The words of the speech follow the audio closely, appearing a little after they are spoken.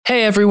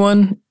Hey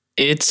everyone,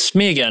 it's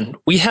me again.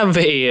 We have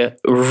a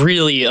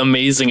really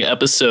amazing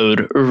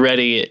episode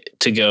ready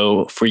to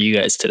go for you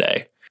guys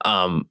today.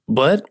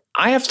 But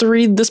I have to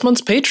read this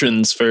month's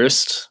patrons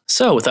first.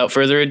 So without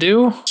further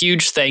ado,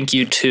 huge thank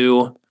you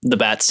to the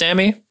Bat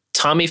Sammy,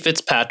 Tommy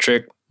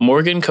Fitzpatrick,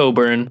 Morgan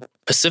Coburn,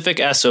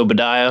 Pacific S.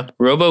 Obadiah,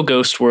 Robo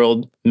Ghost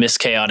World, Miss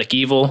Chaotic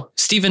Evil,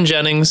 Stephen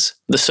Jennings,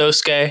 The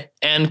Sosuke,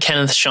 and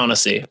Kenneth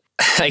Shaughnessy.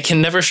 I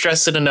can never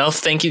stress it enough.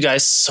 Thank you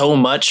guys so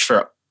much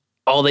for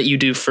all that you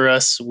do for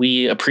us.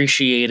 We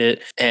appreciate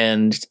it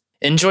and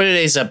enjoy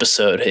today's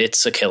episode.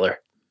 It's a killer.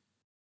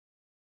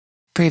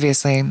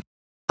 Previously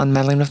on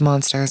Meddling with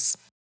Monsters.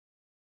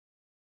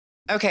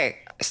 Okay,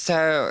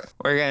 so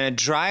we're gonna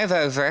drive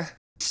over,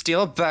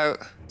 steal a boat,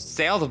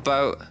 sail the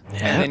boat,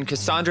 and then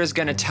Cassandra's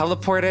gonna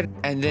teleport it,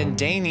 and then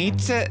Dane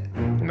eats it.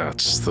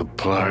 That's the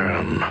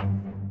plan.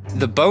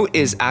 The boat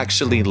is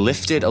actually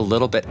lifted a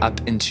little bit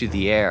up into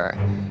the air,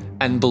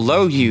 and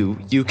below you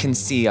can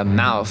see a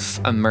mouth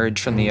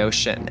emerge from the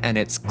ocean, and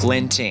it's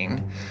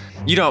glinting.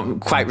 You don't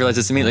quite realize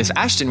this immediately. If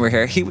Ashton were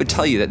here, he would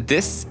tell you that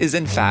this is,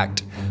 in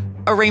fact,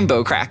 a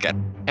rainbow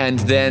kraken. And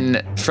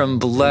then from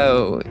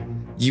below,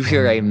 you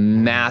hear a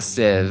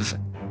massive,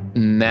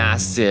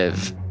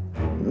 massive,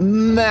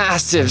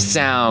 massive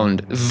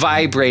sound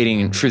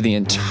vibrating through the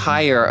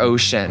entire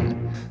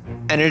ocean.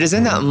 And it is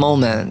in that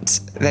moment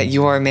that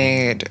you are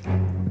made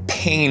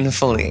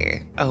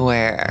painfully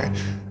aware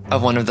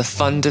of one of the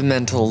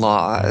fundamental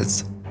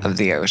laws of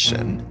the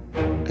ocean.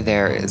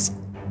 There is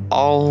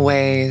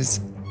always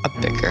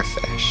a bigger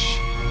fish.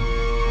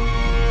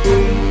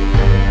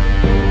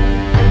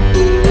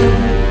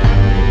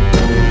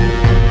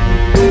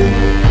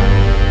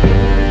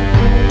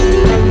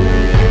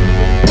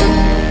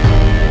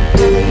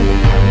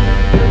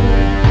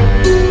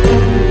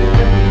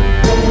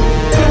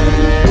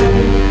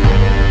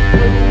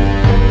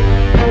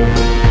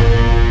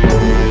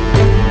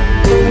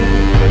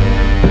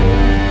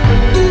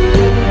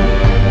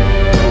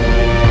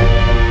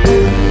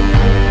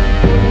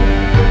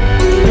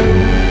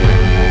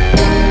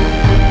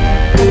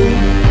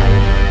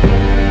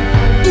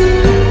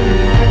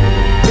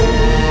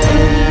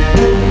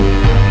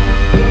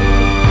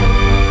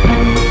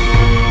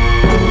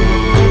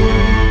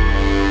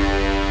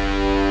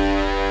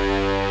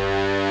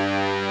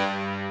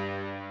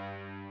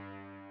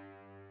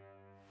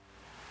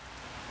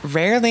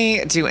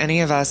 Rarely do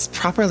any of us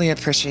properly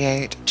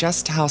appreciate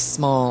just how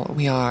small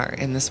we are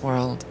in this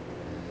world.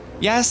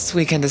 Yes,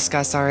 we can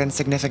discuss our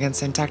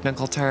insignificance in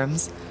technical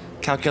terms,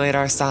 calculate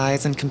our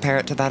size and compare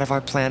it to that of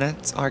our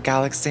planet, our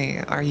galaxy,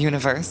 our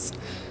universe,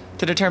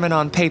 to determine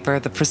on paper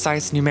the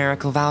precise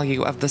numerical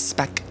value of the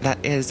speck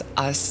that is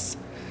us.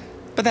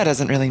 But that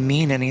doesn't really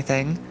mean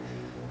anything.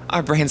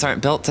 Our brains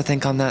aren't built to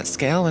think on that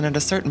scale, and at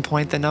a certain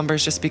point the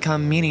numbers just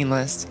become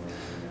meaningless.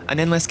 An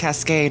endless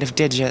cascade of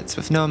digits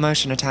with no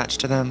emotion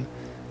attached to them,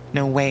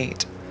 no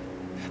weight.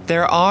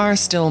 There are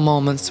still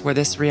moments where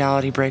this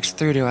reality breaks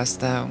through to us,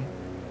 though.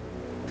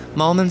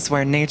 Moments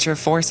where nature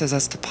forces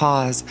us to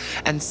pause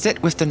and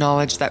sit with the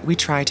knowledge that we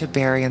try to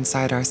bury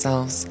inside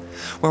ourselves,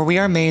 where we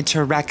are made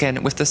to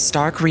reckon with the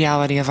stark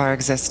reality of our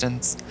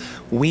existence.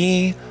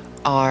 We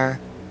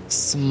are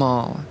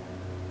small.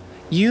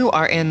 You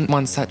are in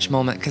one such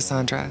moment,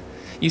 Cassandra.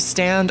 You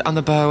stand on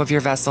the bow of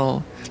your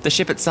vessel, the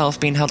ship itself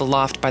being held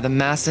aloft by the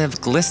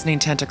massive, glistening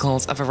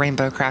tentacles of a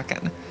rainbow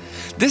kraken.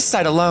 This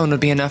sight alone would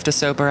be enough to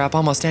sober up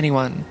almost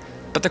anyone,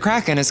 but the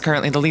kraken is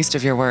currently the least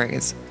of your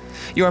worries.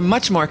 You are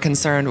much more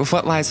concerned with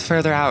what lies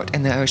further out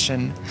in the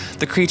ocean,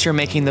 the creature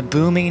making the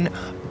booming,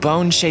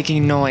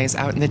 bone-shaking noise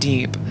out in the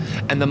deep,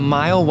 and the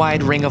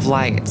mile-wide ring of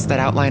lights that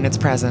outline its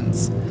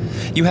presence.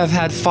 You have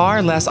had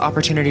far less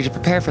opportunity to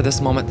prepare for this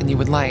moment than you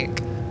would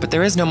like, but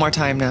there is no more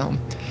time now.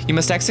 You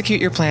must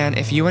execute your plan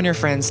if you and your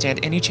friends stand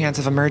any chance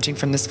of emerging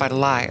from this fight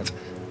alive,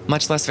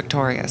 much less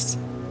victorious.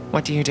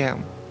 What do you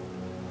do?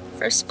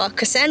 First of all,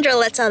 Cassandra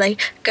lets out a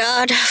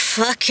God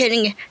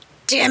fucking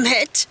damn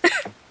it.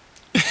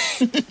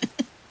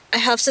 I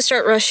have to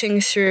start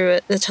rushing through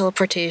the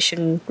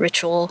teleportation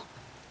ritual,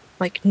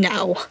 like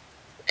now.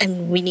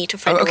 And we need to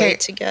find a way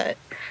to get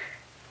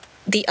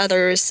the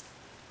others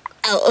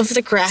out of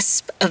the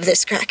grasp of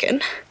this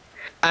kraken.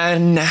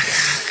 And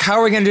how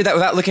are we going to do that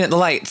without looking at the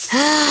lights?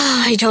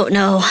 I don't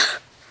know.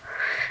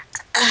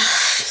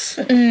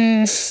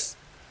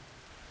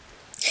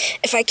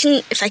 If I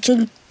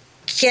can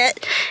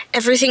get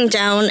everything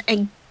down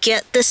and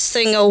get this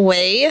thing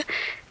away,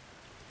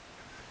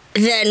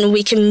 then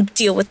we can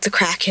deal with the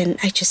kraken.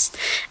 I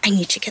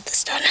need to get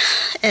this done.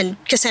 And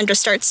Cassandra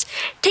starts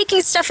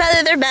taking stuff out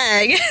of their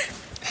bag.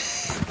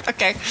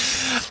 Okay.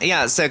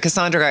 Yeah, so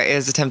Cassandra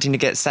is attempting to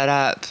get set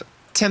up.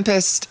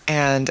 Tempest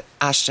and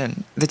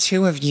Ashton, the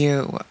two of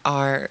you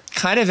are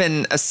kind of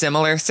in a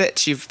similar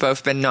sit. You've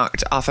both been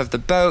knocked off of the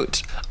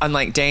boat.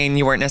 Unlike Dane,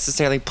 you weren't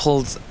necessarily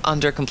pulled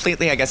under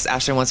completely. I guess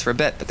Ashton was for a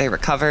bit, but they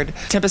recovered.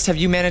 Tempest, have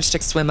you managed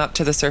to swim up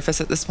to the surface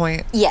at this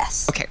point?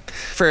 Yes. Okay.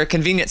 For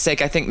convenience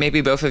sake, I think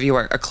maybe both of you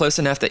are close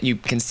enough that you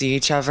can see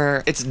each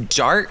other. It's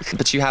dark,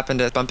 but you happen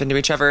to bump into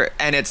each other,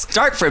 and it's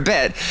dark for a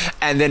bit,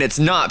 and then it's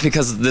not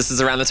because this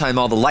is around the time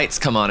all the lights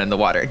come on in the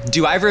water.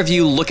 Do either of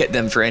you look at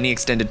them for any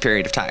extended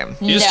period of time?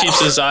 He just keeps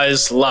his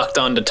eyes locked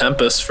onto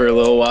Tempest for a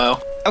little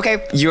while.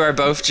 Okay, you are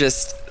both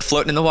just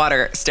floating in the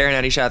water, staring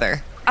at each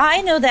other.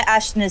 I know that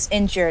Ashton is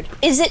injured.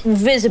 Is it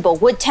visible?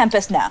 Would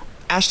Tempest know?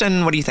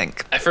 Ashton, what do you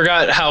think? I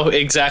forgot how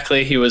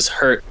exactly he was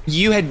hurt.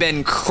 You had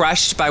been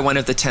crushed by one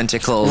of the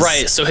tentacles.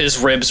 Right, so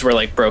his ribs were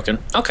like broken.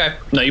 Okay.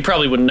 No, you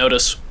probably wouldn't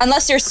notice.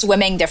 Unless you're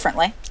swimming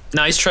differently.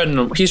 No, he's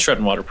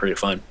treading water pretty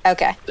fine.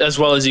 Okay. As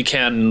well as you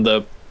can in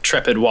the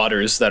trepid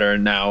waters that are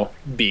now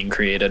being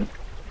created.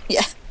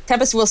 Yeah.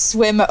 Tempest will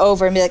swim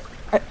over and be like,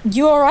 "Are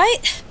you all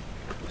right?"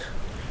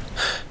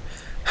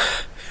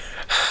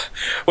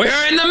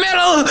 We're in the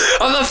middle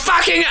of the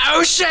fucking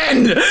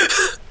ocean!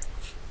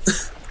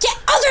 Yeah,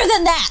 other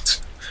than that!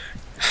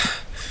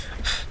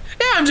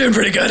 Yeah, I'm doing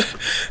pretty good.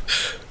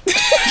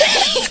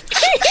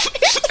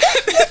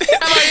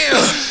 How about you?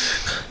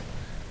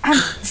 I'm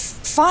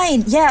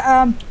fine.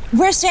 Yeah,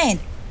 where's Dane?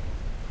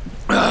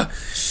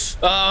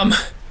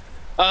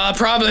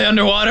 Probably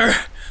underwater.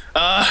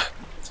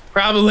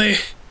 Probably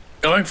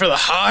going for the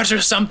heart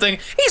or something.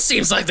 He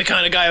seems like the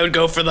kind of guy who would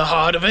go for the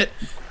heart of it.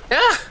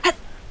 Yeah.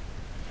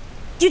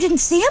 You didn't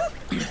see him?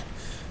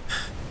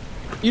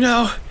 You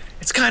know,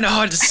 it's kind of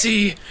hard to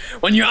see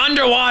when you're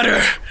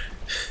underwater.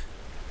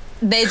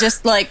 They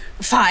just,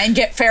 fine,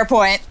 get fair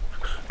point,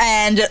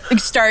 and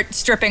start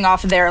stripping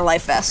off their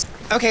life vest.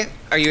 Okay,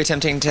 are you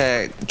attempting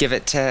to give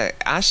it to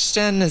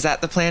Ashton? Is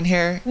that the plan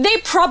here? They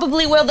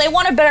probably will. They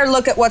want a better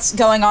look at what's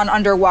going on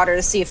underwater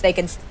to see if they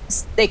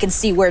can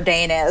see where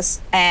Dane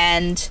is,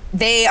 and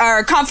they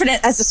are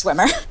confident as a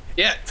swimmer.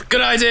 Yeah,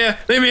 good idea.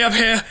 Leave me up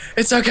here.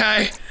 It's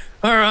okay.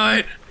 All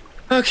right.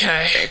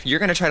 Okay. If you're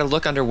going to try to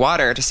look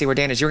underwater to see where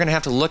Dane is, you're going to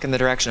have to look in the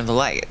direction of the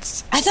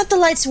lights. I thought the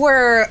lights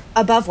were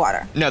above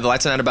water. No, the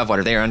lights are not above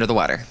water. They are under the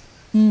water.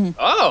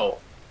 Oh.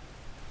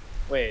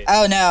 Wait.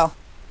 Oh, no.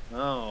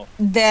 Oh.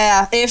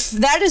 If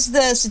that is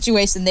the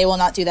situation, they will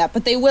not do that,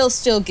 but they will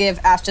still give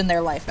Ashton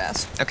their life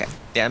vest. Okay.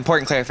 Yeah,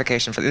 important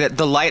clarification.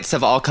 The lights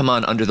have all come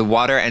on under the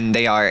water, and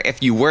they are,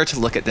 if you were to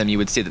look at them, you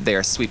would see that they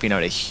are sweeping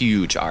out a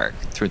huge arc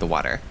through the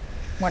water.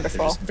 Wonderful.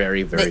 They're just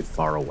very, very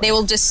far away. They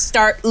will just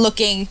start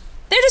looking.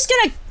 They're just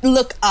gonna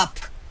look up,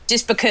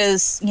 just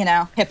because,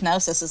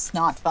 hypnosis is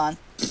not fun.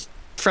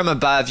 From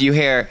above, you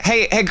hear,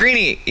 hey,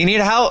 Greenie, you need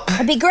help?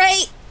 That'd be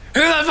great. Who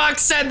the fuck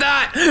said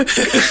that?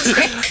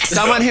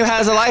 Someone who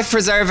has a life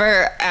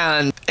preserver,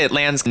 and it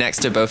lands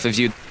next to both of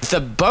you. The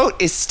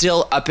boat is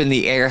still up in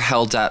the air,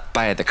 held up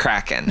by the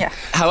Kraken. Yeah.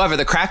 However,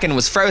 the Kraken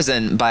was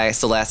frozen by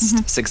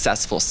Celeste's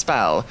successful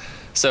spell.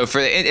 So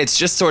it's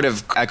just sort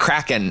of a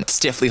Kraken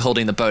stiffly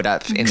holding the boat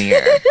up in the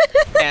air.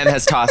 M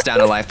has tossed down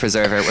a life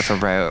preserver with a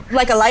rope.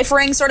 Like a life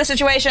ring sort of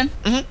situation?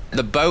 Mm-hmm.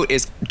 The boat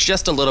is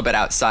just a little bit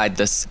outside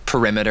this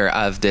perimeter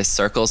of this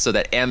circle, so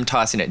that M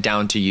tossing it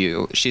down to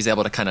you, she's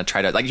able to kind of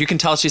try to, you can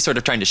tell she's sort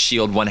of trying to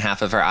shield one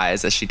half of her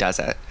eyes as she does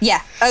it.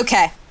 Yeah,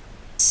 okay.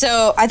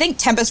 So I think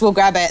Tempest will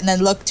grab it and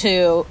then look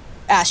to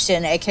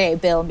Ashton, aka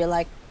Bill, and be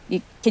like,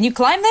 can you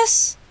climb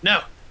this?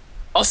 No.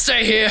 I'll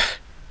stay here.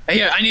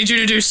 Here, I need you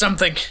to do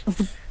something.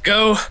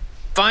 Go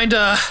find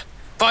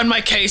my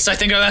case. I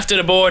think I left it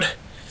aboard.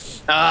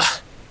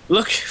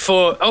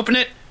 Open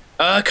it.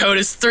 Code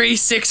is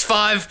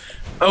 365.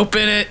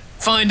 Open it.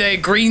 Find a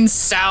green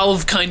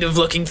salve kind of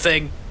looking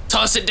thing.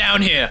 Toss it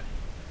down here.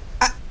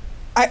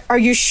 Are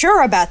you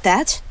sure about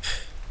that?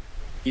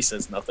 He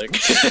says nothing.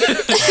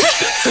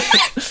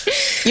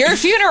 Your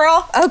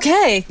funeral.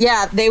 Okay.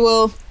 Yeah, they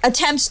will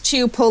attempt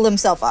to pull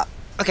himself up.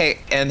 Okay,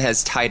 M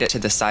has tied it to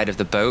the side of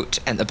the boat,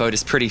 and the boat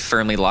is pretty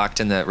firmly locked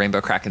in the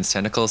Rainbow Kraken's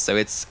tentacles, so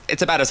it's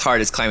about as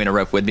hard as climbing a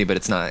rope would be, but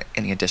it's not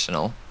any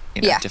additional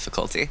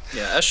difficulty.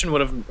 Yeah, Ashton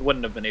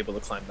wouldn't have been able to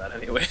climb that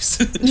anyways.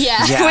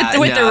 Yeah,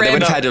 with the ring. They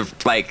would have had to,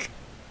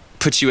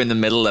 put you in the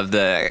middle of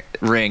the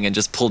ring and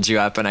just pulled you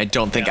up, and I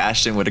don't think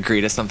Ashton would agree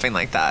to something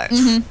like that.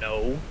 Mm-hmm.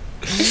 No.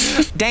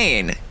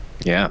 Dane.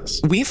 Yes.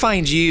 We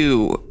find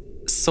you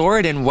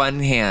sword in one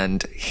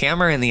hand,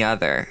 hammer in the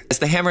other. Is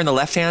the hammer in the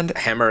left hand?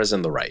 Hammer is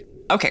in the right.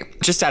 Okay,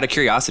 just out of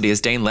curiosity,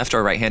 is Dane left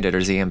or right-handed, or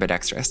is he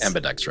ambidextrous?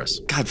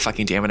 Ambidextrous. God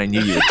fucking damn it, I knew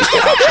you would get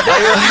that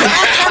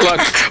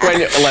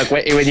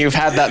Look, when you've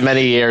had that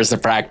many years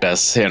of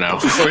practice,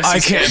 I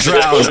can't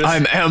drown,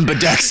 I'm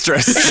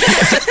ambidextrous.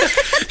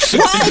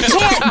 Why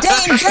can't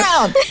Dane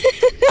drown?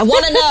 I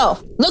want to know.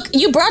 Look,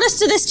 you brought us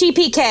to this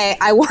TPK.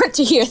 I want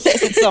to hear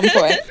this at some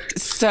point.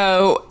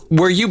 So,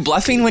 were you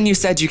bluffing when you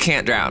said you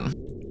can't drown?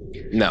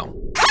 No.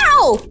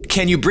 How?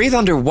 Can you breathe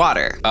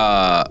underwater?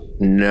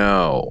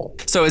 No.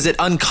 So is it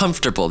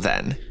uncomfortable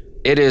then?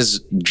 It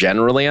is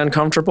generally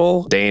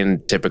uncomfortable.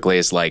 Dane typically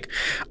is like,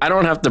 I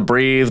don't have to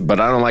breathe, but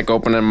I don't like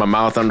opening my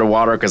mouth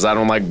underwater because I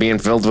don't like being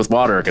filled with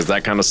water because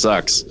that kind of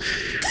sucks.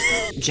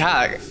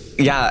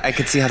 Yeah, I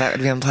could see how that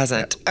would be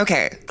unpleasant.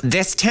 Okay,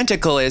 this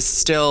tentacle is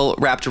still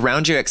wrapped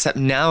around you, except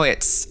now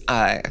it's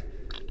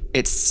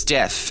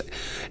stiff.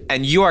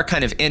 And you are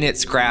kind of in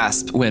its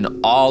grasp when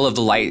all of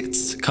the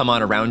lights come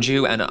on around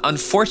you. And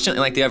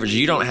unfortunately, like the others,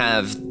 you don't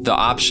have the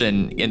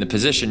option in the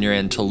position you're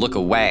in to look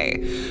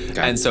away.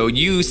 Okay. And so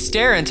you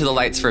stare into the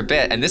lights for a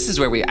bit. And this is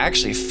where we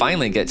actually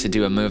finally get to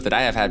do a move that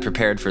I have had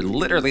prepared for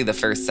literally the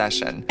first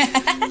session.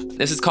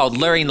 This is called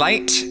Luring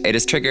Light. It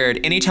is triggered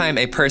anytime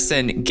a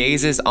person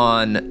gazes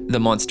on the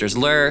monster's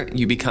lure,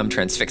 you become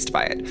transfixed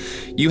by it.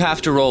 You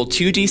have to roll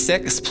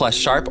 2d6 plus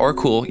sharp or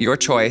cool, your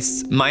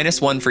choice,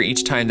 -1 for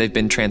each time they've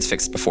been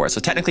transfixed before. So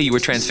technically you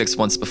were transfixed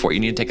once before. You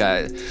need to take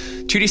a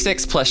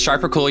 2d6 plus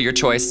sharp or cool, your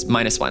choice,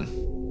 -1.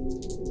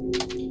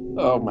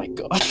 Oh my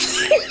God.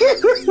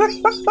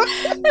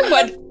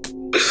 What?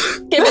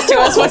 Give it to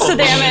us. What's the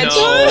damage?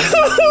 No.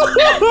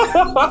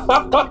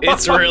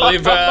 It's really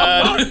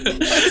bad.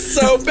 It's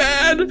so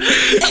bad.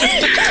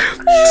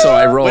 So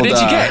I rolled. What did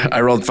you get?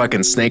 I rolled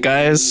fucking snake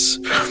eyes.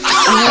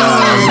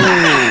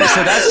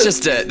 So that's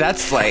just a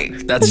That's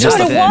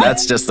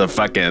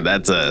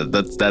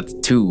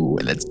 2.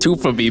 That's 2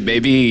 for me,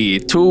 baby.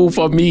 2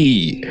 for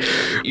me.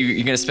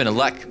 You're gonna spend a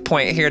luck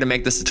point here to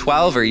make this a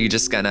 12, or are you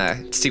just gonna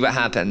see what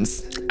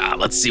happens?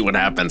 Let's see what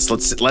happens.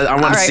 I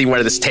want to see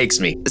where this takes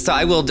me. So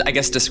I will, I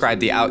guess, describe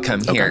the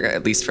outcome here,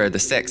 at least for the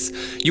 6.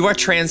 You are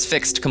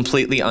transfixed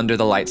completely under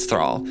the light's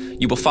thrall.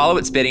 You will follow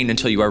its bidding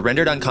until you are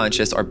rendered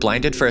unconscious or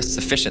blinded for a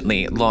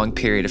sufficiently long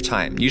period of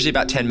time, usually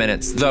about 10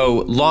 minutes,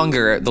 though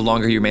longer, the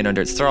longer you remain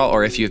under its thrall,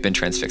 or if you've been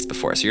transfixed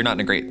before. So you're not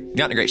in a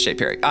great shape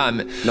here.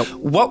 Nope.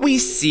 What we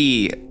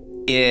see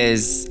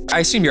is, I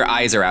assume your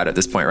eyes are out at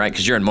this point, right?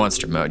 Because you're in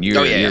monster mode.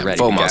 You're ready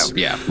full to go. monster.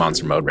 Yeah,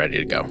 monster mode, ready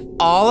to go.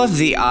 All of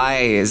the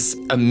eyes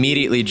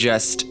immediately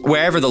just,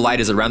 wherever the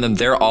light is around them,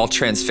 they're all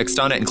transfixed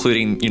on it,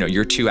 including,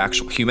 your 2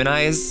 actual human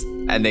eyes.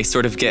 And they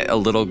sort of get a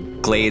little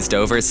glazed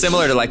over,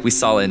 similar to like we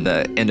saw in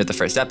the end of the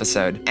first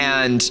episode.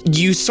 And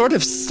you sort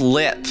of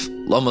slip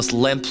almost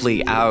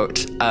limply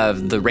out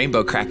of the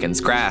Rainbow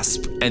Kraken's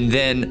grasp. And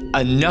then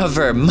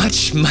another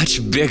much,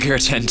 much bigger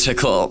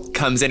tentacle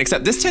comes in,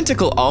 except this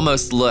tentacle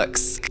almost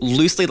looks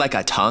loosely like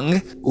a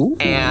tongue. Ooh.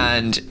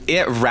 And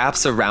it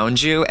wraps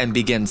around you and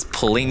begins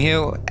pulling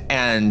you.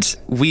 And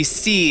we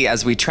see,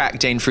 as we track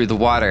Dane through the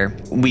water,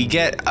 we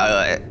get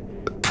a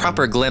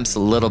proper glimpse a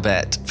little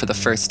bit for the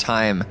first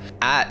time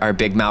at our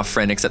big mouth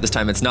friend, except this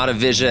time it's not a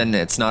vision,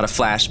 it's not a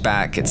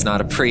flashback, it's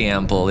not a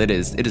preamble, it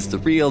is the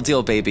real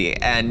deal, baby.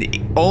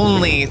 And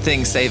only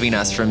thing saving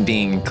us from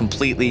being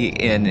completely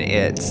in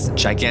its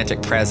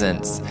gigantic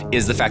presence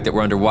is the fact that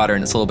we're underwater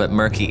and it's a little bit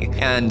murky.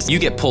 And you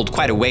get pulled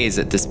quite a ways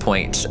at this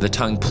point, the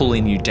tongue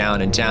pulling you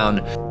down and down.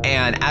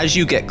 And as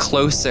you get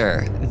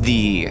closer,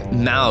 the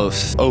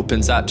mouth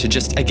opens up to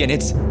just, again,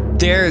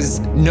 there's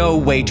no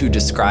way to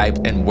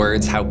describe in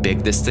words how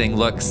big this thing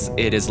looks.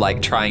 It is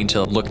like trying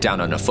to look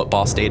down on a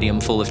football stadium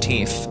full of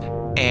teeth.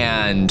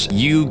 And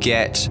you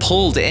get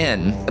pulled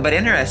in. But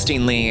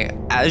interestingly,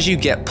 as you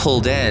get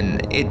pulled in,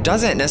 it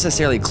doesn't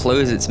necessarily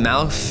close its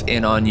mouth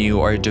in on you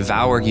or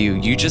devour you.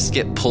 You just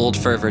get pulled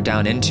further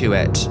down into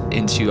it,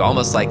 into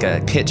almost like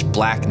a pitch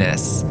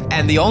blackness.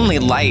 And the only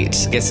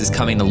light, I guess, is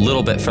coming a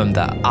little bit from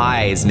the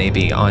eyes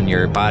maybe on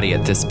your body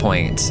at this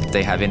point, if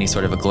they have any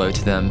sort of a glow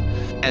to them.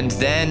 And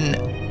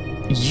then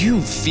you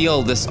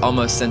feel this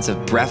almost sense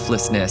of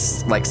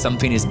breathlessness, like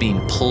something is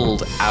being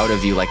pulled out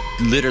of you, like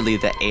literally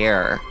the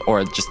air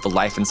or just the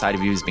life inside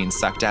of you is being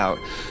sucked out.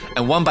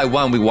 And one by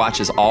one, we watch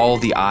as all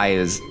the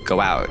eyes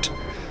go out.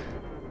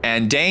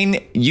 And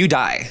Dane, you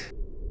die.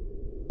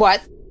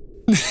 What?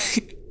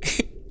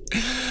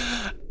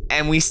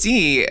 And we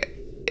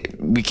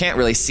can't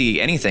really see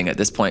anything at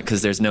this point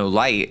because there's no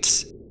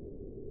light.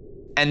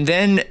 And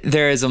then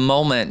there is a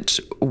moment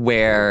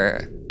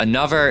where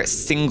another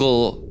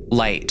single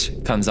light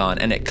comes on,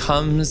 and it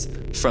comes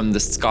from the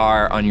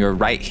scar on your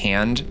right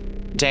hand,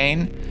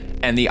 Dane.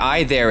 And the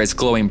eye there is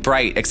glowing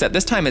bright, except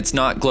this time it's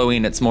not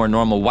glowing its more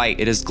normal white.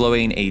 It is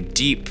glowing a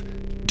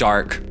deep,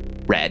 dark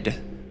red.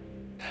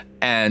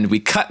 And we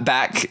cut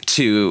back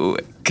to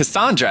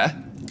Cassandra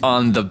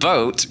on the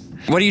boat.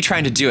 What are you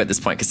trying to do at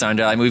this point,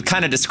 Cassandra? I mean, we've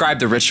kind of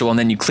described the ritual and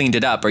then you cleaned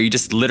it up. Are you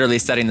just literally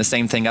setting the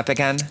same thing up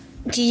again?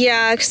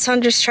 Yeah,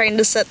 Cassandra's trying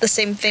to set the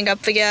same thing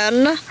up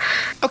again.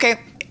 Okay.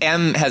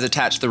 M has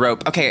attached the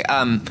rope. Okay,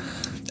 and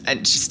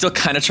she's still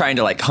kind of trying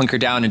to like hunker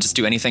down and just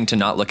do anything to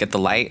not look at the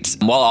light,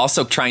 while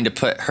also trying to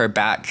put her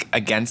back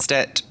against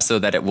it so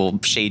that it will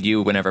shade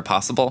you whenever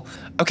possible.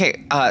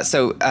 Okay,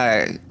 so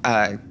the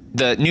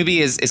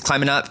newbie is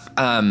climbing up.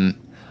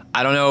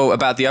 I don't know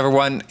about the other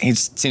one. He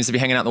seems to be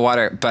hanging out in the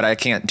water, but I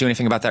can't do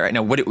anything about that right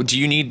now. What do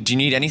you need? Do you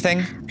need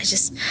anything?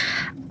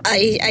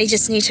 I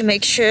just need to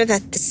make sure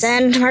that the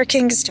sand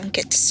markings don't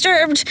get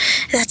disturbed.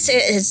 That's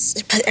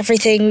it. But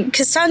everything.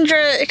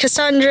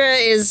 Cassandra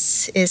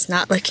is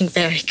not looking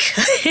very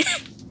good.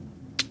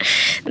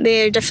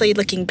 They're definitely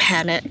looking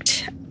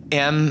panicked.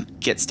 M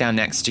gets down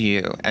next to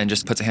you and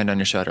just puts a hand on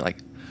your shoulder like,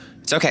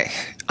 it's okay.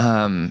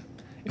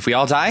 If we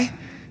all die,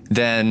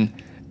 then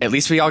at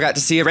least we all got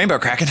to see a rainbow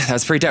kraken. That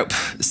was pretty dope.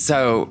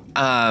 So,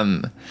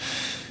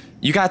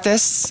 you got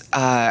this.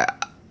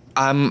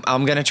 I'm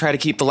gonna try to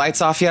keep the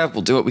lights off you.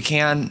 We'll do what we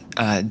can.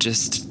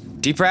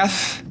 Just deep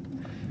breath,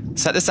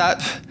 set this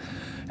up,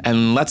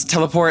 and let's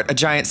teleport a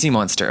giant sea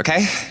monster,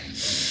 okay?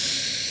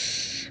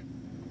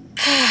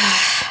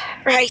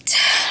 Right.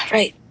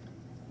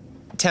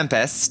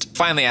 Tempest,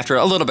 finally, after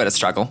a little bit of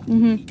struggle,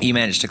 you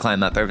managed to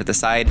climb up over the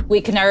side.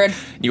 Weak nerd.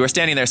 You were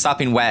standing there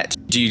sopping wet.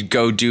 Do you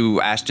go do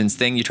Ashton's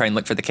thing? You try and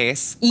look for the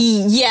case?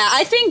 Yeah,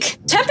 I think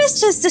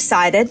Tempest has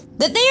decided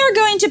that they are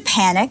going to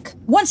panic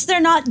once they're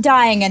not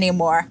dying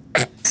anymore.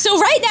 So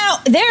right now,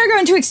 they're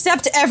going to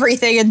accept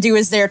everything and do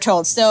as they're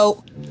told.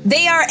 So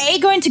they are A,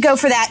 going to go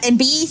for that, and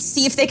B,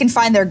 see if they can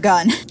find their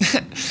gun.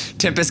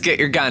 Tempest, get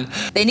your gun.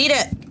 They need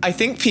it. I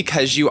think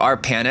because you are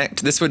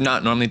panicked, this would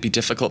not normally be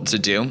difficult to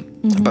do,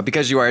 but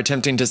because you are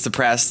attempting to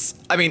suppress,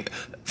 I mean,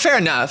 fair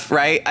enough,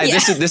 right? Yeah.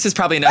 This is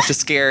probably enough to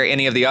scare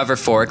any of the other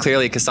four.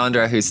 Clearly,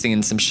 Cassandra, who's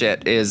seen some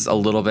shit, is a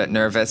little bit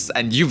nervous,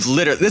 and you've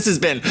literally, this has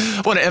been,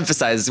 I want to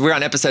emphasize, we're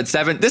on episode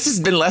 7. This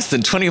has been less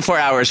than 24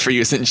 hours for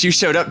you since you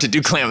showed up to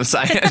do clam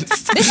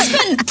science. This has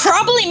been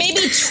probably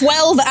maybe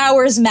 12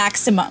 hours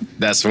maximum.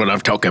 That's what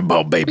I'm talking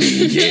about, baby.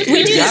 We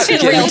do this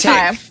in real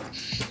time.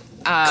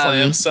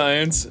 Clam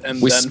science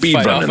and We then speed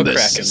fight off a running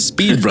kraken. this.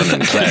 Speed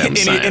running clam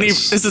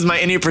science. This is my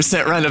any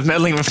percent run of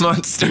meddling with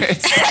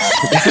monsters.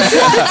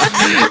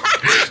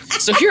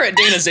 So here at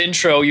Dana's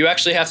intro, you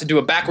actually have to do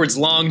a backwards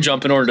long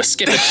jump in order to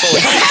skip it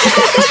fully.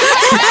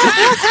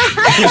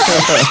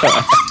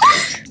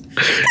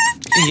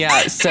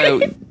 Yeah,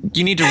 so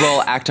you need to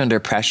roll act under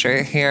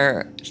pressure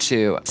here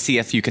to see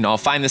if you can all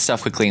find this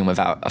stuff quickly and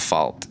without a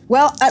fault.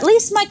 Well, at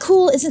least my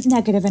cool isn't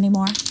negative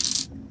anymore.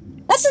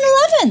 That's an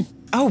 11.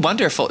 Oh,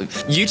 wonderful.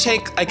 You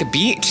take like a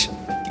beat.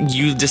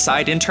 You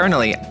decide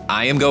internally,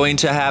 I am going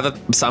to have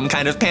some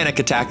kind of panic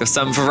attack of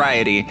some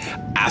variety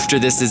after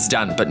this is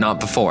done, but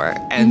not before.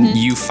 And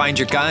you find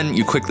your gun,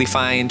 you quickly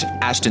find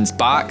Ashton's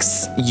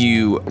box,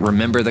 you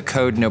remember the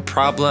code, no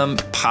problem,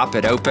 pop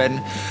it open.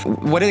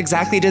 What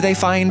exactly do they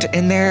find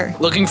in there?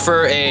 Looking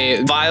for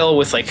a vial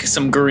with like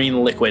some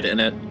green liquid in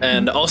it.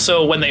 And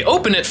also when they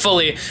open it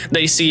fully,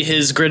 they see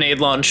his grenade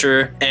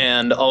launcher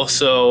and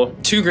also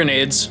 2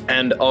 grenades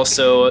and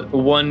also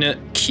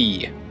 1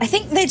 key. I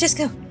think they just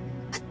go,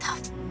 what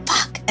the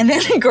fuck? And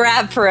then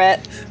grab for it.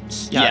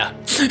 Yeah.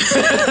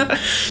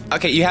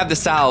 Okay, you have the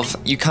salve.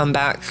 You come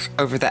back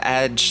over the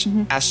edge.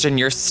 Ashton,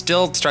 you're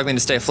still struggling to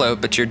stay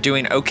afloat, but you're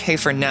doing okay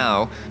for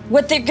now.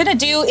 What they're gonna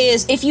do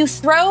is, if you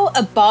throw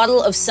a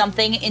bottle of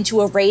something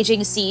into a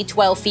raging sea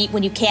 12 feet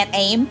when you can't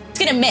aim, it's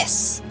gonna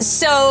miss.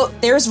 So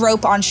there's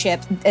rope on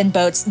ship and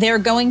boats. They're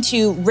going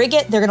to rig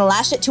it, they're gonna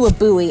lash it to a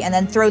buoy and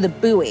then throw the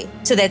buoy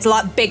so that it's a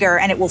lot bigger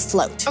and it will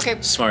float. Okay,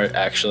 Smart,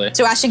 actually.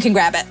 So Ashton can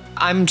grab it.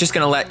 I'm just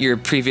gonna let your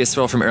previous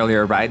roll from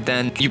earlier ride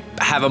then. You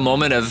have a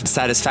moment of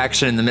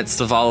satisfaction in the midst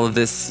of all of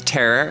this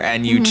terror,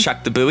 and you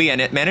chuck the buoy, and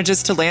it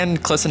manages to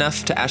land close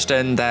enough to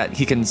Ashton that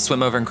he can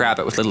swim over and grab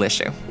it with little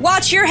issue.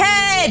 Watch your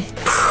head!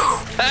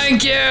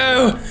 Thank you!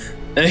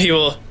 And he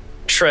will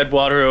tread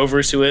water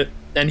over to it,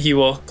 and he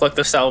will pluck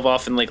the salve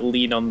off and like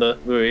lean on the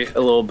buoy a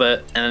little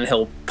bit, and then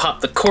he'll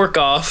pop the cork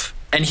off,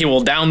 and he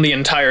will down the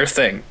entire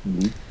thing.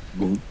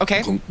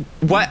 Okay,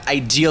 what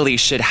ideally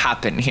should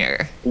happen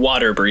here?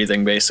 Water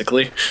breathing,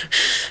 basically.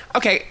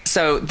 Okay,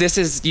 so this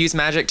is use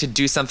magic to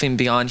do something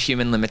beyond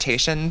human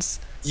limitations.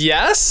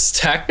 Yes,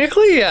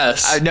 technically,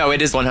 yes. No,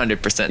 it is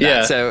 100% that.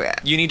 Yeah. So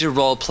you need to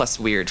roll plus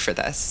weird for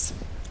this.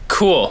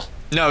 Cool.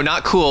 No,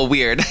 not cool,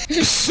 weird.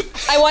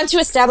 I want to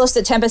establish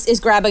that Tempest is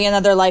grabbing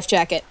another life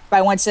jacket. But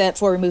I want to say that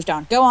before we moved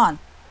on. Go on.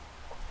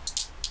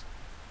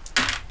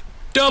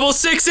 Double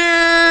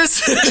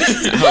 6s!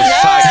 Oh,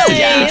 fuck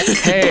yeah.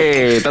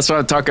 Hey, that's what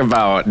I'm talking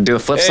about. Do the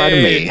flip side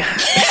of me.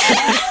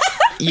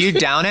 You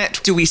down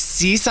it? Do we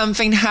see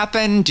something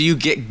happen? Do you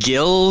get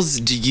gills?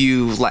 Do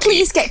you like...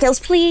 Please get gills,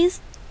 please.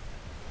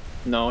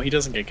 No, he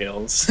doesn't get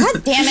gills.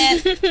 God damn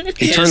it.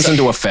 He turns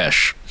into a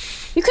fish.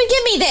 You could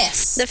give me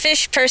this. The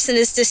fish person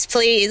is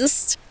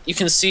displeased. You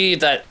can see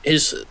that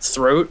his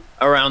throat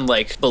around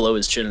like below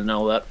his chin and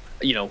all that,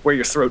 you know, where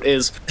your throat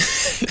is.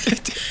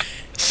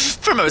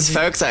 For most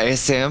folks, I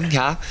assume,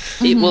 yeah.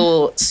 It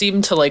will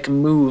seem to like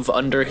move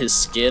under his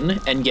skin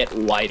and get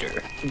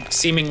wider,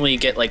 seemingly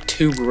get like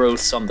 2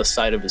 growths on the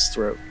side of his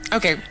throat.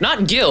 Okay,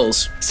 Not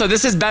gills, so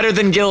this is better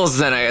than gills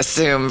then, I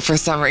assume, for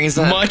some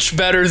reason. much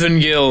better than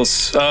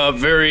gills.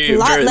 Very,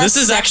 Lot very. less This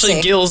is actually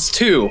sexy. gills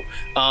too.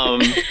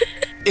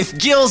 If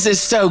gills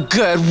is so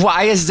good,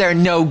 why is there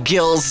no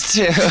gills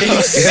too?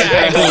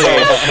 Exactly.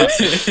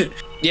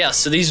 Yeah,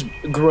 so these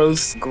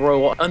growths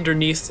grow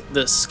underneath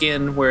the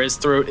skin where his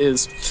throat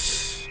is.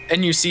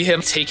 And you see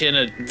him take in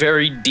a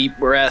very deep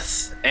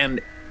breath,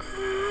 and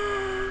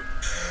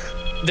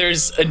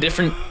there's a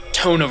different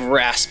tone of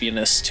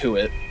raspiness to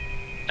it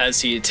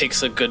as he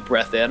takes a good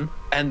breath in.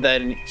 And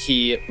then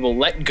he will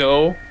let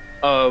go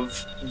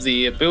of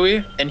the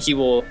buoy, and he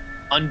will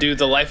undo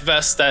the life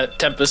vest that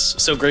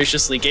Tempest so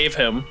graciously gave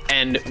him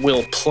and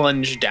will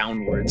plunge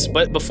downwards.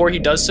 But before he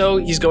does so,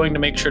 he's going to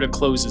make sure to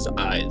close his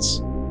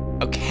eyes.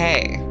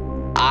 Okay.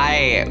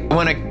 I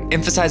want to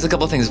emphasize a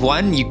couple of things.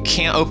 One, you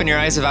can't open your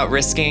eyes without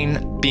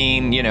risking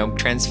being,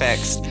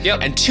 transfixed. Yep.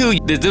 And two,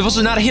 this was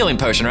not a healing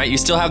potion, right? You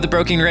still have the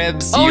broken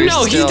ribs. Oh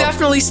no, he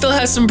definitely still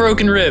has some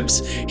broken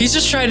ribs. He's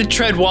just trying to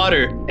tread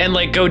water and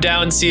go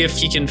down and see if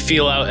he can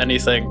feel out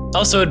anything.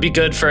 Also, it'd be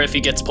good for if he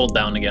gets pulled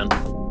down again.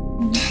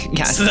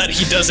 Yes. So that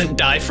he doesn't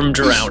die from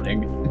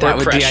drowning. That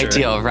would be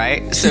ideal,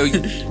 right? So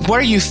what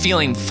are you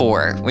feeling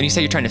for? When you say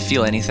you're trying to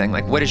feel anything,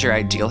 what is your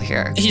ideal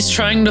here? He's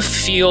trying to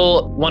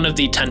feel one of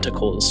the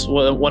tentacles,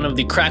 one of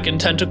the Kraken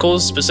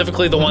tentacles,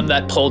 specifically the one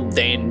that pulled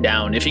Dane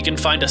down. If he can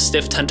find a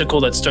stiff tentacle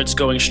that starts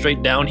going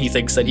straight down, he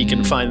thinks that he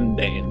can find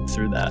Dane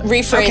through that.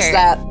 Rephrase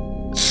that.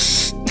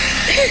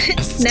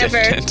 Never.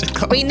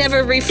 Tentacle. We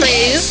never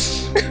rephrase.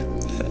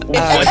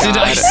 What did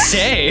I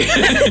say?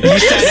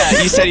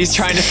 You said he's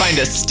trying to find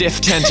a stiff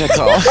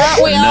tentacle.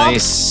 Aren't we all?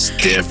 Nice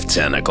stiff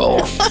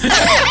tentacle.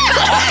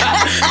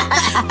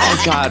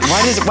 Oh God,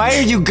 why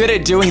are you good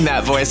at doing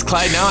that voice,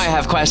 Clyde? Now I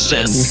have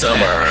questions.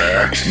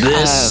 Summer.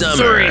 This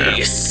summer.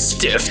 3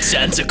 stiff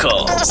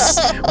tentacles.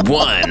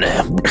 One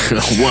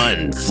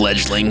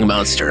fledgling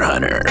monster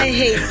hunter. I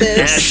hate this.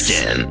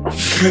 Ashton.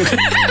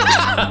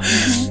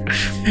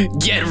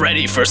 Get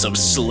ready for some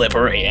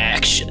slippery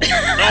action.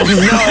 Oh, In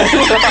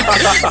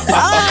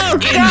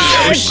God. the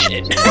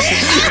ocean.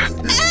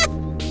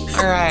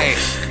 All right.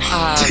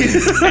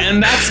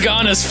 And that's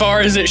gone as far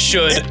as it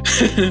should.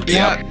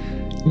 Yep.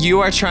 You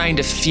are trying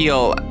to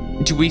feel.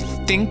 Do we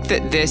think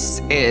that this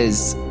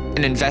is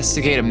an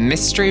investigate a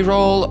mystery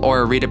role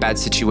or a read a bad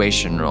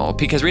situation role?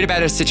 Because read a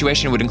bad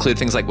situation would include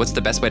things like what's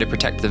the best way to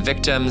protect the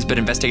victims, but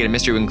investigate a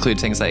mystery would include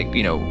things like,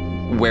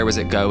 where was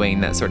it going,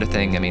 that sort of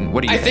thing. I mean,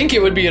 what do you think? I think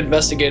it would be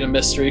investigate a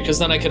mystery, because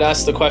then I could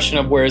ask the question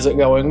of where is it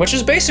going, which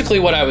is basically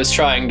what I was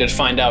trying to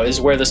find out,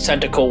 is where this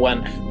tentacle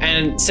went.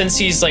 And since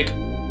he's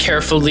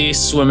carefully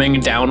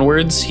swimming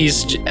downwards,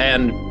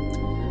 and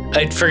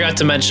I forgot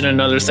to mention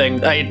another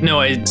thing. I know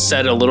I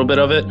said a little bit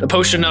of it. The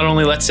potion not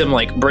only lets him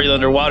breathe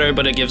underwater,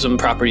 but it gives him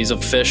properties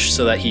of fish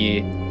so that he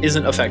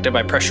isn't affected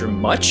by pressure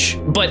much.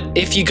 But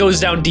if he goes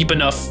down deep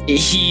enough,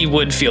 he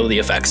would feel the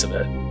effects of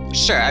it.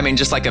 Sure, I mean,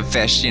 just like a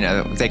fish,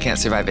 they can't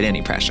survive at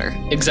any pressure.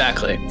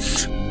 Exactly.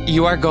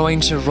 You are going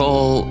to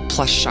roll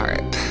plus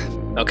sharp.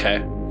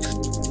 Okay.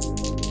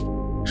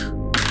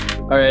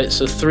 All right,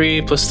 so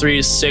 3 + 3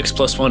 is 6,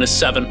 + 1 is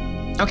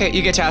 7. Okay,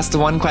 you get to ask the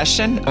one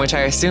question, which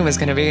I assume is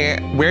going to be,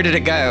 where did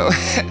it go?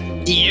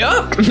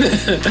 Yup.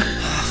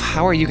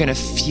 How are you going to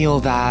feel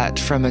that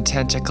from a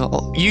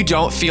tentacle? You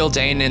don't feel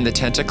Dane in the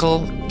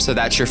tentacle, so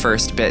that's your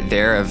first bit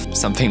there of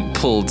something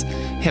pulled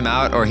him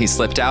out or he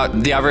slipped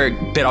out. The other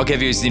bit I'll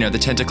give you is, the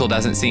tentacle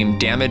doesn't seem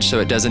damaged, so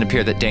it doesn't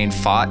appear that Dane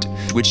fought,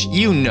 which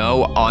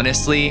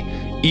honestly,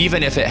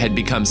 even if it had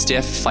become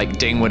stiff,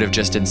 Dane would have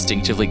just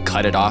instinctively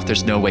cut it off.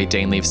 There's no way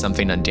Dane leaves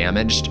something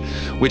undamaged,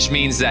 which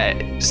means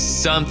that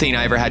something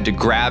either had to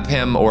grab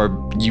him or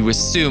you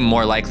assume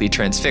more likely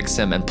transfix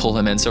him and pull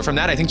him in. So from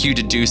that, I think you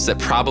deduce that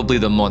probably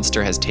the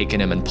monster has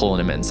taken him and pulled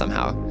him in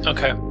somehow.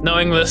 Okay.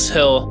 Knowing this,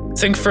 he'll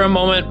think for a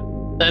moment,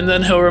 and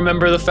then he'll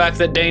remember the fact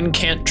that Dane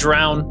can't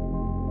drown,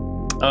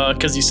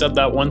 because he said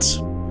that once.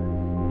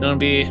 He'll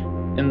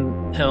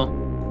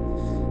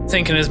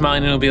think in his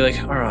mind, and he'll be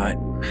like, all right.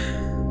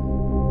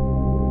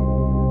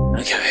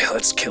 Okay,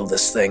 let's kill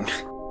this thing.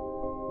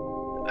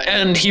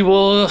 And he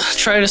will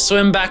try to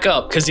swim back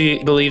up because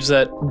he believes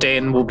that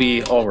Dane will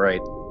be all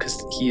right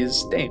because he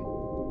is Dane.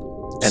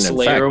 And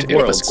Slayer in fact, of it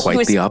was worlds.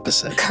 quite the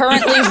opposite.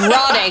 Currently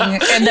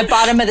rotting in the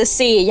bottom of the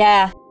sea,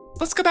 yeah.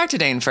 Let's go back to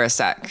Dane for a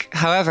sec.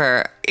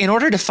 However, in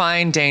order to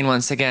find Dane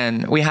once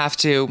again, we have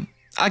to,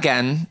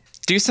 again,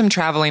 do some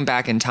traveling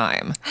back in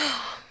time.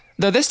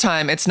 Though this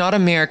time, it's not a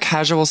mere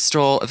casual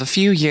stroll of a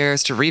few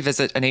years to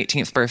revisit an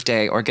 18th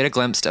birthday or get a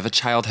glimpse of a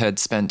childhood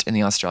spent in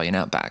the Australian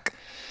outback.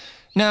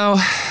 No,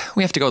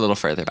 we have to go a little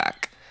further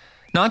back.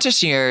 Not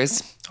just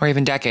years, or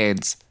even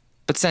decades,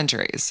 but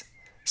centuries.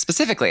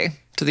 Specifically,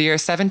 to the year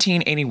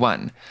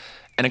 1781,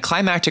 and a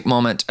climactic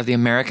moment of the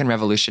American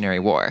Revolutionary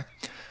War.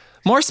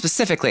 More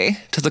specifically,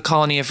 to the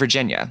colony of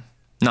Virginia.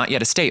 Not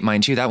yet a state,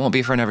 mind you, that won't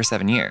be for another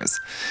 7 years.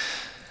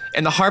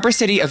 In the harbor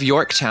city of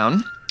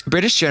Yorktown,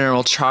 British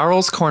General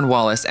Charles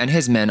Cornwallis and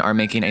his men are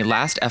making a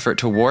last effort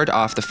to ward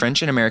off the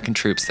French and American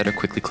troops that are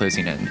quickly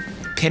closing in,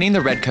 pinning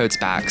the Redcoats'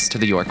 backs to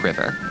the York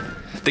River.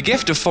 The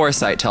gift of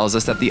foresight tells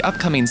us that the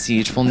upcoming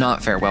siege will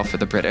not fare well for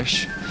the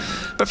British.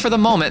 But for the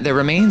moment, there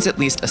remains at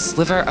least a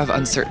sliver of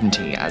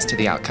uncertainty as to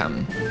the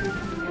outcome.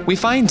 We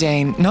find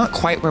Dane not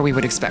quite where we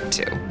would expect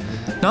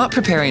to. Not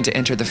preparing to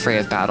enter the fray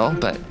of battle,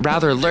 but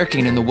rather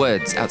lurking in the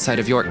woods outside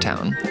of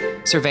Yorktown,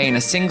 surveying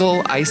a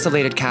single,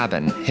 isolated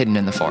cabin hidden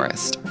in the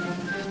forest.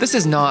 This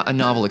is not a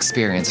novel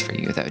experience for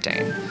you, though,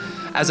 Dane.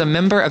 As a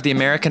member of the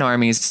American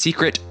Army's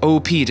secret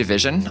OP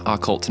division,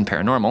 Occult and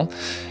Paranormal,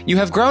 you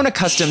have grown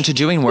accustomed to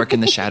doing work in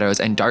the shadows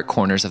and dark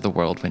corners of the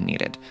world when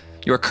needed.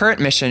 Your current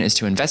mission is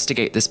to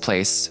investigate this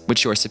place,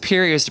 which your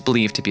superiors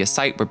believe to be a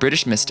site where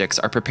British mystics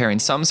are preparing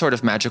some sort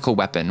of magical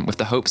weapon with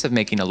the hopes of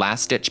making a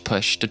last-ditch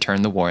push to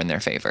turn the war in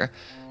their favor.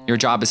 Your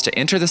job is to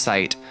enter the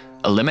site,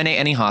 eliminate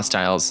any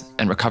hostiles,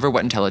 and recover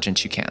what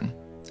intelligence you can.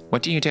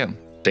 What do you do?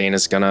 Dane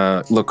is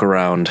gonna look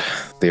around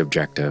the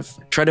objective,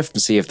 try to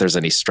see if there's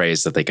any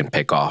strays that they can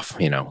pick off,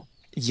 you know.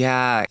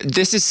 Yeah,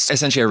 this is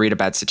essentially a read a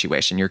bad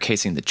situation. You're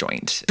casing the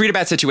joint. Read a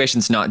bad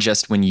situation's not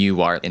just when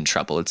you are in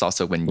trouble. It's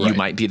also when you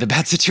might be the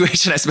bad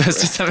situation, I suppose,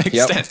 to some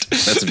extent. Yep,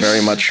 that's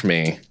very much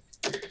me.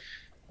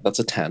 That's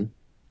a 10.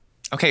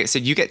 Okay, so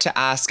you get to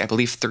ask, I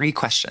believe, 3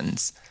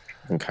 questions.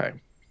 Okay.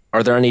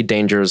 Are there any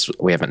dangers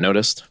we haven't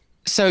noticed?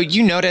 So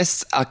you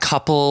notice a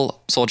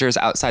couple soldiers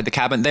outside the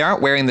cabin. They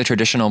aren't wearing the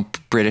traditional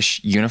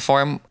British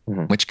uniform,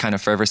 which kind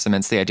of further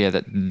cements the idea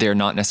that they're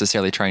not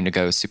necessarily trying to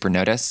go super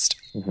noticed.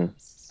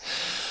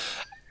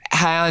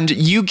 And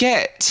you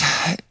get,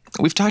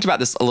 we've talked about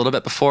this a little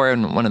bit before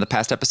in one of the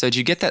past episodes,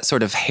 you get that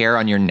sort of hair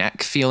on your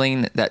neck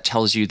feeling that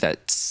tells you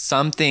that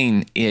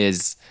something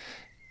is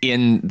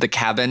in the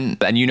cabin,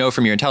 and you know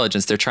from your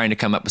intelligence they're trying to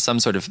come up with some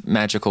sort of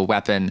magical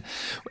weapon.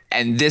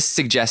 And this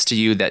suggests to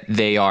you that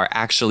they are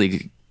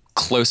actually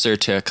closer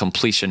to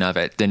completion of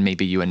it than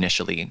maybe you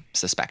initially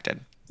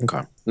suspected.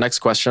 Okay. Next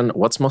question.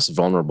 What's most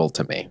vulnerable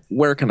to me?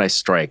 Where can I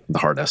strike the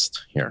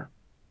hardest here?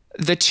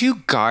 The 2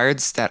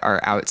 guards that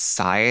are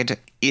outside,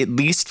 at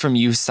least from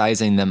you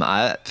sizing them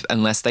up,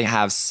 unless they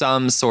have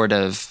some sort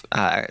of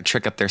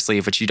trick up their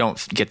sleeve, which you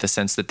don't get the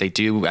sense that they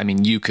do. I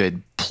mean, you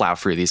could plow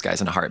through these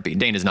guys in a heartbeat.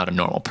 Dane is not a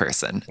normal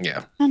person.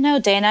 Yeah. Oh no,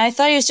 Dana, I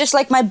thought he was just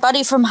like my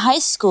buddy from high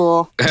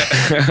school.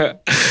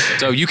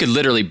 So you could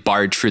literally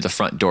barge through the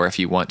front door if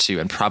you want to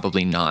and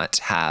probably not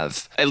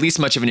have at least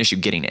much of an issue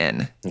getting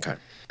in. Okay.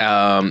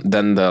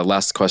 Then the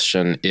last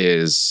question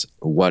is,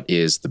 what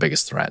is the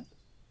biggest threat?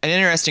 An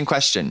interesting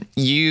question.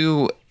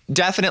 You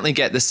definitely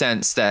get the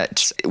sense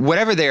that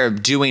whatever they're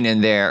doing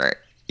in there,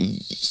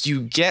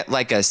 you get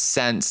like a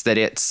sense that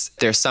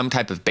there's some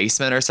type of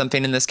basement or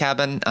something in this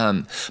cabin.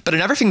 But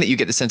another thing that you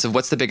get the sense of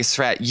what's the biggest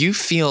threat, you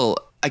feel,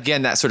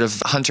 again, that sort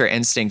of hunter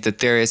instinct that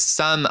there is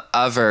some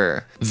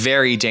other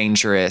very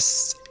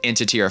dangerous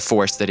entity or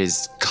force that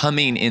is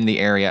coming in the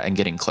area and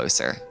getting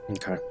closer.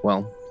 Okay.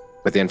 Well,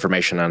 with the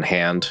information on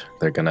hand,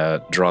 they're going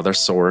to draw their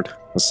sword,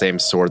 the same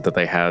sword that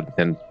they had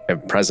in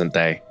present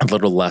day, a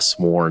little less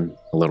worn,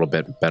 a little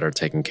bit better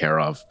taken care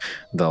of.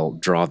 They'll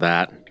draw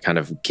that, kind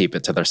of keep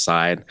it to their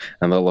side,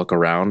 and they'll look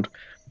around,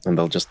 and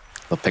they'll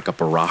pick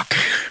up a rock.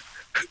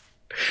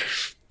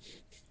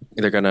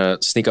 They're going to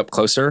sneak up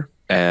closer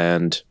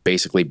and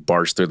basically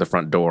barge through the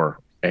front door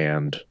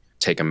and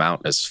take him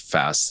out as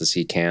fast as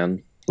he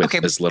can with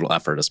as little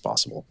effort as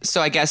possible.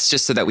 So I guess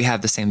just so that we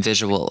have the same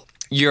visual,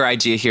 your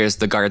idea here is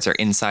the guards are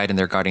inside and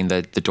they're guarding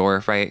the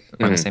door, right?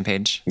 We're on the same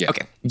page? Yeah.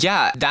 Okay.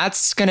 Yeah,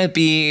 that's going to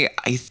be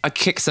a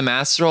kick some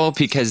ass roll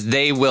because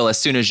they will, as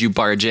soon as you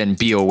barge in,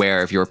 be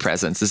aware of your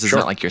presence. This is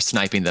not like you're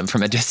sniping them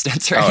from a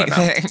distance or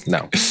anything.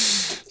 No.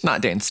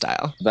 Not Dane's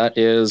style. That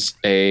is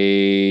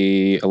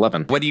a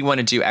 11. What do you want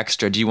to do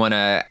extra? Do you want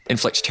to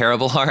inflict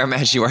terrible harm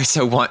as you are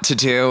so wont to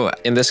do?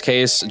 In this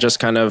case, just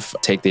kind of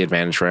take the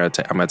advantage where I'm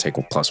going to take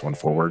a +1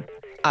 forward.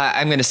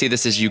 I'm going to see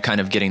this as you kind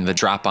of getting the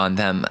drop on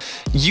them.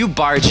 You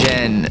barge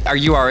in. Are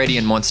you already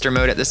in monster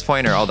mode at this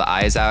point? Are all the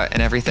eyes out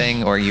and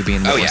everything? Or are you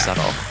being more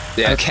subtle?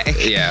 Yeah.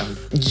 Okay. Yeah.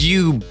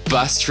 You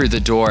bust through the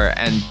door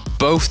and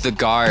both the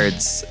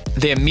guards,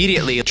 they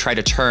immediately try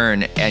to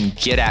turn and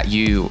get at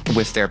you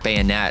with their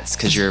bayonets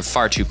because you're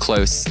far too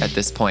close at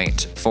this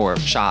point for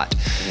shot.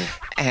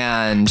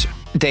 And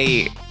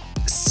they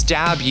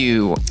stab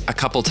you a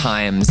couple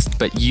times,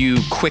 but you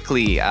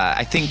quickly,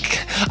 I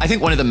think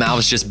one of the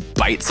mouths just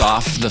bites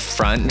off the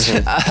front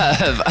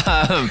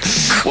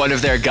of one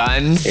of their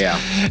guns. Yeah.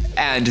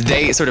 And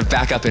they sort of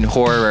back up in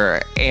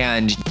horror.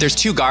 And there's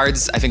 2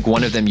 guards. I think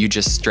one of them you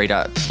just straight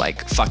up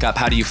like fuck up.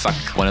 How do you fuck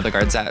one of the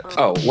guards up?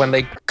 Oh, when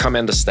they come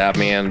in to stab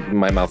me and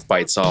my mouth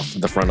bites off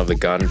the front of the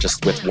gun,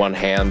 just with one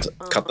hand,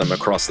 cut them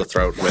across the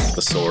throat with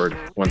the sword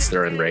once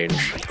they're in range.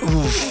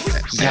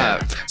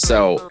 Yeah.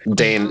 So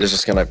Dane is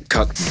just going to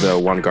cut the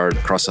one guard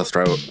across the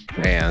throat,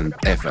 and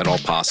if at all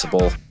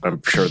possible,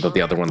 I'm sure that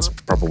the other one's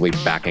probably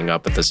backing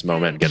up at this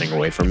moment, getting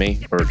away from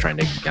me, or trying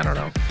to, I don't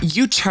know.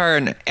 You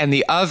turn, and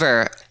the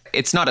other,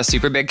 it's not a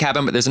super big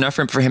cabin, but there's enough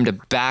room for him to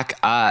back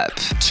up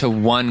to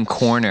one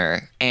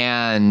corner,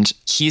 and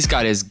he's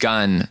got his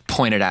gun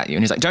pointed at you,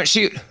 and he's like, "Don't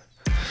shoot.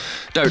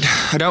 Don't.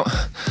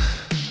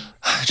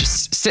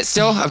 Just sit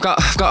still. I've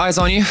got eyes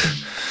on you.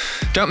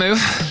 Don't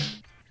move."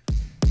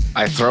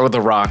 I throw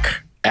the rock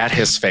at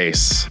his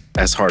face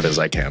as hard as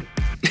I can.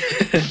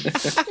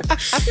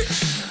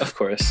 Of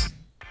course.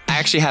 I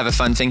actually have a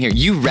fun thing here.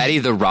 You ready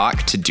the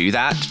rock to do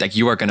that? Like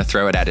you are going to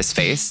throw it at his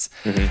face.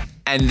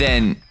 And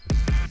then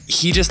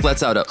he just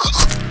lets out a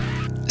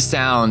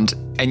sound,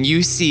 and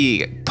you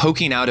see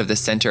poking out of the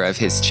center of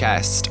his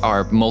chest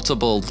are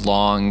multiple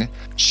long,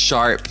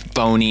 sharp,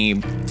 bony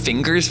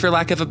fingers, for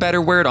lack of a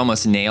better word,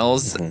 almost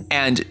nails.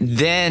 And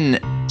then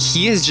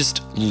he is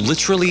just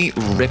literally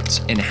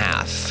ripped in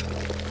half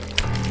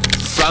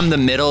from the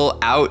middle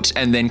out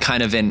and then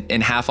kind of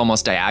in half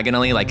almost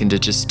diagonally, like into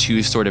just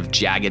two sort of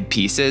jagged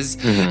pieces.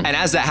 And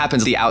as that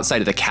happens, the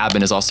outside of the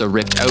cabin is also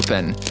ripped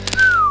open.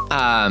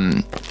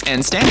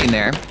 And standing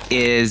there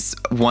is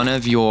one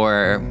of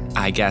your,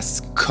 I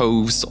guess,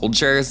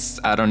 co-soldiers.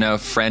 I don't know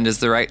if friend is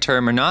the right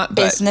term or not,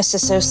 but Business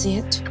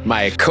associate.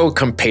 My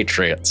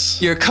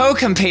co-compatriots. your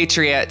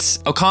co-compatriot,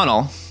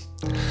 O'Connell,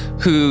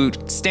 who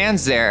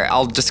stands there.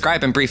 I'll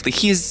describe him briefly.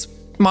 He's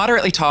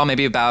moderately tall,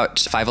 maybe about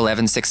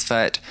 5'11", 6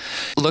 foot.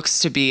 Looks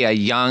to be a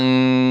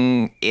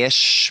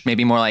young-ish,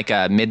 maybe more like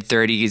a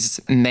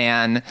mid-30s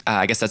man.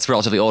 I guess that's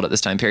relatively old at this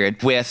time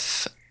period.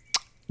 With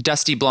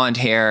dusty blonde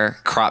hair,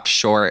 cropped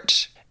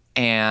short,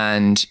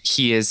 and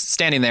he is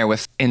standing there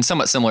in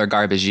somewhat similar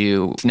garb as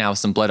you, now with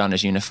some blood on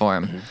his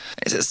uniform.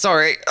 He says,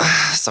 sorry,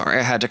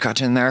 I had to cut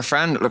in there,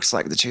 friend. It looks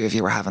like the two of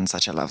you were having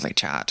such a lovely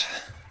chat.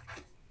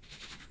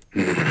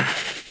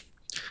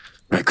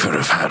 I could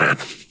have had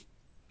it.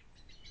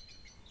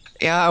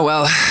 Yeah,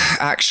 well,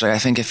 actually, I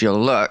think if you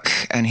look,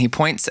 and he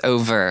points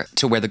over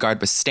to where the guard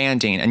was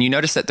standing, and you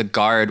notice that the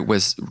guard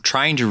was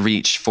trying to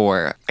reach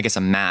for, I guess,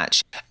 a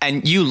match.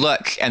 And you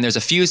look, and there's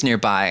a fuse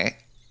nearby,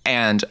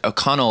 and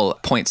O'Connell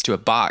points to a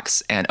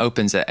box and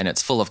opens it, and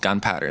it's full of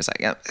gunpowder. He's like,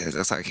 yep, it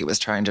looks like he was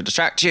trying to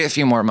distract you. A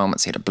few more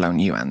moments, he'd have blown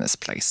you and this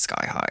place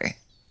sky high.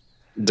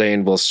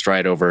 Dane will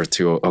stride over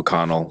to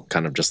O'Connell,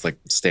 kind of just like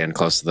stand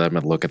close to them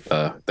and look at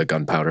the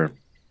gunpowder.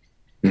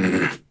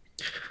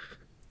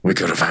 We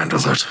could have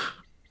handled it.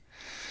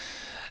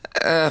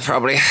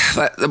 Probably.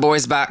 But the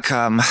boys back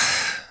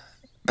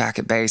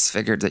at base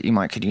figured that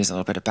you could use a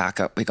little bit of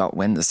backup. We got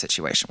wind the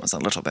situation was a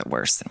little bit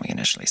worse than we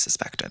initially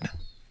suspected.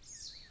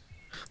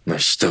 They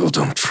still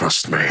don't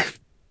trust me.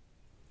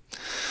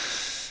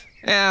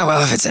 Yeah,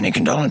 well, if it's any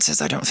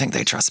condolences, I don't think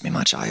they trust me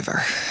much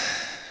either.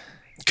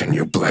 Can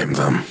you blame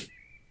them?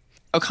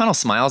 O'Connell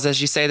smiles as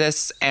you say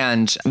this,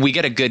 and we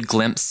get a good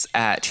glimpse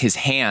at his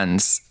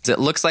hands. It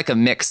looks like a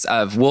mix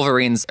of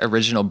Wolverine's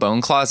original bone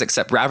claws,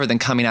 except rather than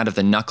coming out of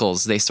the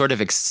knuckles, they sort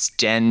of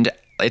extend.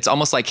 It's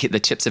almost like the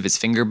tips of his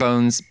finger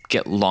bones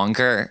get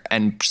longer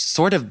and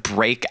sort of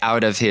break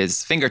out of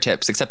his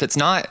fingertips, except it's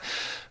not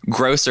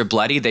gross or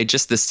bloody.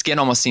 The skin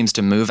almost seems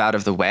to move out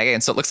of the way.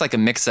 And so it looks like a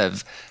mix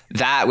of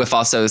that with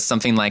also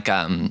something like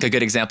a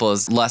good example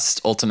is Lust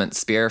Ultimate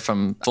Spear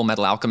from Full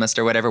Metal Alchemist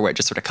or whatever, where it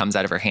just sort of comes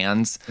out of her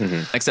hands.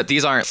 Except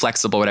these aren't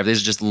flexible, whatever.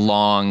 These are just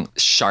long,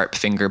 sharp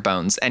finger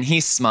bones. And he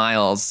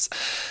smiles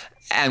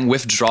and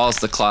withdraws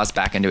the claws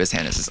back into his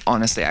hand and says,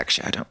 honestly,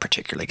 actually, I don't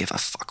particularly give a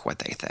fuck what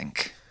they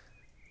think.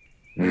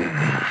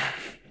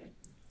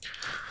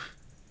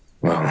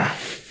 Well,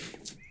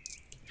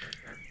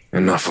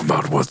 enough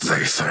about what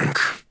they think.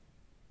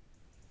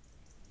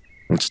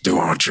 Let's do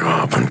our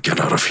job and get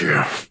out of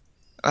here.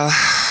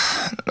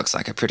 Looks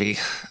like a pretty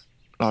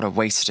lot of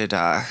wasted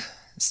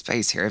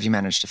space here. Have you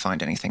managed to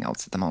find anything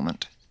else at the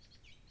moment?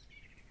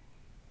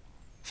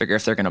 Figure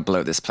if they're going to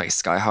blow this place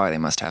sky high, they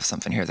must have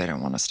something here they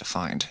don't want us to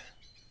find.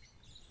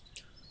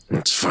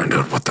 Let's find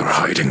out what they're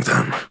hiding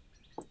then.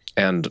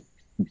 And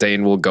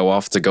Dane will go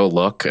off to go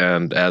look,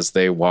 and as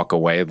they walk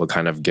away, they'll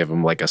kind of give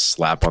him like a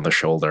slap on the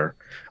shoulder,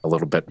 a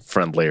little bit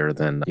friendlier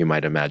than you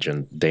might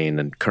imagine Dane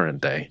in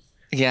current day.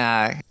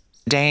 Yeah,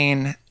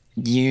 Dane,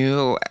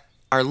 you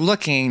are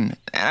looking,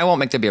 and I won't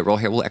make there be a roll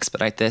here, we'll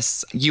expedite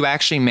this. You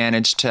actually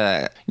manage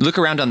to look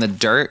around on the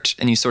dirt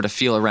and you sort of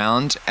feel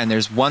around, and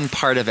there's one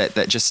part of it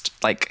that just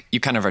like you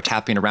kind of are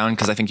tapping around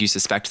because I think you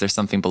suspect there's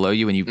something below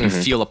you, and you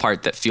feel a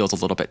part that feels a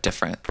little bit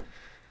different.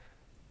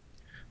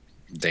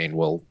 Dane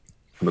will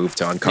move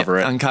to uncover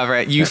it. Uncover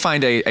it. You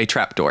find a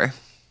trapdoor.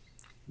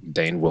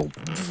 Dane will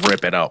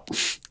rip it up.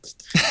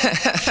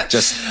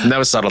 Just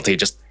no subtlety,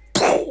 just.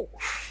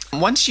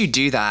 Once you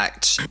do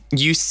that,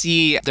 you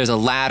see there's a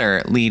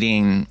ladder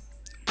leading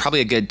probably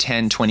a good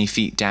 10, 20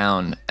 feet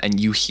down, and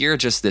you hear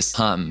just this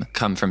hum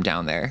come from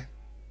down there.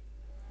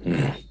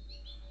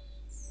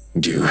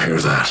 Do you hear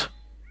that?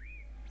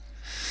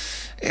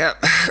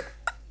 Yep.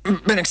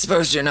 Been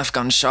exposed to enough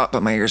gunshot,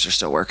 but my ears are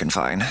still working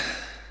fine.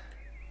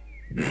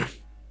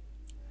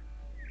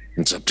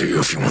 It's up to you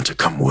if you want to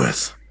come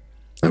with.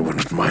 I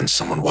wouldn't mind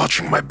someone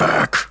watching my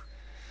back.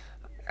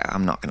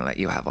 I'm not going to let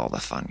you have all the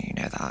fun, you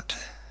know that.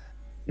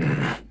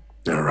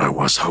 There I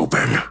was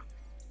hoping.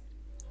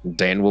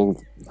 Dane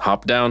will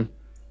hop down.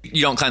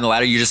 You don't climb the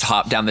ladder, you just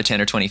hop down the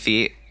 10 or 20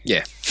 feet.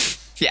 Yeah.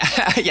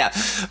 Yeah.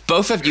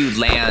 Both of you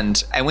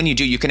land, and when you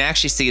do, you can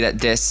actually see that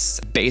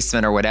this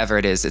basement or whatever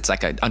it is, it's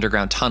like an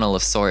underground tunnel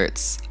of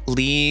sorts,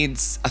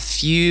 leads a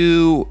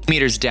few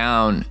meters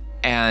down,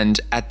 and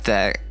at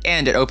the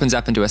end, it opens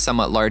up into a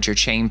somewhat larger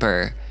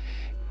chamber,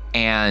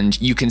 and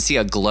you can see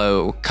a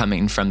glow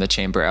coming from the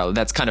chamber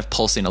that's kind of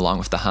pulsing along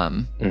with the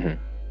hum.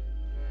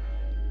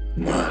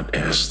 What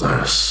is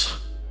this?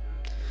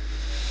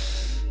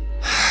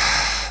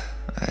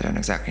 I don't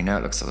exactly know.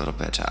 It looks a little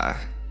bit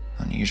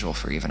unusual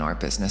for even our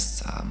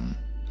business.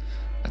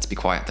 Let's be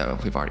quiet, though.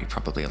 We've already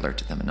probably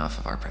alerted them enough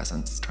of our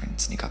presence. Try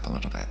and sneak up a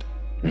little bit.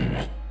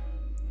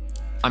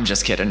 I'm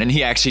just kidding. And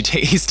he actually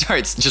he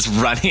starts just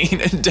running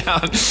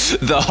down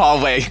the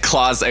hallway,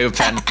 claws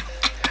open.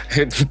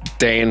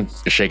 Dane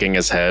shaking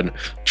his head.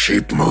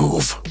 Cheap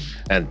move.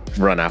 And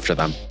run after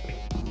them.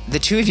 The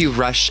two of you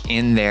rush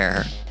in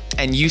there,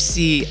 and you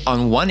see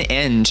on one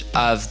end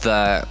of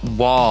the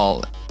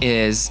wall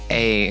is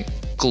a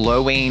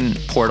glowing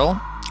portal,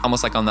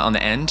 almost like on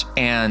the end,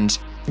 and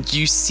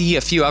you see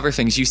a few other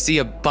things. You see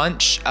a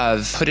bunch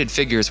of hooded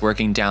figures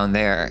working down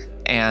there,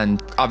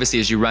 and obviously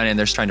as you run in,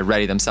 they're trying to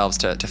ready themselves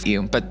to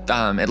you. But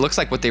it looks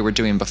like what they were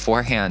doing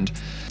beforehand.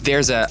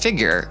 There's a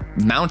figure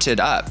mounted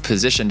up,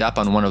 positioned up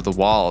on one of the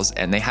walls,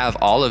 and they have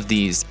all of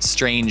these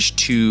strange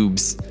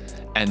tubes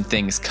and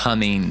things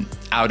coming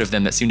out of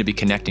them that seem to be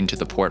connecting to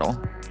the portal.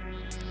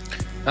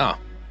 Oh.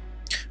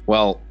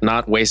 Well,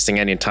 not wasting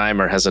any time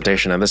or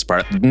hesitation on this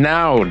part.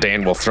 Now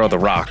Dane will throw the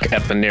rock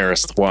at the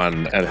nearest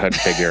one at hood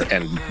figure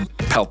and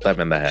pelt them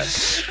in the head.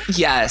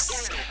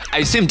 Yes. I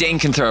assume Dane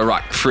can throw a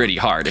rock pretty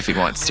hard if he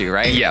wants to,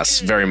 right?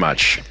 Yes, very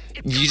much.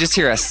 You just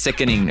hear a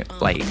sickening,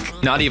 like,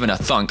 not even a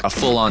thunk, a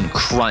full-on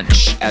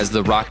crunch as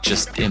the rock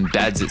just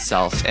embeds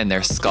itself in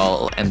their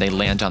skull and they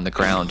land on the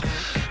ground.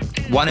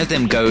 One of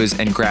them goes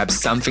and grabs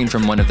something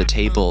from one of the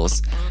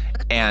tables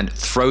and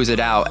throws it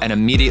out, and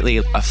immediately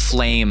a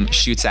flame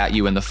shoots at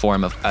you in the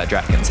form of a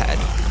dragon's head.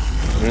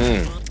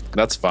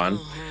 That's fun.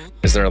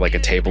 Is there like a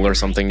table or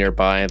something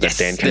nearby that Yes,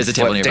 Dane can there's a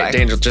table nearby.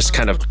 Dane will just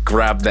kind of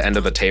grab the end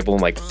of the table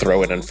and like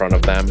throw it in front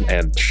of them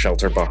and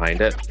shelter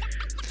behind it.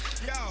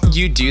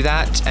 You do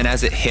that, and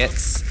as it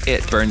hits,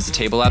 it burns the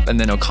table up, and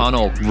then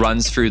O'Connell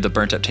runs through the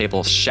burnt up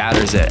table,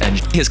 shatters it, and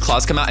his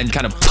claws come out and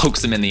kind of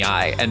pokes him in the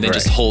eye, and then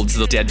just holds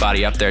the dead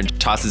body up there and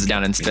tosses it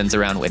down and spins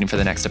around waiting for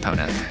the next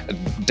opponent.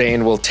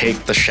 Dane will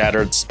take the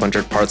shattered,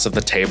 splintered parts of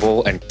the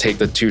table and take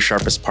the two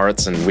sharpest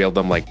parts and wield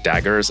them like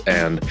daggers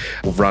and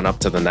run up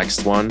to the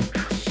next one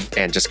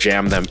and just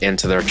jam them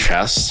into their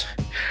chest,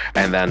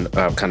 and then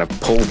kind of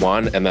pull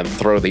one and then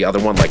throw the other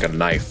one like a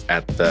knife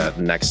at the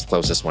next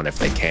closest one if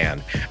they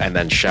can, and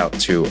then shout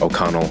to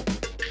O'Connell,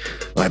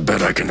 I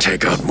bet I can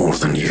take out more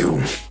than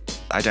you.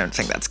 I don't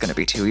think that's going to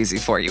be too easy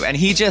for you. And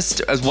he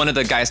just, as one of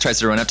the guys tries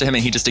to run up to him,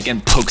 and he just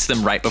again pokes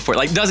them right before,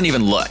 like doesn't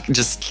even look,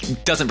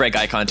 just doesn't break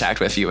eye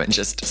contact with you and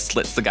just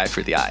slits the guy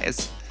through the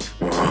eyes.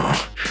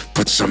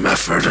 Put some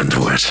effort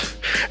into it.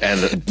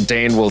 And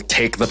Dane will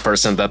take the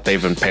person that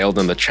they've impaled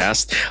in the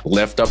chest,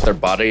 lift up their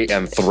body,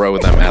 and throw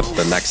them at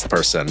the next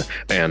person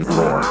and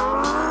roar.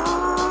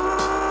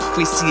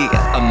 We see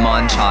a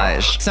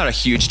montage. It's not a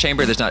huge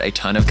chamber. There's not a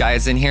ton of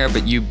guys in here,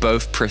 but you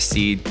both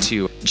proceed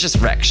to just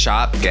wreck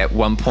shop. At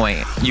one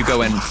point, you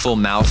go in full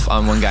mouth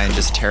on one guy and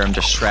just tear him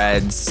to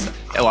shreds.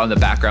 On the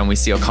background, we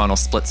see O'Connell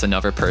splits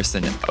another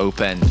person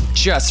open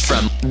just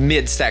from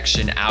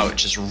midsection out,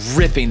 just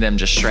ripping them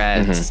to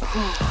shreds.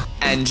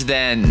 And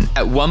then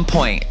at one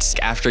point,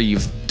 after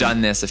you've done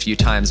this a few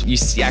times,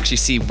 you actually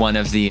see one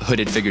of the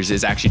hooded figures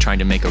is actually trying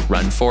to make a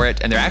run for it,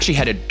 and they're actually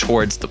headed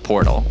towards the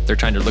portal.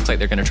 Looks like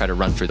they're going to try to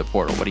run through the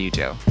portal. What do you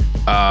do?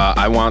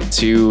 I want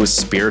to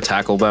spear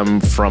tackle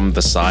them from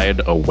the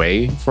side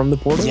away from the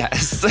portal.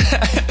 Yes.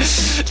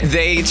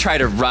 They try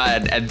to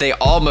run and they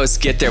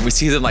almost get there. We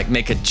see them like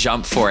make a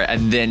jump for it,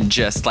 and then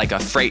just like a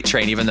freight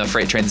train, even though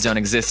freight trains don't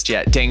exist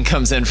yet, Dane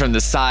comes in from the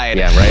side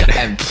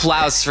and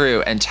plows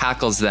through and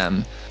tackles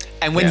them.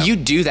 And when you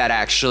do that,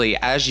 actually,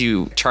 as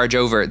you charge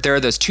over, there are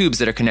those tubes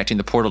that are connecting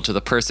the portal to the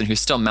person who's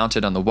still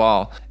mounted on the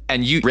wall,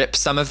 and you rip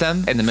some of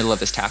them in the middle of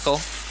this tackle,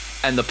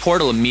 and the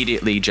portal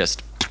immediately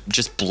just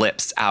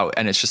blips out,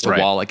 and it's just a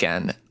wall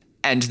again.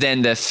 And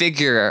then the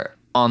figure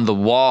on the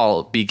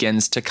wall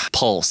begins to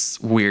pulse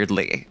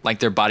weirdly, like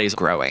their body's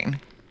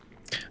growing.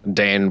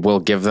 Dane will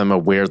give them a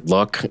weird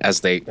look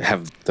as they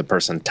have the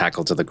person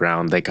tackled to the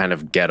ground. They kind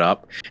of get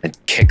up and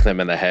kick them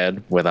in the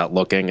head without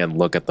looking and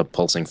look at the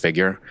pulsing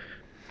figure.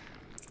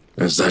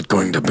 Is that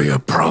going to be a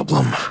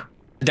problem?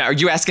 Now, are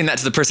you asking that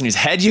to the person whose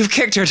head you've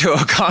kicked or to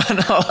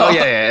O'Connell? Oh,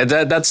 yeah.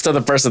 That's to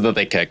the person that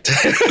they kicked.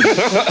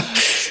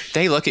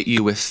 They look at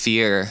you with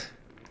fear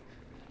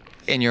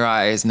in your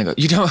eyes, and they go,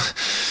 You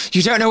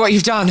don't know what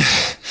you've done.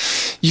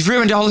 You've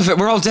ruined all of it.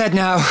 We're all dead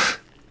now.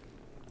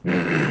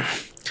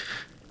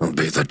 I'll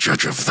be the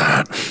judge of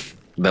that.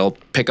 They'll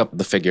pick up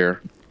the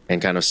figure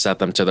and kind of set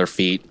them to their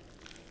feet,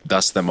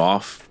 dust them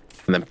off,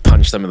 and then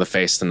punch them in the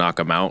face to knock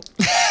them out.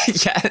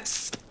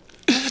 Yes.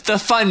 The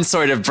fun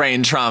sort of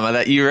brain trauma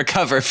that you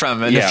recover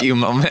from in a few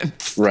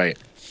moments. Right.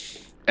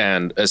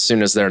 And as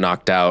soon as they're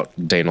knocked out,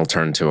 Dane will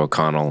turn to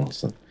O'Connell.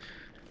 So,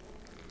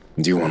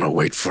 do you want to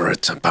wait for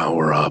it to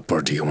power up,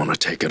 or do you want to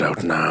take it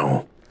out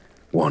now?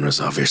 One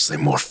is obviously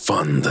more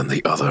fun than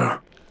the other.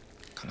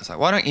 O'Connell's like,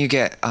 why don't you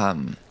get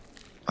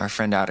our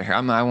friend out of here?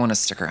 I want to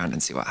stick around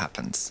and see what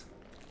happens.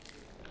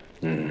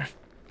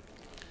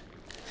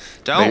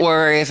 Don't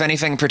worry. If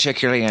anything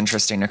particularly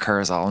interesting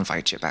occurs, I'll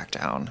invite you back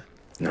down.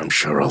 I'm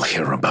sure I'll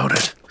hear about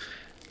it.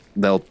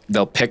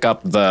 They'll pick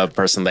up the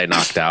person they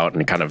knocked out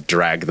and kind of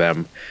drag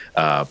them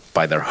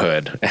by their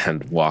hood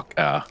and walk,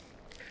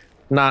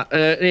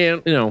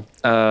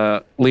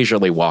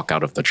 leisurely walk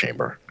out of the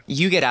chamber.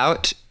 You get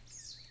out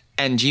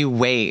and you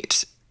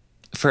wait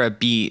for a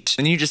beat,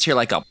 and you just hear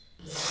like a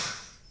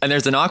And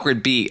there's an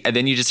awkward beat, and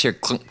then you just hear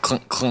clunk,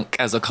 clunk, clunk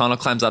as O'Connell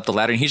climbs up the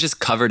ladder, and he's just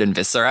covered in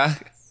viscera.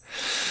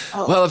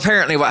 Oh. Well,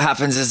 apparently what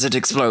happens is it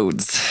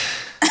explodes.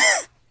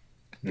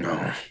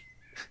 No.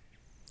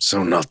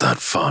 So not that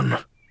fun.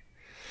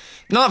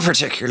 Not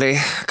particularly.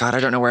 God, I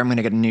don't know where I'm going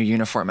to get a new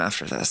uniform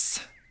after this.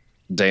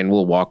 Dane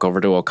will walk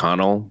over to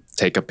O'Connell,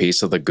 take a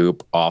piece of the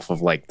goop off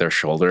of like their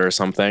shoulder or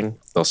something.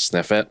 They'll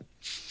sniff it.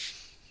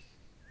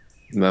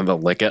 And then they'll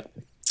lick it.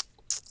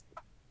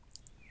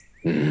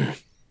 Yeah.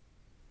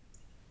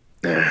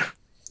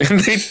 And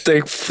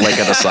they flick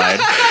it aside.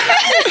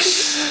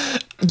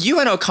 You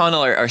and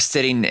O'Connell are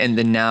sitting in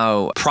the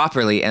now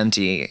properly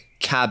empty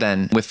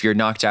cabin with your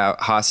knocked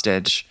out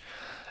hostage.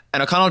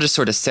 And O'Connell just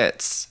sort of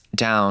sits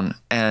down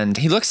and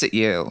he looks at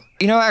you.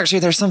 You know, actually,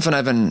 there's something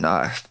I've been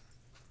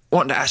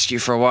wanting to ask you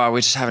for a while.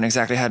 We just haven't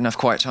exactly had enough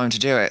quiet time to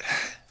do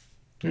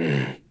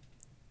it.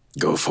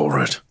 Go for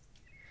it.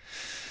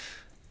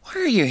 Why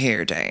are you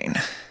here, Dane?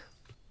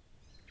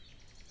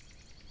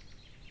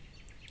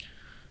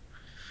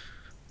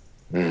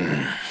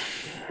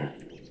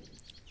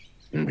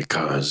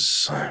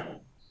 Because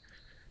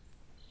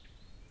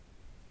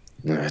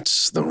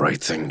it's the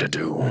right thing to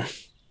do,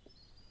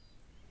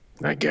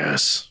 I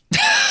guess.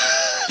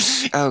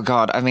 Oh,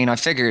 God. I mean, I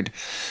figured.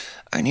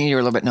 I knew you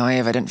were a little bit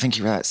naive. I didn't think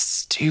you were that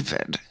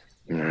stupid.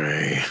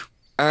 Hey.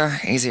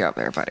 Easy up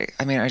there, buddy.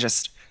 I mean, I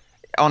just...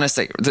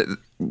 Honestly,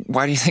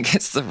 why do you think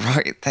it's the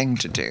right thing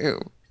to do?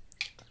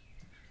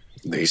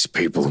 These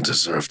people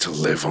deserve to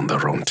live on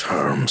their own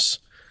terms.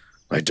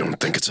 I don't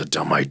think it's a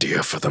dumb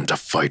idea for them to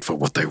fight for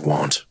what they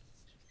want.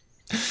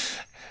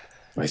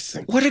 I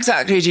think... What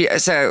exactly do you...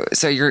 So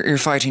you're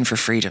fighting for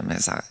freedom,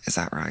 is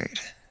that right?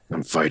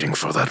 I'm fighting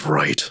for that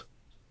right.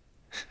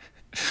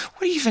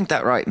 What do you think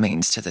that right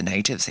means to the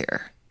natives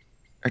here?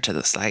 Or to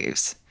the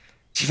slaves?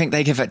 Do you think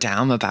they give a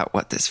damn about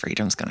what this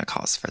freedom's going to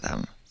cost for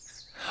them?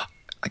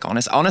 Like,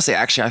 honestly,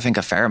 actually, I think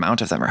a fair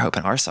amount of them are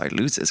hoping our side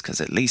loses, because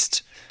at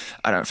least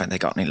I don't think they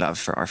got any love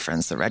for our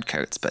friends, the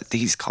Redcoats, but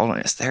these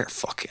colonists, they're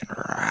fucking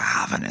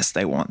ravenous.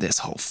 They want this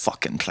whole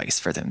fucking place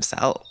for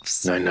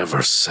themselves. I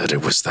never said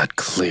it was that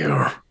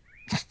clear.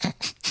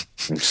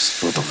 It's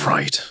for the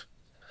right.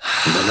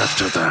 And then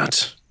after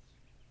that,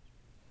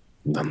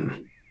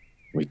 then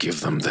we give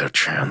them their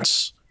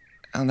chance.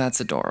 Oh, that's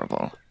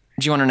adorable.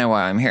 Do you want to know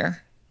why I'm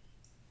here?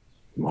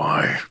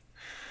 Why?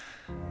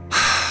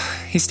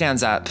 He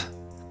stands up.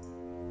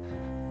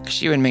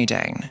 'Cause you and me,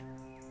 Dane,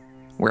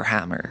 we're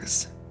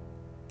hammers.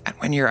 And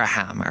when you're a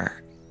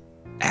hammer,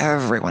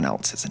 everyone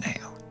else is a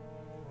nail.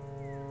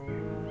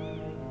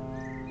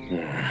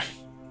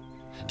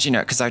 Do you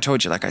know, because I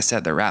told you, like I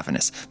said, they're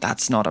ravenous.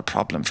 That's not a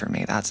problem for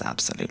me. That's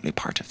absolutely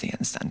part of the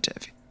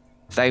incentive.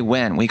 If they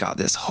win, we got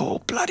this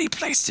whole bloody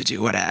place to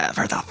do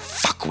whatever the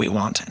fuck we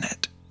want in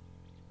it.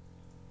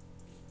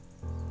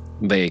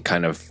 They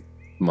kind of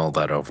mull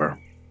that over.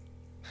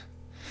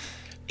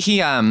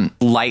 He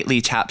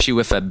lightly taps you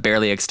with a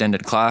barely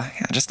extended claw.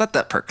 Yeah, just let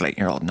that percolate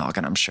in your old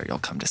noggin. I'm sure you'll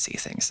come to see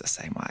things the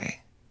same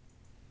way.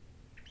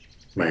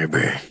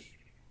 Maybe.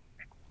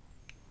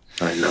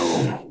 I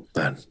know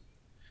that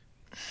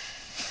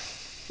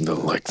they'll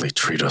likely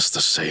treat us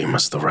the same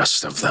as the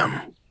rest of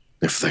them,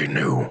 if they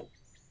knew.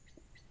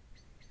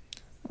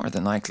 More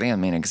than likely. I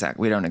mean,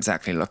 we don't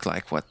exactly look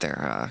like what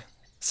their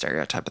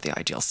stereotype of the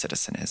ideal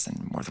citizen is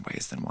in more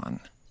ways than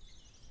one.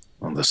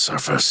 On the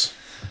surface.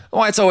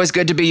 Why, it's always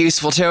good to be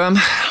useful to him.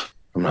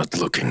 I'm not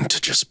looking to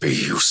just be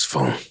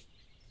useful.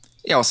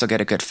 You also get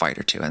a good fight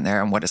or two in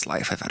there, and what is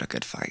life without a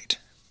good fight?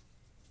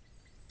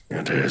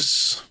 It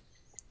is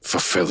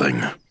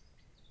fulfilling.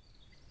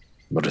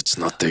 But it's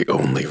not the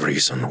only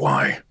reason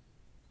why.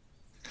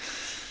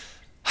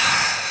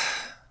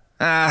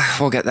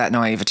 We'll get that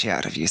naivety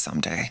out of you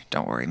someday.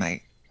 Don't worry,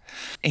 mate.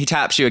 He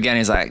taps you again.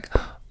 He's like,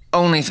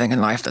 only thing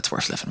in life that's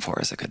worth living for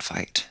is a good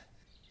fight.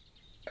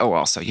 Oh,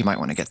 also, you might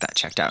want to get that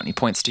checked out. And he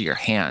points to your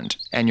hand.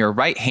 And your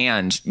right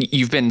hand,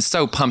 you've been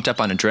so pumped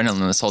up on adrenaline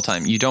this whole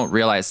time, you don't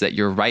realize that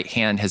your right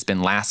hand has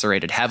been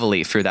lacerated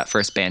heavily through that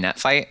first bayonet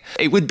fight.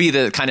 It would be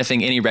the kind of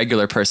thing any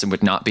regular person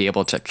would not be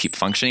able to keep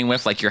functioning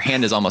with. Like, your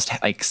hand is almost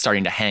like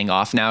starting to hang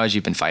off now as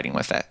you've been fighting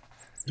with it.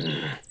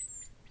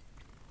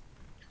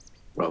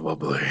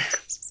 Probably.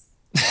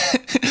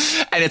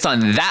 And it's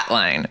on that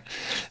line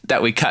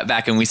that we cut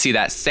back and we see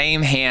that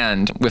same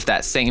hand with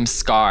that same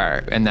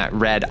scar and that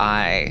red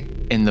eye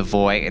in the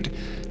void.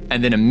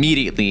 And then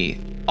immediately,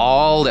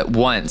 all at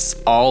once,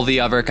 all the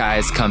other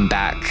guys come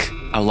back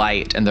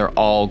alight and they're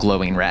all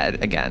glowing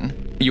red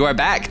again. You are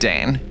back,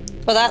 Dane.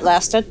 Well, that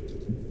lasted.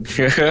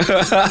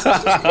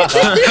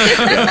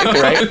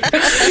 Right?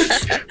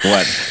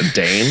 What,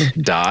 Dane?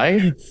 Die?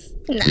 No.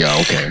 Yeah,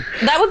 okay.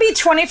 That would be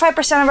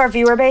 25% of our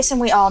viewer base, and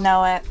we all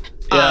know it.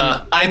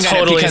 Yeah, I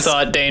totally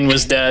thought Dane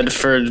was dead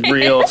for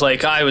real.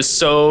 Like, I was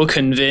so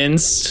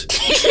convinced.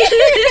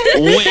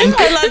 Wink.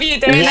 I love you,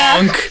 Dana.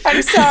 Wonk.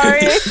 I'm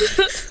sorry.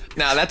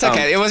 No, that's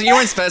okay. You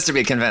weren't supposed to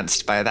be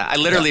convinced by that. I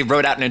literally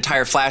wrote out an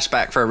entire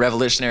flashback for a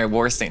Revolutionary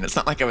War scene. It's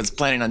not like I was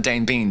planning on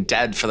Dane being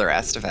dead for the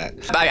rest of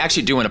it. But I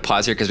actually do want to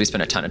pause here because we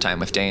spent a ton of time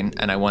with Dane,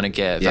 and I want to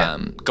give,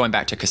 going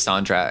back to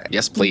Cassandra.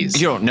 Yes,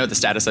 please. You don't know the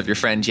status of your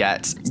friend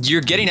yet.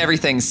 You're getting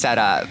everything set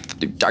up.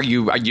 Are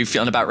you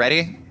feeling about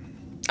ready?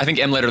 I think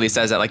M literally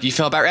says that, like, you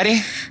feel about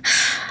ready?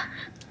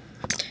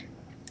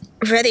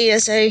 Ready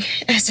as I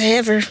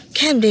ever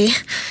can be.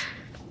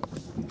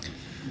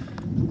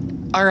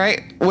 All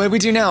right, what do we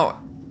do now?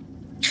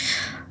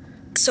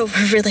 So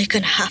we're really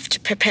gonna have to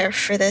prepare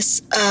for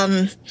this.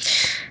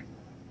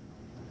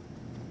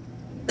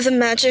 The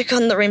magic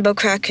on the Rainbow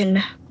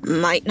Kraken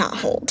might not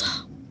hold.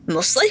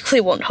 Most likely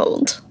won't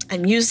hold.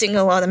 I'm using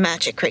a lot of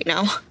magic right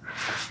now.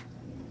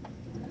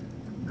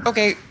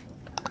 Okay.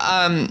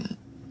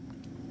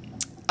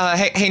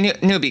 Hey,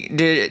 newbie.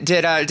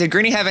 Did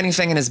Greenie have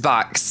anything in his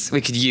box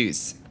we could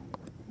use?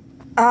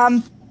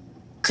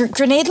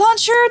 Grenade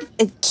launcher?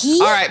 A key?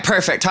 All right,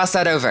 perfect. Toss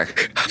that over.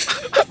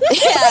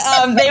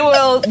 They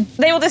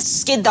will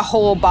just skid the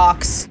whole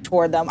box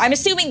toward them. I'm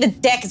assuming the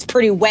deck is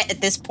pretty wet at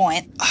this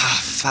point. Oh,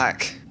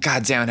 fuck.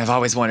 God damn it, I've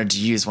always wanted to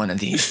use one of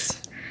these.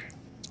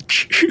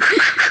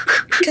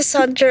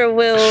 Cassandra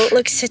will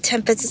look to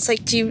Tempest. It's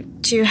like, do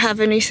you have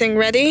anything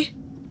ready?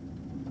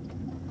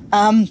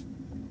 I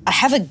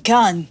have a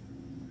gun.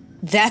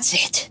 That's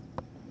it.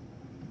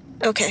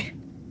 Okay.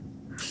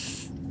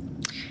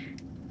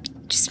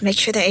 Just make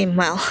sure they aim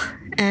well.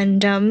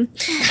 And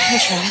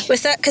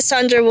with that,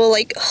 Cassandra will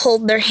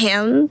hold their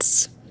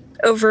hands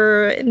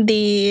over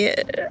the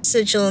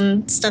sigil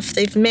and stuff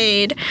they've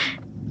made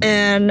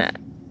and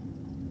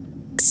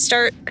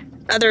start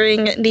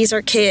uttering these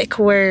archaic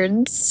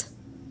words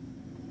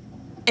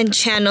and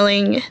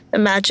channeling the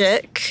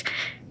magic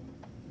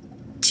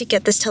to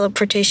get this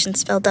teleportation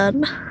spell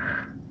done.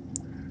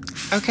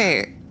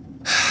 Okay.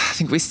 I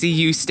think we see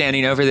you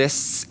standing over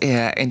this,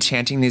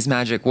 enchanting these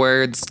magic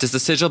words. Does the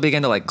sigil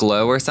begin to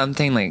glow or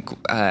something, like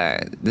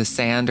the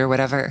sand or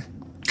whatever?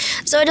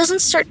 So it doesn't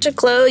start to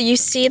glow. You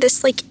see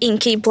this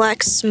inky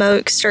black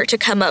smoke start to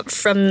come up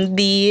from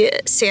the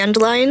sand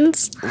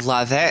lines.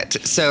 Love it.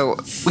 So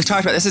we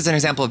talked about this as an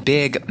example of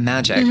big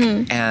magic,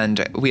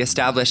 and we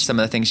established some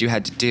of the things you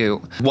had to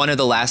do. One of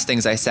the last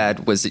things I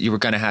said was that you were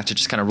going to have to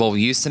just kind of roll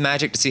use some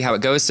magic to see how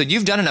it goes. So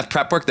you've done enough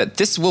prep work that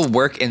this will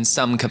work in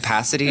some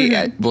capacity.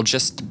 It will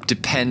just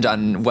depend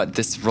on what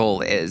this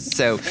roll is.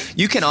 So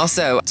you can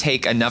also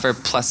take another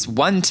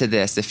 +1 to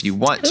this if you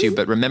want to,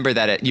 but remember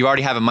that you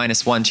already have a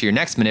 -1 to your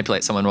next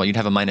manipulate someone roll. You'd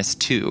have a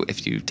 -2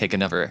 if you take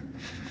another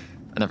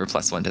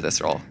 +1 to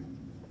this roll.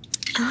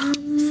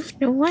 You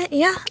know what?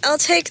 Yeah, I'll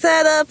take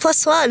that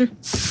 +1.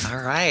 All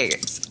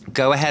right.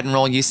 Go ahead and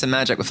roll use some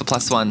magic with a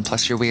 +1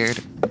 plus your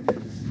weird.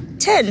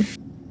 10.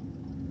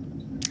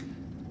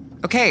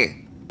 Okay.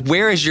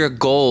 Where is your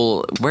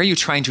goal? Where are you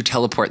trying to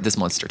teleport this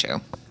monster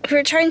to?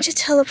 We're trying to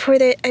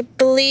teleport it. I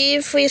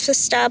believe we've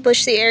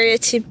established the area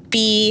to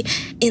be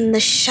in the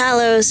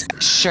shallows.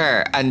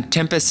 Sure. And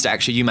Tempest,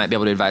 actually, you might be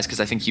able to advise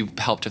because I think you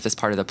helped with this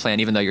part of the plan,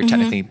 even though you're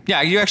technically...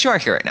 Yeah, you actually are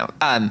here right now.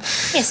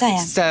 Yes, I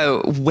am.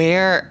 So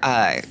where...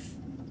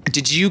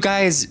 did you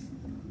guys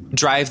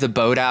drive the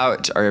boat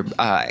out or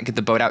get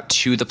the boat out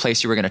to the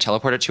place you were going to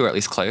teleport it to, or at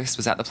least close?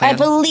 Was that the plan? I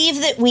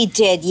believe that we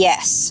did,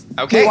 yes.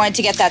 Okay. We wanted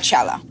to get that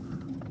shallow.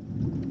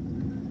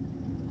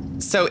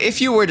 So if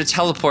you were to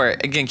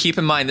teleport, again, keep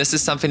in mind, this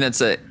is something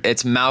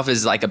its mouth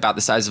is about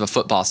the size of a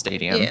football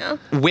stadium. Yeah.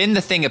 When the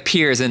thing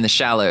appears in the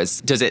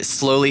shallows, does it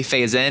slowly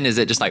phase in? Is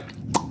it just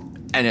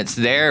and it's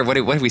there? What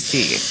do we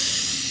see?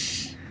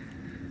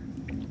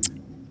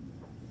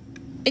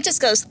 It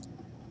just goes...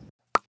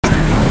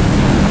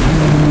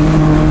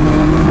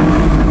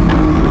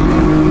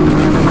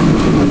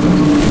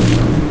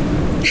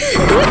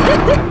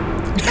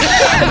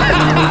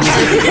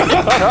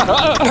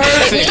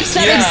 Perfect. It's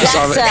that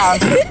exact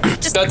sound.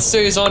 That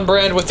stays on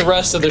brand with the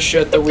rest of the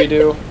shit that we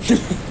do.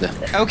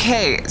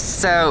 Okay,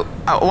 so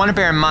I want to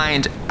bear in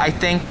mind, I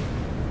think,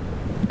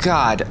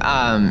 God,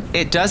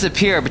 it does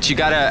appear, but you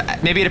gotta,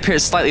 maybe it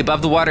appears slightly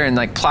above the water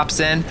and plops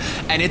in,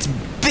 and it's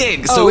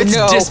big, so it's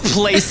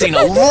displacing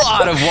a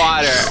lot of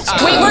water.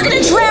 Wait, we're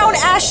gonna drown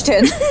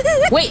Ashton.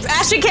 Wait,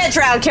 Ashton can't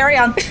drown. Carry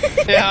on.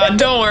 Yeah,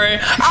 don't worry.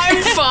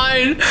 I'm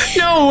fine.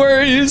 No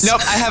worries.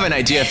 Nope, I have an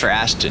idea for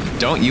Ashton.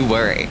 Don't you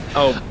worry.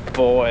 Oh,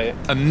 boy.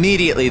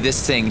 Immediately,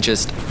 this thing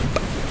just...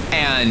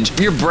 And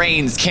your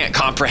brains can't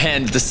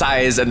comprehend the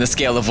size and the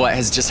scale of what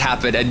has just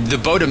happened. And the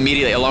boat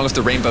immediately, along with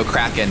the Rainbow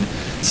Kraken,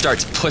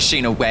 starts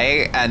pushing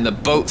away, and the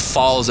boat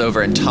falls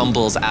over and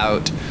tumbles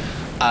out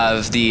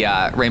of the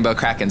Rainbow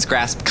Kraken's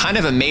grasp. Kind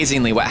of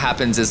amazingly, what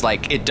happens is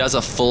it does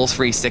a full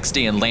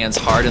 360 and lands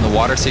hard in the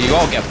water, so you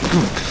all get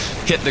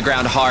hit the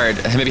ground hard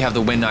and maybe have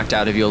the wind knocked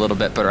out of you a little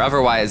bit, but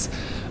otherwise,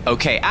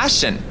 okay.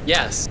 Ashton.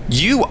 Yes.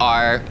 You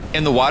are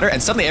in the water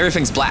and suddenly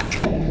everything's black.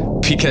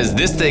 because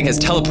this thing has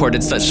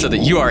teleported such so that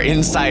you are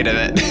inside of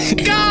it.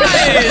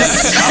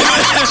 Guys!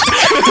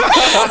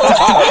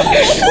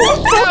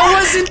 That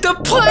wasn't the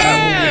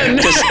plan!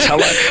 Just tell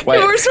it. Wait.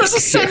 You were supposed to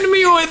send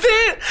me with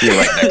it! You're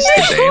right next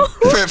to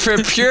Dane.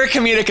 For pure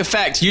comedic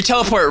effect, you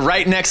teleport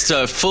right next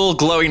to full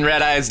glowing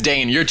red eyes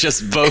Dane. You're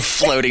just both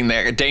floating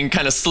there. Dane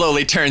kind of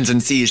slowly turns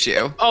and sees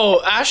you.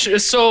 Oh,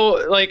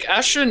 so, like,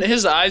 Ashton,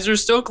 his eyes are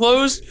still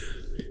closed,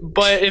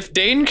 but if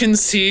Dane can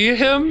see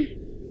him,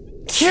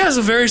 he has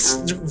a very,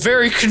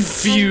 very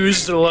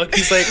confused look.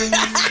 He's like,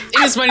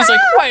 in his mind, he's like,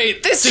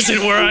 wait, this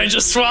isn't where I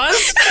just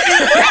was.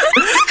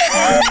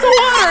 The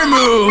water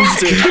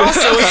moved.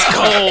 Also, it's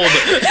cold.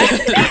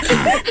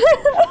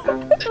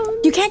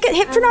 You can't get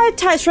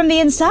hypnotized from the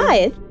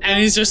inside.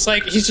 And he's just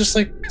like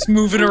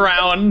moving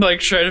around, like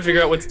trying to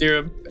figure out what's near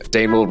him.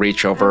 Dane will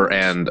reach over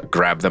and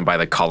grab them by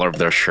the collar of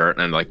their shirt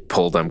and like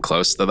pull them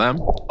close to them.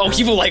 Oh,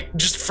 he will like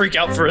just freak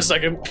out for a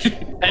second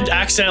and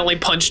accidentally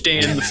punch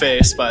Dane in the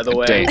face, by the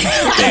way. Dane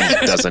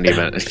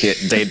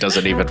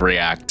doesn't even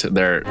react.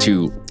 They're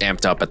too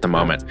amped up at the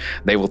moment.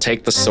 They will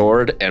take the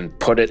sword and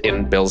put it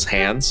in Bill's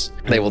hands.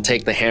 They will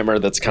take the hammer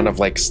that's kind of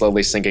like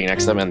slowly sinking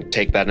next to them and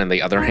take that in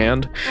the other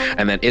hand.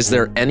 And then is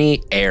there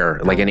any air,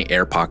 like any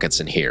air pockets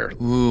in here?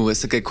 Ooh,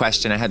 it's a good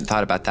question. I hadn't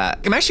thought about that.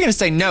 I'm actually going to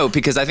say no,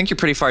 because I think you're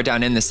pretty far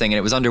down in this thing and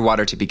it was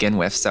underwater to begin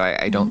with, so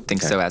I don't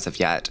think so as of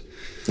yet.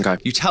 Okay.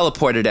 You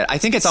teleported it. I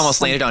think it's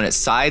almost landed on its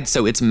side,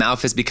 so its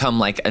mouth has become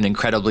like an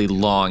incredibly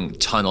long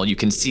tunnel. You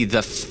can see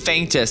the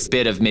faintest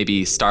bit of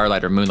maybe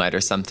starlight or moonlight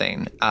or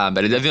something,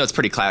 but it's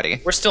pretty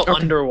cloudy. We're still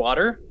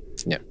underwater?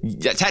 Yeah,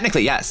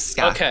 technically, yes.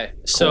 Yeah. Okay,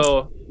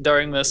 so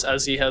during this,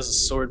 as he has a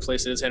sword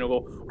placed in his hand,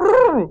 will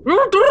go,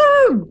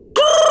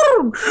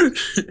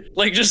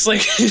 like, just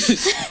like,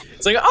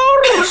 it's like,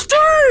 oh,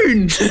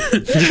 Dane!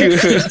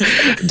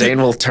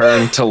 Dane will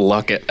turn to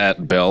look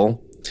at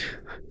Bill,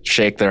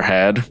 shake their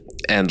head,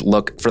 and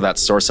look for that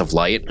source of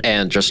light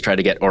and just try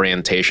to get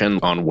orientation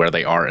on where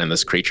they are in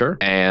this creature.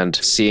 And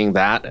seeing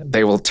that,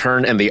 they will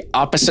turn in the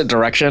opposite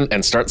direction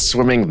and start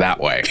swimming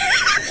that way.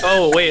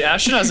 Oh, wait,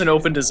 Ashton hasn't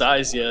opened his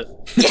eyes yet.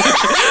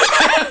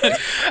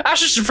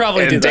 Ashton should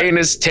probably do and that. Dane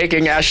is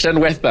taking Ashton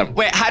with them.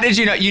 Wait, how did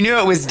you know? You knew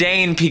it was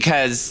Dane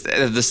because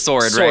of the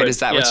sword, right? Is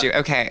that what you...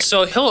 Okay.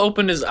 So he'll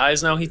open his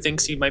eyes now. He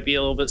thinks he might be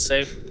a little bit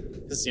safe.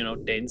 Because,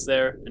 Dane's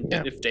there, and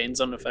if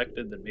Dane's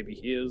unaffected, then maybe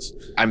he is.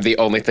 I'm the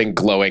only thing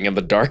glowing in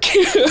the dark.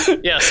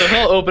 Yeah, so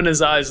he'll open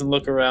his eyes and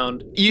look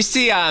around. You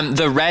see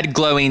the red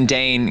glowing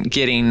Dane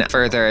getting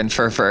further and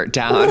further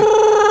down.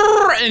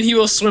 And he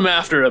will swim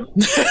after him.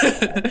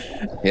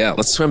 Yeah,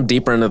 let's swim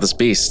deeper into this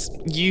beast.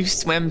 You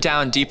swim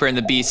down deeper in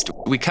the beast.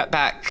 We cut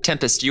back.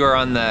 Tempest, you are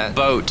on the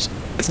boat.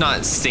 It's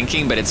not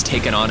sinking, but it's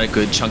taken on a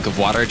good chunk of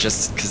water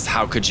just because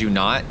how could you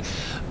not?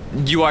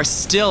 You are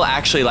still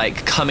actually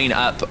like coming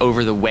up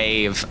over the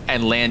wave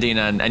and landing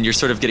on, and you're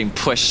sort of getting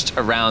pushed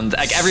around.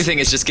 Like everything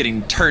is just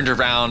getting turned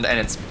around and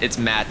it's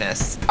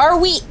madness. Are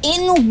we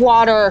in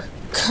water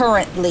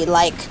currently,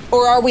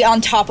 or are we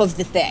on top of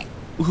the thing?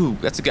 Ooh,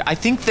 that's a good. I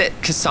think that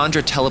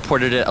Cassandra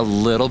teleported it a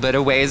little bit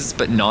of ways,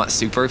 but not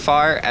super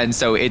far, and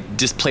so it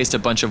displaced a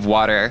bunch of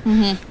water,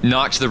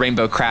 knocked the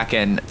rainbow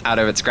kraken out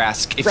of its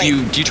grasp. Do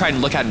you try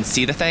and look out and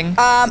see the thing?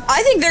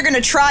 I think they're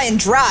gonna try and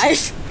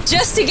drive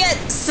just to get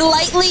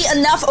slightly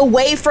enough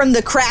away from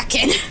the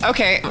kraken.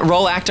 Okay,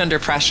 roll act under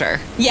pressure.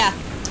 Yeah,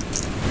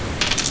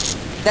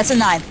 that's a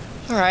 9.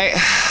 All right.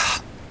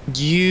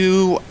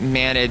 You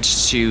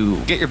manage to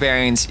get your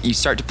bearings, you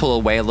start to pull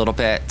away a little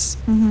bit,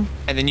 and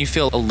then you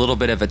feel a little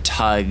bit of a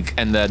tug,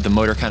 and the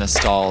motor kind of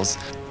stalls.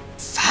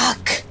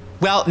 Fuck.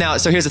 Well, now,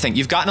 so here's the thing.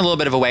 You've gotten a little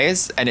bit of a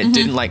ways, and it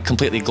didn't,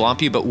 completely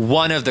glomp you, but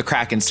one of the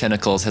Kraken's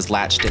tentacles has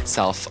latched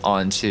itself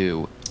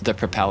onto the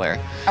propeller.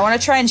 I want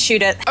to try and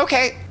shoot it.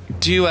 Okay.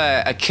 Do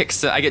a kick.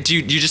 Do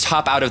you just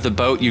hop out of the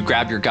boat, you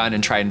grab your gun,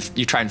 and try and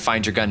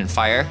find your gun and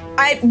fire?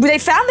 They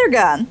found their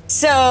gun,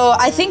 so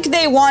I think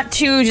they want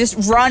to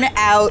just run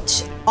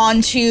out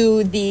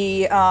onto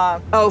the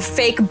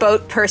fake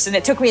boat person.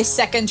 It took me a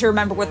second to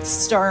remember what the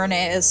stern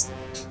is.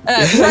 Run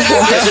out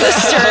onto the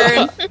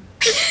stern.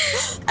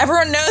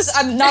 Everyone knows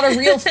I'm not a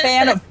real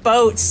fan of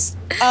boats.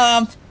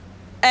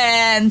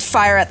 And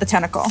fire at the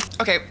tentacle.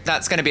 Okay,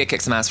 that's going to be a kick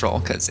some ass roll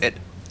because it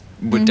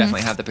would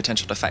definitely have the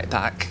potential to fight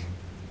back.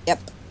 Yep.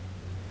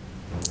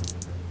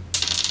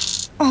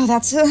 Oh,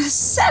 that's a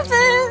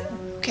 7.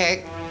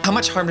 Okay. How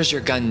much harm does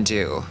your gun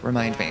do?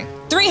 Remind me.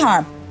 3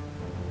 harm.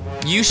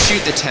 You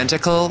shoot the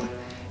tentacle,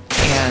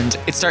 and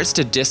it starts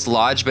to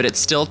dislodge, but it's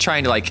still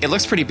trying to, it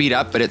looks pretty beat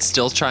up, but it's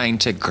still trying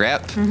to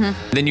grip.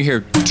 Then you hear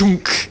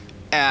dunk,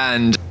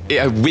 and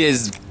it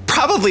whiz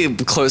probably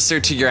closer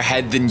to your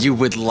head than you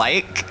would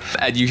like,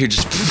 and you hear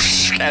just,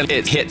 and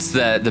it hits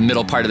the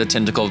middle part of the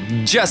tentacle,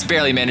 just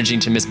barely managing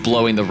to miss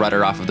blowing the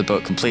rudder off of the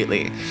boat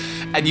completely.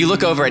 And you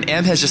look over, and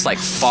Em has just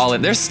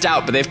fallen. They're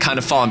stout, but they've kind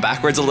of fallen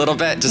backwards a little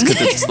bit just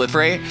because it's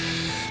slippery.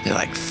 You're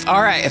like,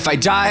 all right, if I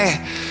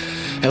die,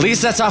 at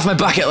least that's off my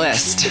bucket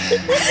list.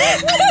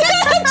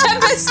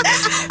 Tempest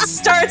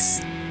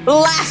starts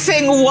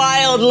laughing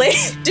wildly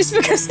just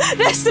because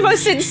that's the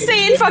most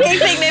insane fucking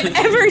thing they've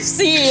ever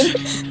seen.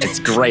 It's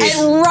great.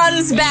 And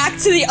runs back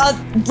to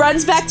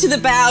the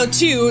bow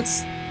to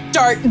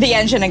start the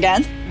engine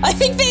again. I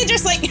think they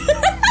just like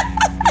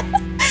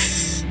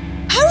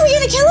how are we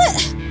gonna kill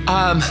it?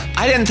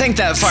 I didn't think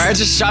that far. I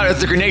just shot it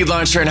with the grenade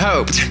launcher and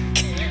hoped.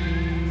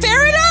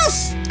 Fair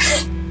enough.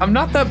 I'm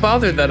not that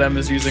bothered that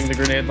Emma's using the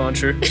grenade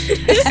launcher.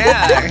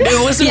 Yeah.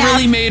 It wasn't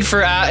really made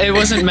for. It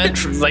wasn't meant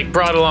for, like,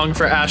 brought along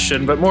for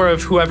Ashton, but more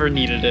of whoever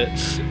needed it.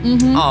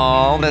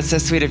 Oh, that's so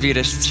sweet of you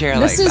to share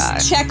This like is that.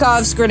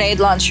 Chekhov's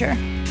grenade launcher.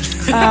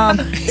 I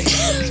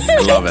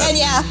love it. And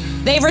yeah,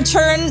 they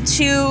return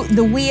to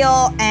the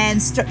wheel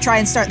and try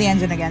and start the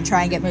engine again.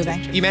 Try and get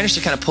moving. You manage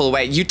to kind of pull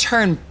away. You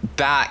turn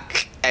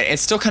back. And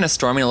it's still kind of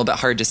storming, a little bit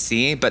hard to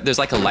see, but there's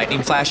like a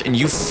lightning flash, and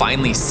you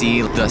finally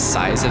see the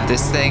size of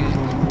this thing.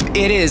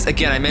 It is,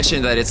 again, I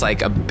mentioned that it's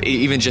like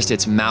even just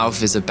its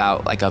mouth is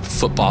about like a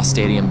football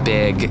stadium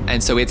big.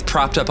 And so it's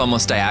propped up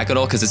almost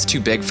diagonal because it's too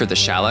big for the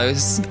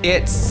shallows.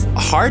 It's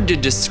hard to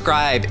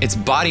describe. Its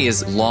body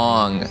is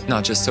long,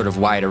 not just sort of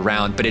wide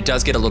around, but it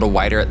does get a little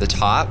wider at the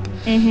top.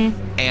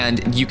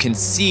 And you can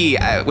see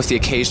with the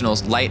occasional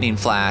lightning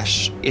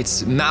flash,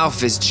 its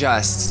mouth is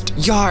just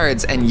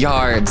yards and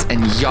yards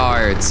and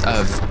yards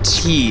of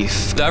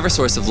teeth. The other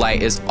source of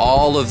light is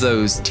all of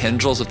those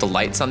tendrils with the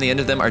lights on the end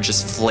of them are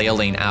just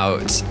flailing out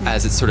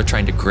as it's sort of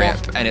trying to grip.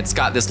 And it's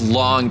got this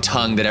long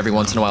tongue that every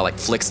once in a while like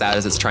flicks out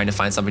as it's trying to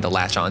find something to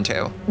latch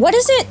onto. What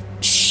is it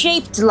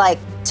shaped like?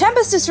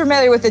 Tempest is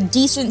familiar with a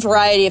decent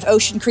variety of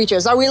ocean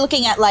creatures. Are we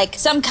looking at like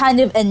some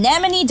kind of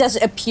anemone? Does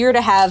it appear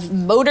to have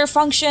motor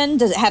function?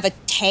 Does it have a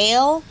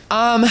tail?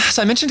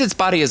 So I mentioned its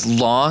body is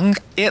long.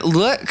 It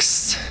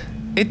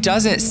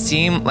doesn't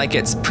seem like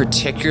it's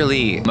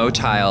particularly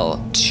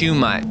motile too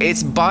much.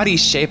 Its body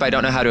shape, I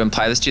don't know how to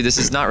imply this to you. This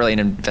is not really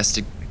an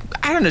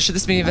I don't know, should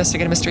this be an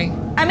investigative mystery?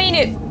 I mean,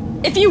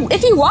 if you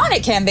want,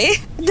 it can be.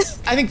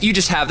 I think you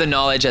just have the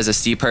knowledge as a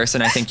sea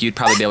person. I think you'd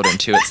probably be able to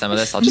intuit some of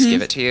this. I'll just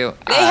give it to you.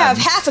 They have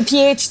half a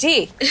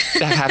PhD.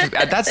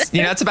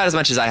 That's about as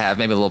much as I have,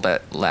 maybe a little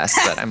bit less.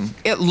 But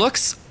it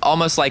looks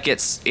almost like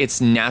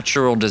its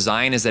natural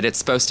design is that it's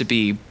supposed to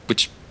be,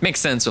 which makes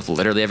sense with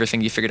literally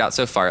everything you figured out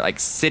so far, like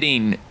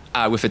sitting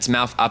with its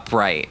mouth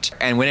upright.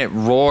 And when it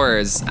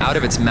roars, out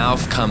of its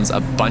mouth comes a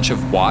bunch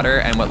of water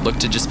and what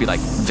looked to just be like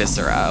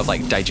viscera of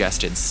like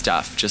digested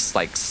stuff, just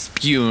like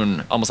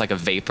spewing almost like a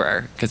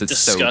vapor because it's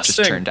so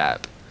just turned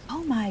up.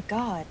 Oh my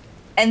God.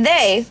 And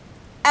they,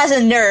 as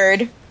a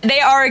nerd, they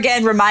are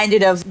again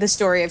reminded of the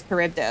story of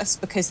Charybdis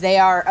because they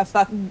are a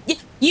fucking,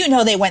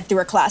 they went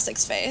through a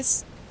classics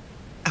phase.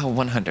 Oh,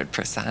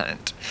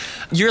 100%.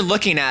 You're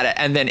looking at it,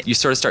 and then you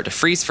sort of start to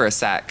freeze for a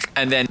sec,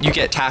 and then you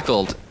get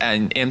tackled,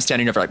 and M's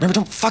standing over like, remember,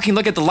 don't fucking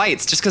look at the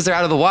lights. Just because they're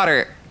out of the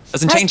water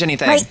doesn't change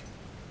anything. Right.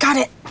 Got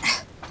it.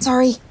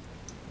 Sorry.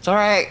 It's all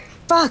right.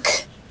 Fuck.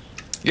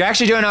 You're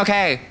actually doing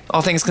okay,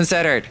 all things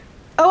considered.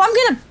 Oh,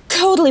 I'm gonna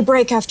totally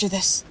break after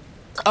this.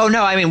 Oh,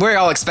 no, I mean, we're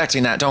all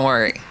expecting that. Don't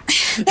worry.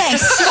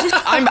 Thanks.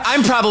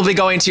 I'm probably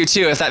going to,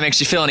 too, if that makes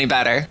you feel any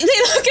better. They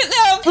look at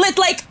them with,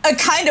 like, a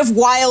kind of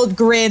wild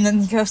grin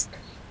and goes,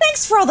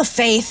 thanks for all the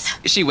faith.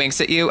 She winks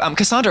at you.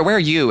 Cassandra, where are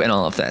you in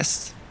all of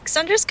this?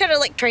 Cassandra's kind of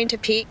like trying to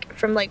peek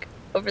from like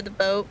over the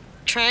boat,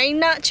 trying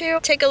not to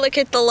take a look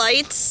at the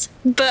lights,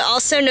 but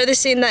also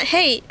noticing that,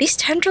 hey, these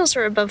tendrils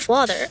are above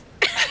water.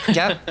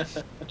 Yep.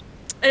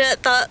 And I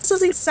thought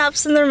something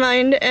snaps in their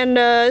mind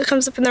and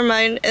comes up in their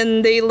mind,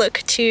 and they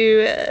look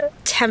to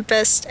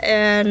Tempest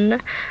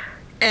and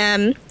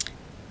I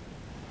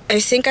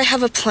think I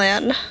have a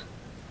plan.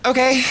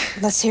 Okay.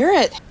 Let's hear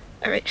it.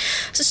 All right.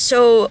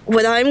 So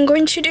what I'm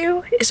going to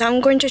do is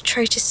I'm going to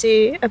try to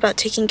see about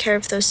taking care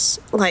of those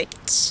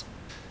lights.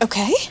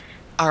 Okay.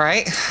 All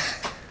right.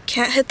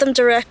 Can't hit them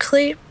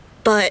directly,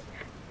 but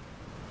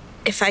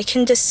if I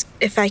can get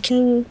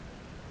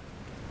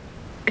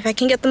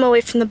them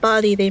away from the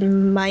body, they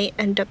might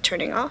end up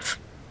turning off.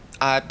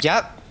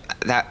 Yep.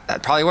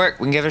 That'd probably work.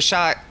 We can give it a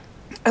shot.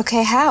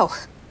 Okay, how?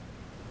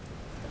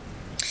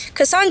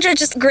 Cassandra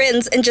just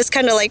grins and just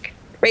kind of like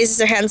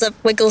raises her hands up,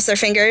 wiggles their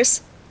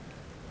fingers.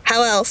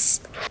 How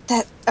else?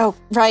 Oh,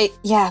 right,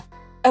 yeah.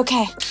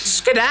 Okay.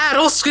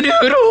 Skedaddle,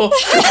 skedoodle.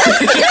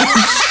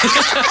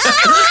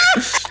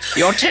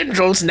 Your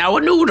tendril's now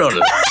a noodle.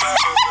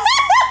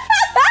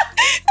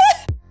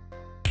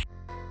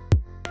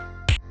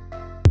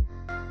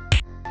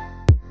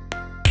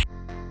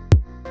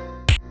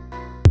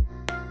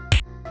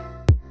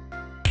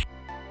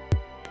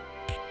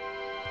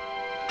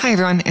 Hi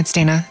everyone, it's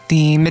Dana.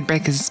 The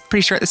mid-break is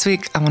pretty short this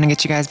week. I want to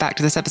get you guys back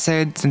to this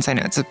episode since I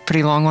know it's a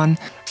pretty long one.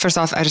 First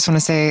off, I just want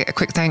to say a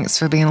quick thanks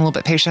for being a little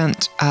bit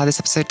patient. This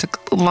episode took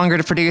a little longer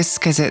to produce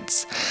because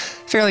it's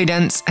fairly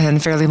dense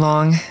and fairly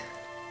long.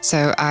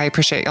 So I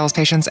appreciate y'all's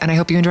patience, and I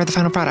hope you enjoyed the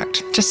final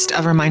product. Just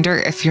a reminder,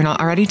 if you're not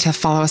already, to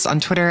follow us on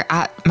Twitter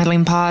at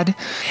meddlingpod.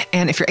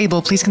 And if you're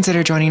able, please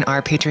consider joining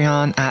our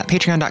Patreon at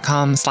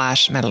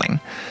patreon.com/meddling.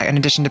 In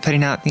addition to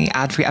putting out the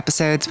ad-free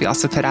episodes, we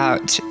also put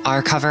out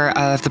our cover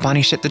of the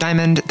Bonnie Ship the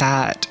Diamond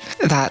that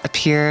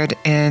appeared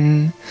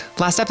in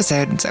last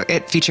episode. So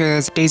it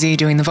features Daisy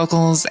doing the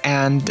vocals,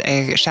 and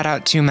a shout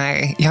out to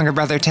my younger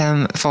brother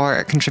Tim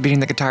for contributing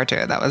the guitar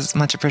to it. That was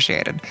much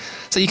appreciated.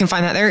 So you can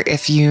find that there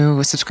if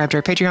you subscribe to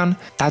our Patreon.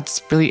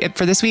 That's really it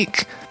for this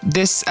week.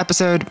 This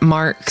episode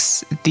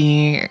marks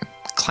the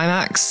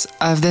climax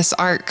of this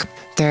arc.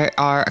 There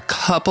are a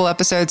couple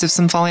episodes of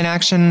some falling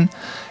action,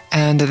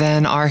 and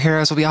then our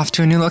heroes will be off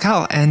to a new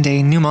locale and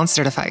a new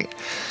monster to fight.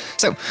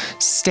 So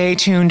stay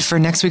tuned for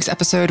next week's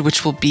episode,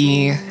 which will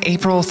be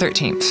April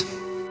 13th.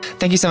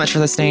 Thank you so much for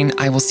listening.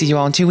 I will see you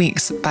all in 2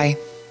 weeks. Bye.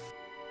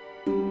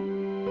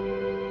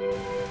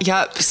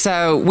 Yep,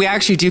 so we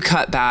actually do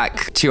cut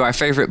back to our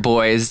favorite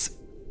boys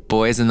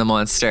and the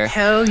monster.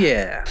 Hell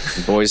yeah.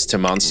 Boys to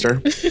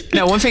monster.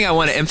 Now, one thing I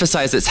want to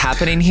emphasize that's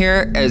happening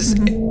here is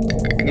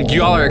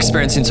you all are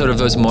experiencing sort of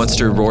those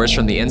monster roars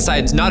from the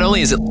inside. Not only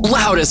is it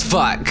loud as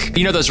fuck,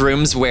 you know those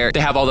rooms where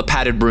they have all the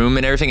padded room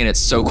and everything and it's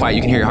so quiet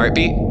you can hear your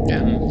heartbeat?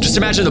 Yeah. Just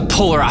imagine the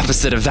polar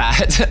opposite of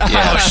that.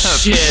 Oh,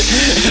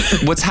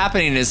 shit. What's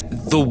happening is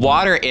the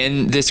water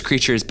in this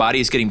creature's body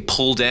is getting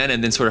pulled in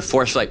and then sort of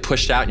forcefully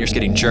pushed out, and you're just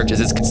getting jerked as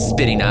it's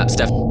spitting up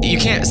stuff. You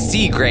can't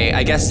see great.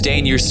 I guess,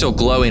 Dane, you're still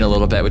glowing a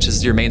little bit, which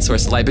is your main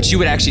source of light, but you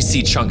would actually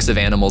see chunks of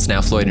animals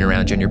now floating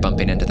around you and you're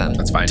bumping into them.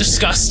 That's fine.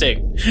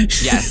 Disgusting.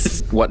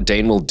 Yes. What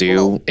Dane will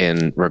do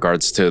in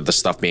regards to the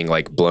stuff being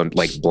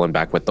blown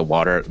back with the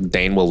water,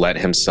 Dane will let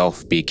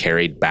himself be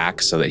carried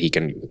back so that he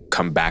can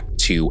come back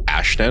to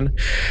Ashton.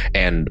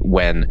 And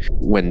when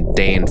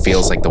Dane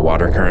feels like the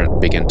water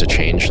current begin to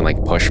change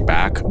and push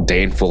back,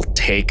 Dane will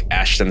take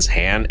Ashton's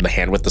hand, the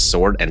hand with the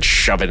sword, and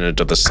shove it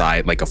into the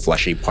side like a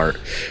fleshy part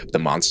of the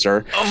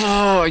monster.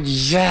 Oh,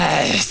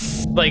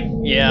 yes.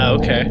 Yeah,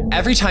 okay.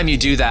 Every time you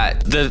do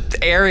that, the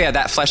area,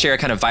 that flesh area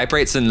kind of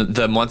vibrates and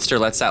the monster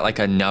lets out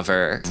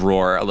another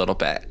roar a little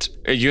bit.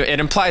 It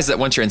implies that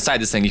once you're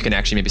inside this thing, you can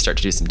actually maybe start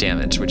to do some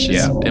damage, which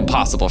is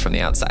impossible from the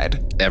outside.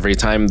 Every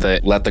time they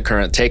let the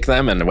current take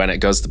them, and when it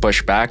goes to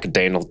push back,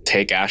 Dane will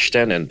take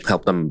Ashton and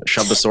help them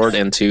shove the sword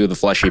into the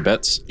fleshy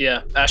bits.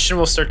 Yeah, Ashton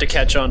will start to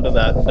catch on to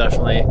that.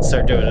 Definitely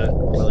start doing it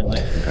willingly.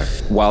 Okay.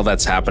 While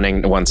that's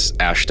happening, once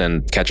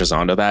Ashton catches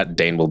onto that,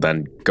 Dane will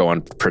then go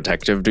on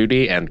protective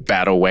duty and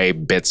bat away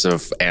bits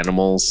of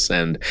animals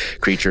and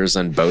creatures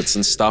and boats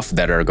and stuff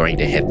that are going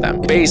to hit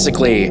them.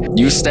 Basically,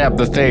 you stab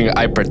the thing,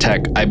 I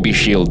protect, I be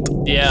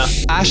shield. Yeah.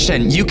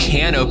 Ashton, you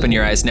can open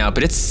your eyes now,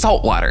 but it's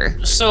salt water.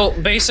 So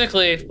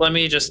basically, let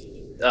me just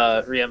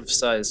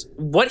re-emphasize.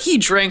 What he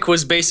drank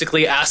was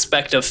basically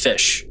aspect of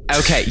fish.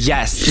 Okay,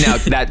 yes. Now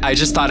that I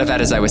just thought of that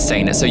as I was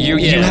saying it. So you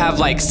have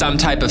some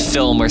type of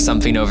film or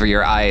something over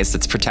your eyes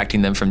that's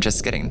protecting them from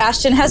just getting.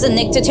 Ashton has a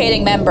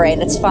nictitating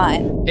membrane. It's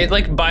fine. It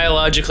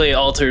biologically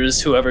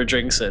alters whoever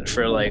drinks it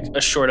for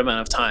a short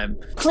amount of time.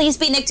 Please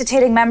be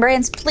nictitating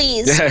membranes,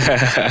 please.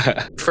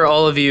 For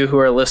all of you who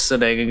are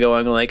listening and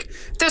going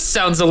this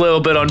sounds a little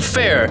bit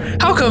unfair.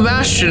 How come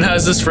Ashton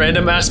has this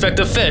random aspect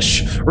of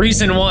fish?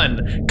 Reason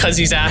 1, because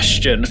he's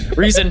Ashton.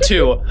 Reason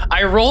 2,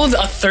 I rolled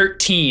a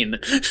 13.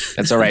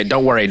 That's all right.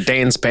 Don't worry.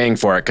 Dane's paying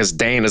for it because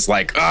Dane is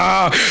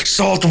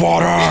salt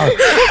water.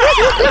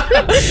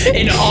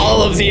 In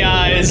all of the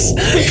eyes.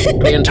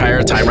 The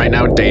entire time right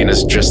now, Dane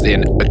is just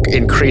in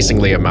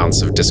increasingly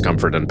amounts of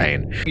discomfort and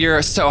pain.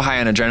 You're so high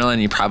on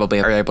adrenaline, you probably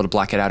are able to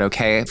block it out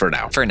okay. For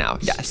now. For now,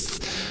 yes.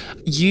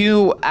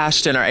 You,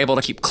 Ashton, are able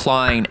to keep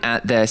clawing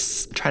at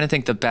this. I'm trying to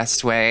think the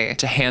best way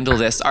to handle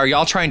this. Are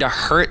y'all trying to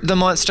hurt the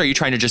monster? Are you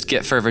trying to just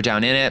get further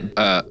down in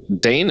it?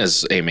 Dane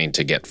is aiming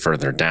to get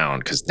further down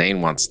because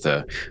Dane wants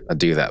to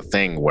do that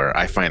thing where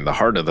I find the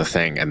heart of the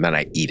thing and then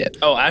I eat it.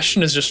 Oh,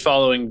 Ashton is just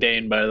following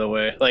Dane, by the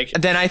way.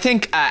 Then I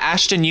think,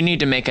 Ashton, you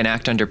need to make an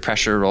act under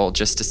pressure roll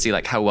just to see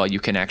how well you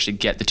can actually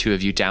get the two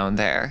of you down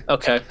there.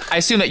 Okay. I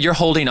assume that you're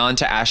holding on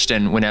to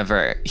Ashton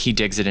whenever he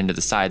digs it into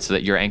the side so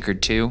that you're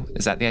anchored too.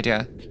 Is that the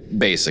idea?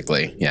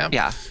 Basically, yeah.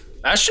 Yeah.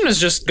 Ashton is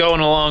just going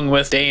along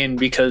with Dane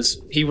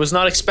because he was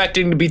not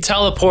expecting to be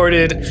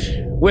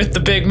teleported with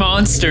the big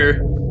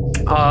monster.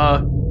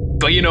 But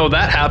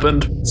that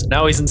happened. So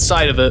now he's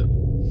inside of it.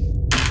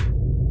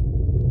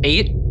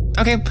 8?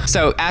 Okay,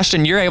 so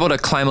Ashton, you're able to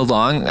climb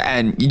along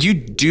and you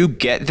do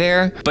get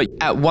there, but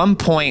at one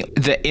point,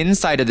 the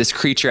inside of this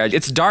creature,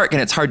 it's dark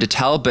and it's hard to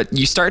tell, but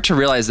you start to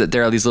realize that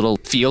there are these little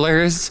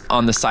feelers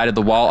on the side of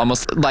the wall,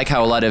 almost like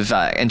how a lot of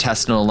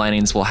intestinal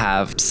linings will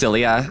have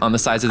cilia on the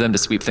sides of them to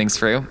sweep things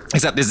through,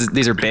 except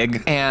these are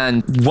big.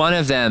 And one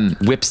of them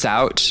whips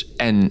out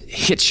and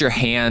hits your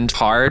hand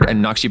hard and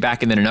knocks you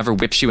back, and then another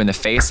whips you in the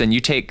face, and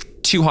you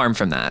take 2 harm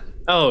from that.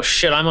 Oh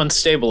shit, I'm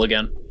unstable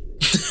again.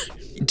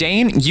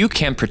 Dane, you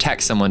can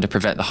protect someone to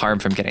prevent the harm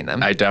from getting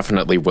them. I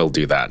definitely will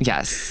do that.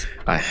 Yes.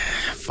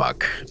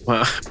 Fuck.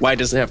 Well, why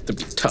does it have to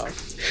be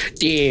tough?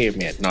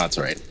 Damn it. No, it's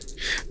all right.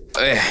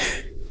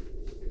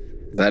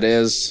 That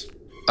is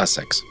A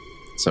 6.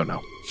 So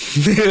no.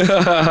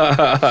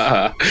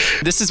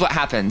 This is what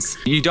happens.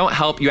 You don't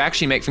help. You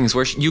actually make things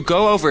worse. You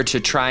go over to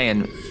try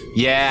and...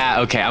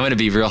 Yeah, okay, I'm going to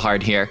be real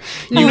hard here.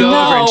 You go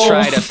over and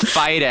try to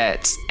fight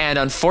it. And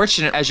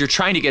unfortunately, as you're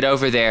trying to get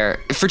over there,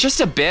 for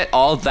just a bit,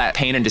 all that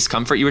pain and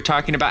discomfort you were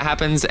talking about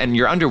happens, and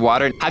you're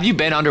underwater. Have you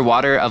been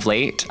underwater of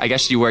late? I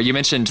guess you were. You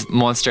mentioned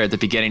monster at the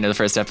beginning of the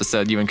first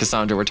episode. You and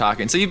Cassandra were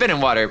talking. So you've been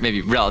in water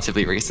maybe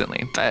relatively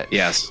recently, but...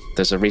 Yes,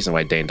 there's a reason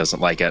why Dane doesn't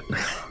like it.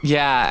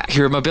 Yeah,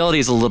 your mobility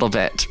is a little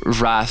bit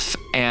rough,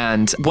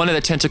 and one of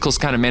the tentacles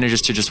kind of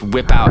manages to just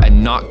whip out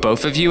and knock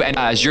both of you. And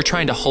as you're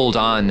trying to hold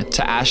on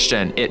to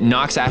Ashton, it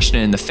knocks Ashton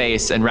in the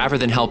face, and rather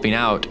than helping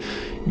out,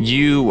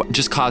 you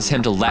just cause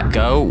him to let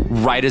go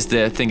right as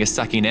the thing is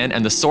sucking in,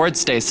 and the sword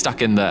stays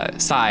stuck in the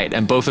side,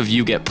 and both of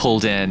you get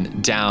pulled in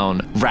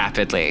down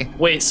rapidly.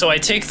 Wait, so I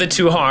take the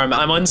 2 harm,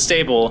 I'm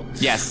unstable.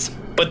 Yes.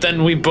 But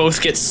then we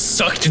both get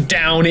sucked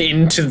down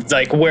into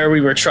like where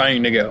we were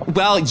trying to go.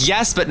 Well,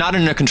 yes, but not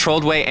in a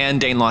controlled way,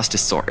 and Dane lost his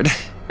sword.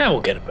 Yeah,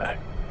 we'll get it back.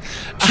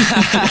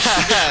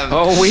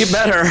 Oh, we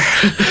better.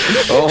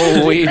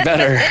 Oh, we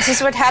better. This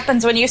is what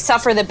happens when you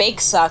suffer the big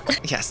suck.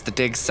 Yes, the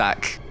big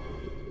suck.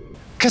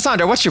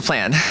 Cassandra, what's your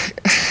plan?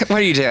 What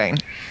are you doing?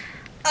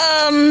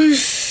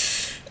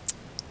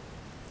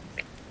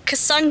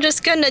 Cassandra's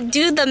gonna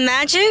do the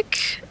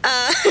magic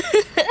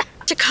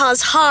to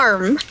cause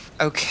harm.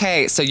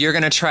 Okay, so you're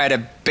gonna try to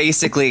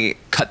basically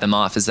cut them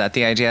off. Is that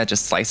the idea?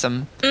 Just slice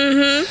them?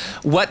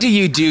 Mm-hmm. What do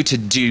you do to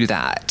do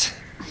that?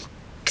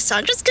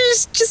 Cassandra's gonna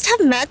just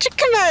have magic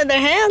come out of their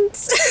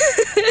hands.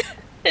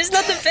 There's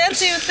nothing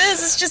fancy with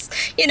this. It's just,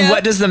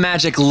 What does the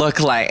magic look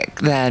like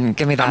then?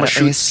 Give me that. I'm gonna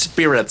shoot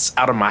spirits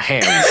out of my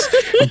hands.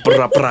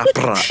 Brah, brah,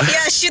 brah.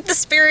 Yeah, shoot the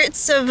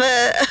spirits of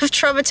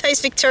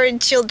traumatized Victorian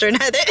children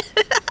at it.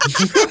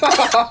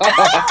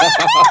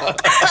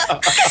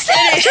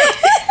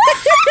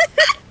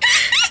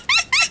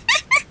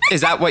 Is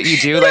that what you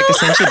do? Like,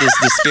 essentially, does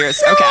the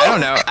spirits... Okay, I don't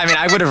know. I mean,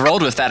 I would have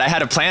rolled with that. I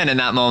had a plan in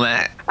that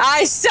moment.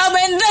 I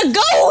summon the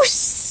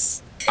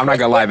ghosts! I'm not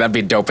gonna lie, that'd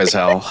be dope as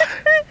hell.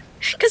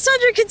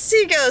 Cassandra can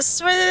see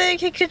ghosts, whether they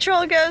can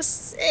control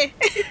ghosts.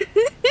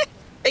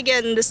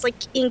 Again, this like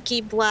inky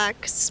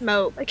black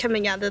smoke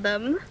coming out of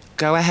them.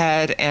 Go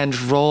ahead and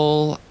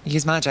roll.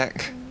 Use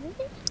magic.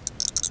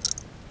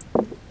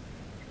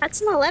 That's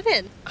an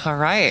 11. All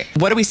right.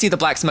 What do we see the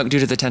black smoke do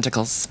to the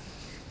tentacles?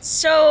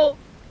 So,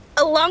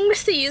 along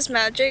with the use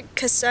magic,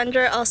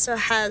 Cassandra also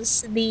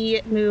has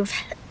the move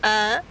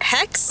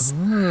Hex.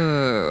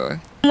 Ooh.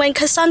 When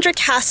Cassandra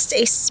casts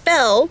a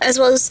spell, as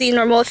well as the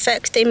normal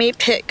effect, they may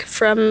pick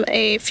from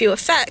a few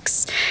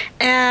effects.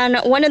 And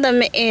one of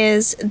them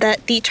is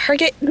that the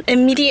target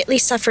immediately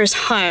suffers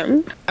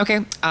harm. Okay.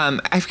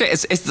 I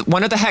forget. Is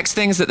one of the hex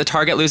things that the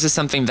target loses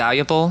something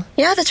valuable?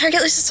 Yeah, the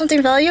target loses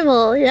something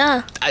valuable,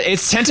 yeah.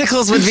 Its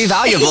tentacles would be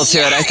valuable to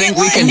it. I think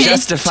we can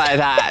justify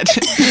that.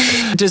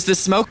 Does the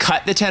smoke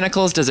cut the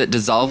tentacles? Does it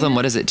dissolve them?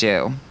 What does it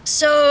do?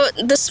 So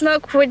the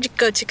smoke would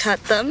go to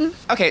cut them.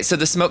 Okay, so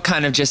the smoke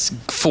kind of just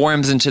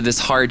forms into this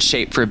hard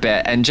shape for a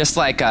bit, and just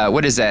like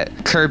what is it,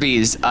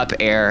 Kirby's up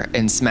air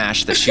in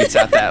Smash that shoots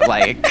out that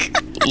like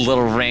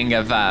little ring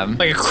of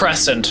like a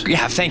crescent.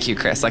 Yeah, thank you,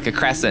 Chris. Like a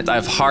crescent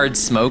of hard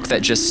smoke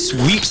that just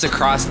sweeps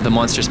across the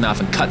monster's mouth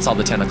and cuts all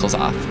the tentacles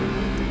off.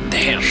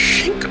 Damn.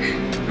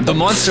 The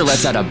monster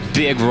lets out a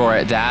big roar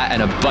at that,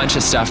 and a bunch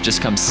of stuff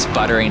just comes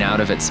sputtering out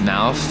of its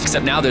mouth.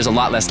 Except now there's a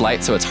lot less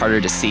light, so it's harder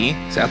to see.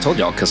 See, I told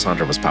y'all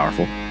Cassandra was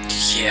powerful.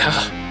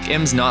 Yeah.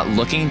 Im's not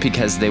looking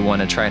because they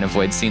want to try and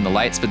avoid seeing the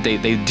lights, but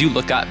they do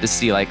look up to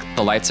see like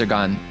the lights are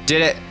gone.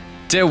 Did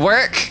it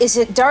work? Is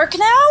it dark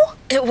now?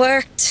 It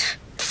worked.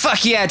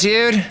 Fuck yeah,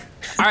 dude.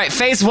 All right,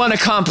 phase 1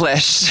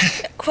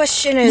 accomplished.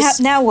 Question is,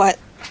 Now what?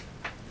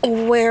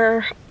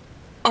 where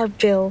are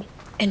Bill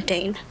and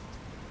Dane?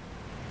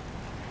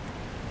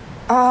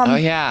 Oh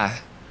yeah.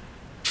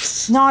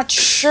 Not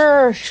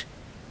sure.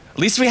 At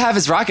least we have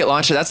his rocket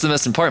launcher. That's the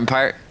most important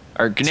part.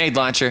 Or grenade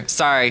launcher.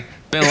 Sorry,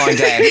 been a long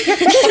day.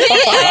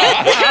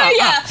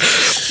 Yeah.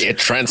 It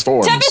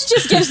transforms. Tempest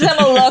just gives them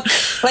a look,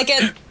 like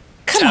a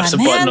come Taps on,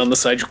 a man. button on the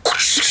side.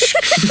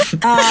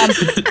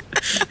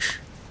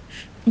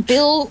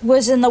 Bill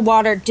was in the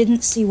water,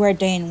 didn't see where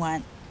Dane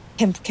went.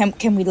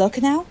 Can we look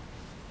now?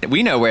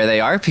 We know where they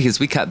are because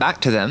we cut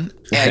back to them.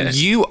 And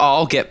you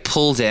all get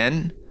pulled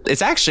in.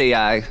 It's actually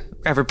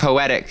rather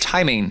poetic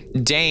timing,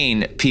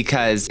 Dane,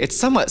 because it's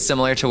somewhat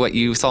similar to what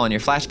you saw in your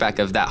flashback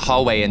of that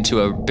hallway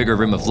into a bigger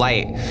room of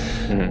light.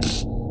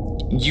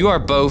 Mm-hmm. You are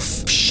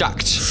both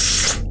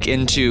shucked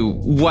into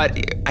what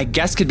I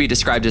guess could be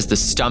described as the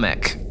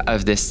stomach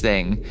of this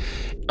thing.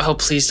 Oh,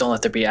 please don't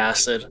let there be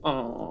acid.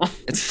 Oh.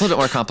 It's a little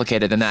bit more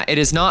complicated than that. It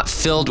is not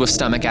filled with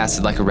stomach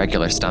acid like a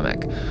regular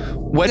stomach.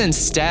 What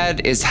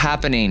instead is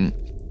happening,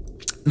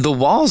 the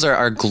walls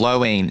are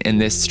glowing in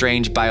this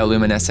strange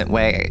bioluminescent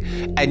way.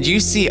 And you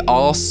see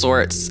all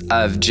sorts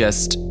of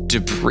just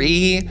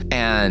debris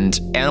and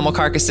animal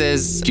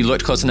carcasses. If you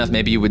looked close enough,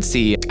 maybe you would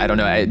see, I don't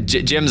know,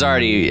 Jim's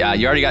already,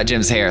 you already got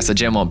Jim's hair, so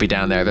Jim won't be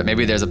down there, but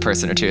maybe there's a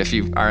person or two if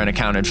you aren't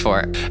accounted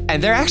for.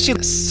 And they're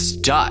actually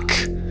stuck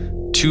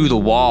to the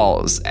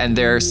walls, and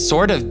they're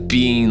sort of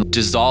being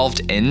dissolved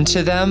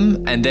into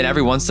them. And then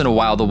every once in a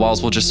while, the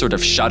walls will just sort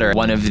of shutter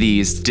one of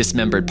these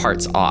dismembered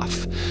parts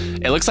off.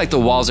 It looks like the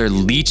walls are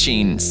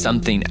leaching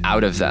something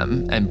out of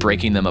them and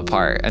breaking them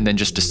apart and then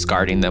just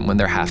discarding them when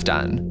they're half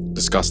done.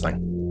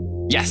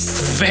 Disgusting.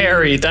 Yes.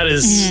 Very. That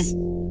is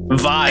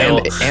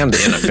vile. And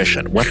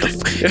inefficient. What the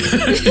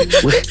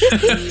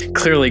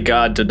Clearly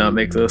God did not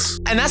make this.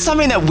 And that's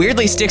something that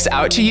weirdly sticks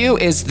out to you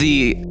is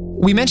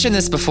we mentioned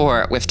this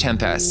before with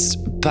Tempest,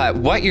 but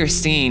what you're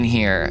seeing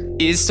here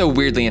is so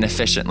weirdly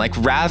inefficient. Like,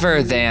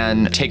 rather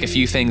than take a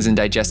few things and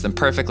digest them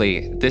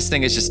perfectly, this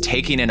thing is just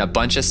taking in a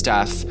bunch of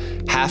stuff,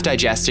 half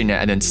digesting it,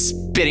 and then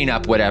spitting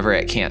up whatever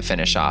it can't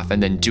finish off,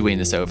 and then doing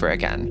this over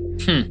again.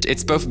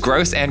 It's both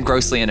gross and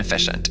grossly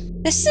inefficient.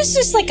 This is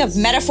just like a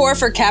metaphor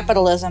for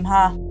capitalism,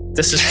 huh?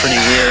 This is pretty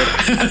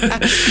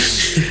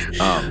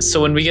weird.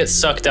 So when we get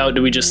sucked out,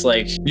 do we just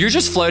like... You're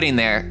just floating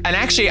there. And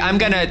actually, I'm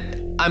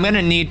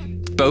gonna need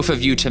both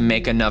of you to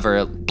make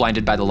another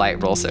blinded by the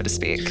light roll, so to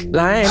speak.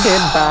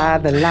 Blinded by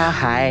the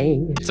light.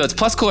 So it's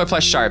plus cool or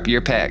plus sharp,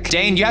 your pick.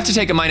 Dane, you have to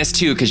take a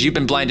 -2 because you've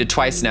been blinded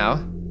twice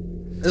now.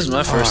 This is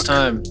my first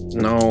time.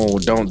 No,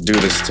 don't do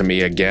this to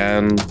me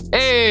again.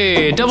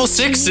 Hey, double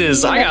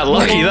sixes. I got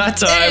lucky that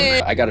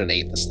time. I got an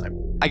 8 this time.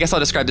 I guess I'll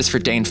describe this for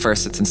Dane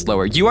first since it's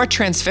lower. You are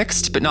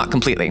transfixed, but not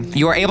completely.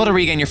 You are able to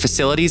regain your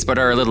facilities, but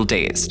are a little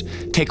dazed.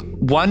 Take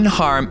 1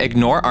 harm,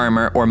 ignore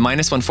armor, or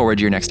 -1 forward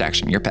to your next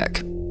action, your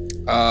pick.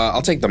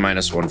 I'll take the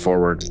 -1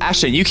 forward.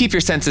 Ashton, you keep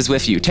your senses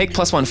with you. Take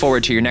 +1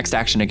 forward to your next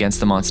action against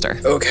the monster.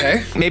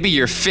 Okay. Maybe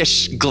your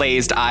fish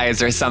glazed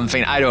eyes or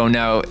something. I don't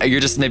know.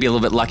 You're just maybe a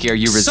little bit luckier.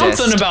 You resist.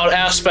 Something about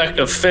aspect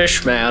of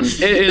fish, man.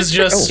 It is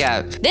just...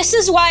 Yeah. This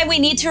is why we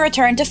need to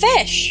return to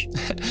fish.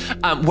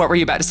 What were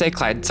you about to say,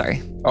 Clyde?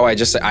 Sorry. Oh, I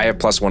have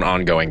 +1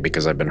 ongoing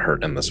because I've been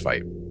hurt in this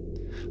fight.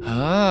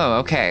 Oh,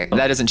 okay.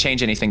 That doesn't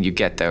change anything you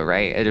get, though,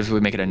 right? It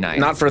would make it a 9.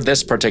 Not for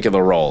this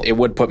particular roll. It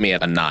would put me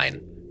at a 9.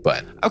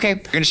 But okay,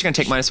 you're just gonna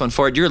take -1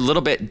 forward. You're a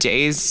little bit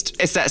dazed.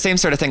 It's that same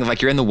sort of thing of like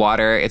you're in the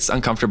water, it's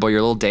uncomfortable, you're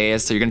a little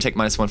dazed, so you're gonna take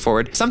 -1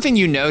 forward. Something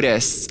you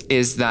notice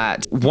is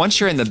that once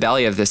you're in the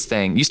belly of this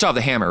thing, you still have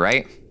the hammer,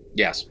 right?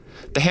 yes.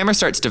 The hammer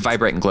starts to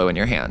vibrate and glow in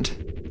your hand.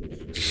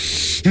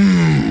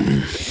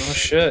 Oh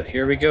shit,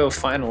 here we go,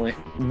 finally.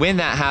 When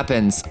that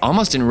happens,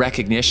 almost in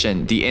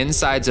recognition, the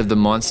insides of the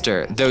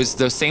monster, those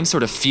same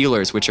sort of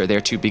feelers which are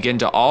there to begin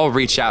to all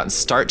reach out and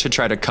start to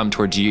try to come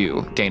towards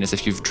you, Dane, as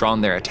if you've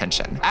drawn their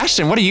attention.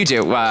 Ashton, what do you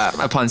do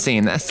upon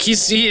seeing this?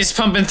 He's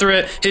pumping through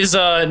it. His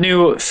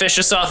new fish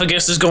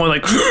esophagus is going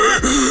like...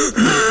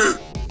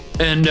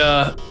 And,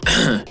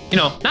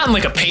 not in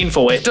like a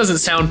painful way. It doesn't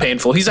sound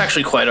painful. He's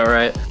actually quite all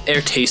right.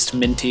 Air taste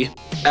minty.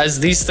 As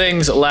these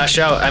things lash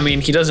out, I mean,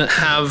 he doesn't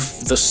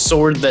have the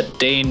sword that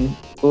Dane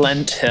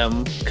lent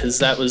him, because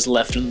that was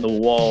left in the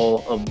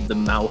wall of the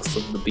mouth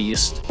of the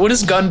beast. Would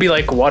his gun be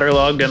like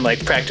waterlogged and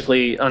like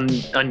practically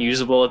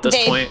unusable at this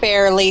point? They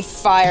barely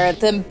fire.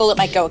 The bullet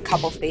might go a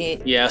couple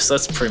feet. Yeah, so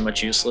that's pretty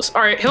much useless.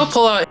 All right, he'll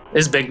pull out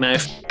his big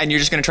knife. And you're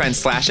just gonna try and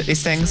slash at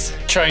these things?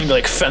 Trying to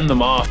like fend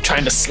them off,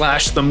 trying to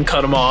slash them,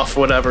 cut them off,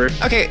 whatever.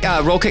 Okay,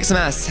 roll kick some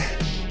ass.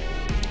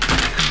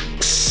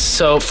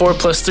 So 4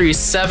 + 3 is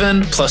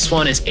 7,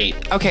 +1 is 8.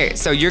 Okay,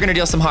 so you're gonna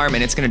deal some harm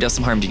and it's gonna deal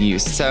some harm to you.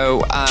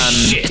 So,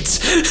 Shit.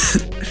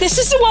 This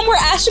is the one where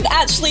Ashton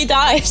actually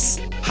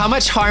dies. how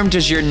much harm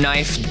does your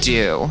knife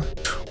do?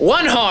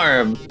 1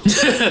 harm.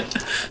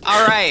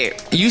 All right,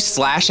 you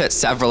slash at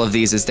several of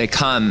these as they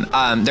come.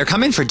 They're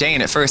coming for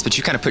Dane at first, but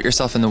you kind of put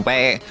yourself in the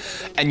way,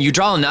 and you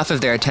draw enough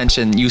of their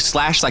attention. You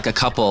slash like a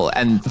couple,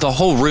 and the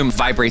whole room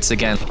vibrates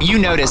again. You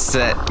notice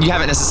that you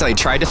haven't necessarily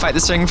tried to fight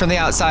this thing from the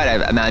outside.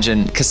 I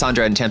imagine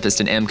Cassandra and Tempest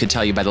and M could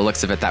tell you by the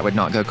looks of it that would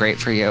not go great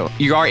for you.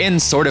 You are in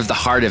sort of the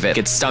heart of it.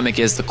 Its stomach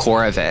is the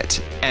core of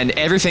it, and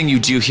everything you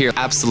do here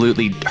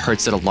absolutely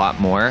hurts it a lot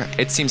more.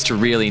 It seems to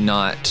really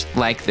not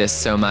like this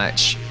so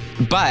much.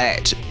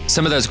 But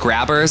some of those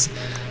grabbers,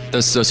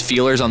 those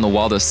feelers on the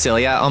wall, those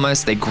cilia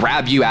almost, they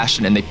grab you,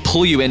 Ashton, and they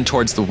pull you in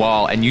towards the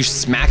wall, and you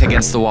smack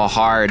against the wall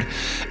hard,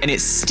 and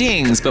it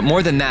stings, but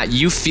more than that,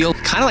 you feel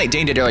kind of like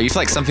Dane did earlier, you feel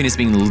like something is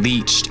being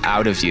leached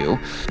out of you.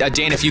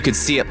 Dane, if you could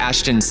see it,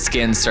 Ashton's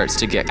skin starts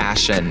to get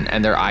ashen,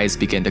 and their eyes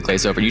begin to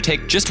glaze over. You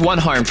take just 1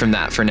 harm from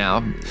that for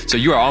now, so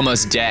you are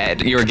almost dead.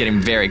 You are getting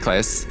very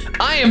close.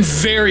 I am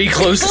very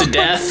close to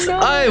death.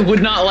 I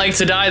would not like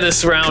to die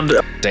this round.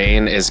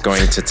 Dane is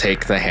going to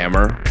take the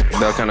hammer.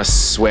 They'll kind of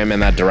swim in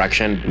that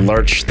direction,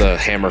 lurch the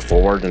hammer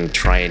forward, and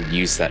try and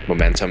use that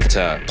momentum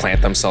to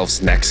plant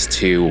themselves next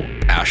to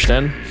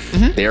Ashton.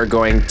 They're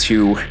going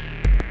to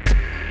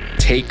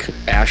take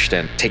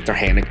their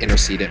hand and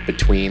intercede it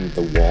between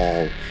the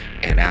wall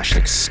and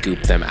Ashton,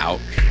 scoop them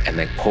out, and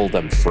then pull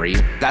them free.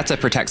 That's a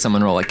protect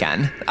someone roll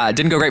again.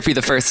 Didn't go great for you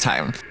the first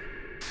time.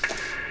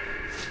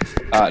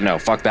 No,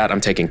 fuck that.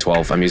 I'm taking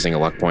 12. I'm using a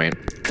luck point.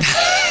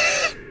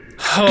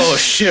 Oh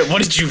shit,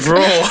 what did you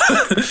roll?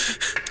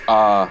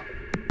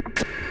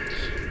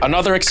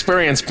 Another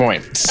experience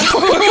point.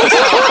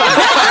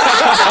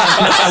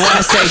 I want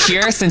to say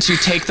here, since you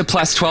take the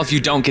plus 12, you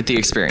don't get the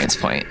experience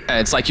point.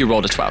 It's like you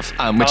rolled a 12,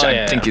 which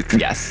I think,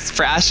 yes.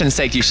 For Ashton's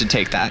sake, you should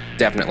take that.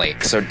 Definitely.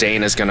 So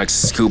Dane is going to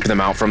scoop them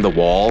out from the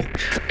wall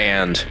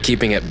and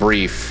keeping it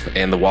brief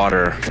in the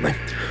water. Like,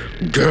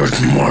 get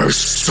my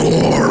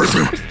sword.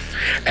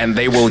 And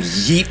they will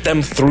yeet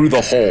them through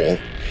the hole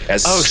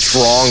as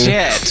strong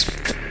shit.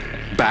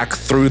 Back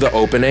through the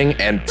opening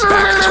and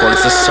back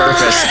towards the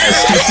surface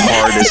as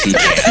hard as he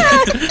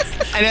can.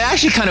 And it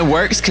actually kind of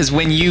works because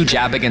when you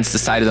jab against the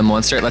side of the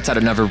monster, it lets out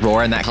another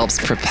roar, and that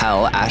helps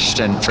propel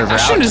Ashton further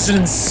out. Ashton is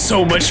in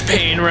so much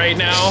pain right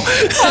now.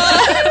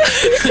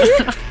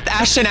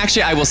 Ashton,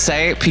 actually, I will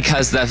say,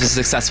 because that's a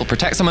successful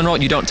protect someone roll,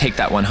 you don't take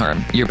that 1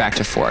 harm. You're back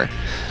to 4.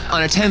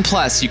 On a 10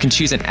 plus, you can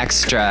choose an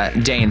extra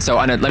Dane. So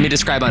let me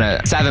describe on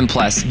a 7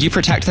 plus, you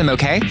protect them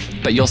okay,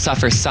 but you'll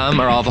suffer some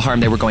or all the harm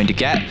they were going to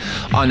get.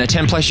 On a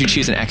 10 plus, you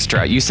choose an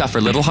extra. You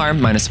suffer little harm,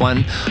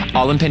 -1.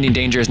 All impending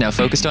danger is now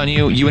focused on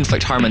you. You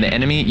inflict harm on the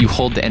enemy. You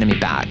hold the enemy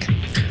back.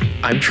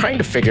 I'm trying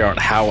to figure out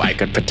how I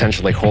could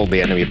potentially hold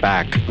the enemy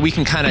back. We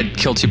can kind of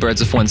kill 2 birds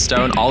with 1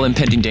 stone. All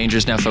impending danger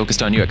is now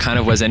focused on you. It kind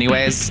of was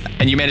anyways.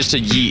 And you managed to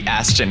yeet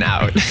Ashton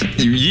out.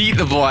 You yeet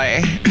the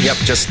boy. Yep,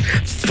 just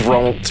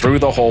thrown through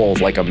the hole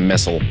like a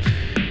missile.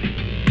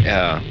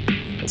 Yeah.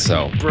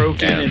 So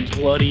broken and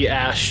bloody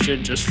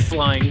Ashton just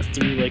flying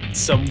through like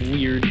some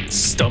weird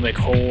stomach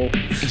hole.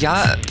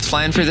 Yeah,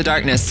 flying through the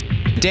darkness.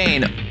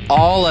 Dane,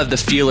 all of the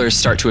feelers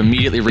start to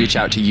immediately reach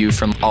out to you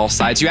from all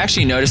sides. You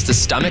actually notice the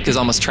stomach is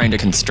almost trying to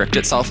constrict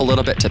itself a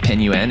little bit to pin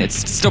you in.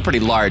 It's still pretty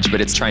large,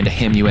 but it's trying to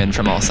hem you in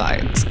from all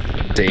sides.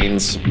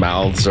 Dane's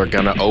mouths are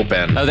gonna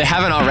open. Oh, they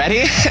haven't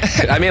already?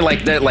 I mean,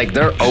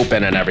 they're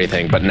open and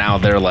everything, but now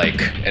they're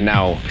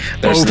now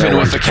there's open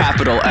with a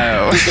capital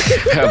O.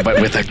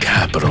 But with a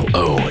capital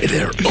O,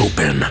 they're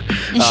open.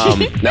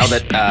 Now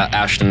that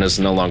Ashton is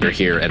no longer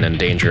here and in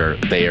danger,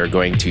 they are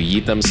going to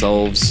yeet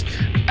themselves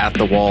at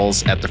the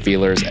walls, at the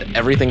feelers, at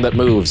everything that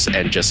moves,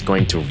 and just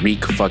going to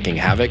wreak fucking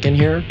havoc in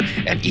here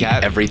and eat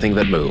everything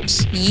that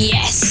moves.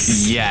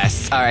 Yes.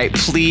 Yes. All right,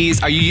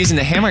 please. Are you using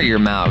the hammer or your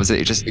mouths?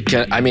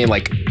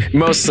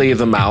 Mostly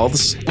the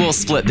mouths. We'll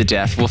split the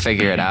diff. We'll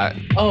figure it out.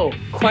 Oh,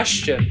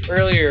 question.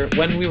 Earlier,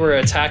 when we were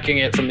attacking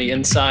it from the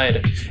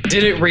inside,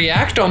 did it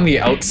react on the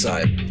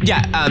outside?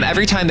 Yeah,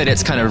 every time that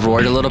it's kind of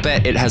roared a little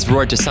bit, it has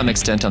roared to some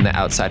extent on the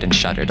outside and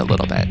shuddered a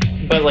little bit.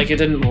 But like it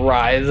didn't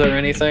writhe or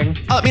anything?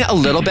 I mean, a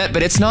little bit,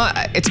 but it's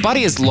not, its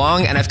body is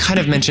long, and I've kind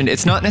of mentioned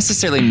it's not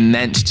necessarily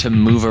meant to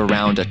move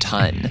around a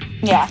ton.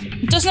 Yeah,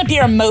 it doesn't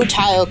appear a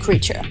motile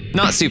creature.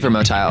 Not super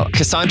motile.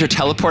 Cassandra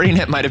teleporting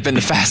it might have been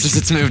the fastest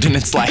it's moved in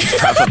its life,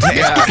 probably.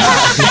 Fair.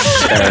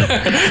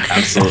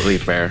 Absolutely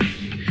fair.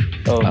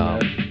 Oh,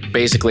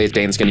 basically,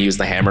 Dane's going to use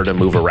the hammer to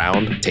move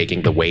around,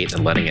 taking the weight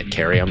and letting it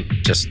carry him,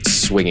 just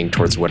swinging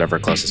towards whatever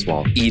closest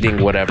wall,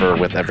 eating whatever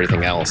with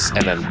everything else,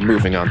 and then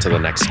moving on to the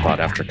next spot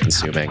after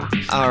consuming.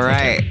 All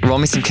right, roll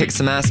me kick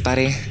some ass,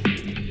 buddy.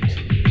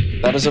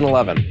 That is an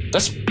 11.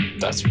 That's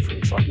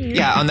pretty fun.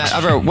 Yeah, on that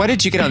other, what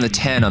did you get on the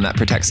 10 on that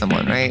protect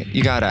someone, right?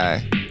 You got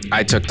a...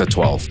 I took the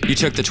 12. You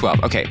took the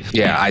 12, okay.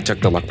 Yeah, I took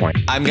the luck point.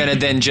 I'm gonna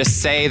then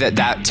just say that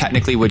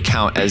technically would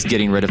count as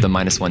getting rid of the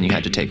 -1 you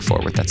had to take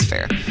forward. That's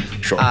fair.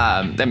 Sure.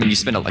 I mean, you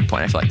spend a luck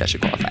point. I feel like that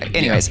should qualify.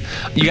 Anyways,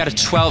 you got a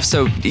 12,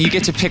 so you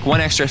get to pick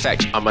 1 extra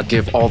effect. I'm gonna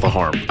give all the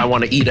harm. I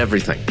want to eat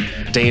everything.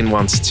 Dane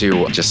wants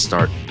to just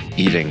start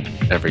eating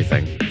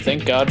everything.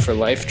 Thank God for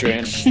life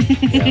drain.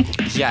 Yeah.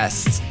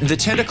 Yes. The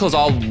tentacles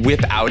all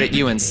whip out at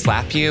you and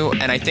slap you,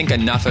 and I think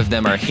enough of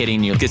them are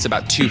hitting you. It's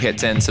about 2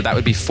 hits in, so that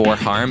would be 4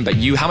 harm, but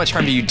how much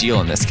harm do you deal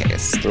in this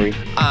case? 3.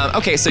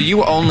 Okay, so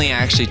you only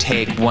actually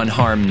take 1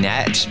 harm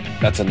net.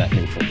 That's a net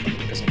neutral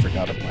because I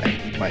forgot of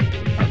my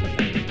armor.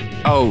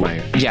 Oh,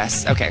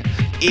 yes, okay.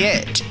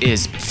 It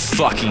is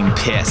fucking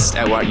pissed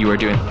at what you were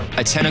doing.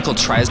 A tentacle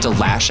tries to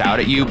lash out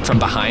at you from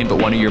behind, but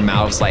one of your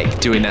mouths, like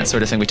doing that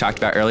sort of thing we talked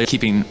about earlier,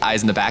 keeping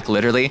eyes in the back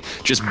literally,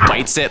 just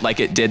bites it like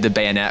it did the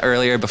bayonet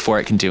earlier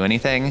before it can do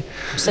anything.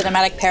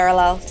 Cinematic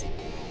parallel.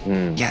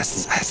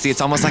 Yes, see,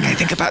 it's almost like I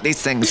think about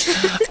these things.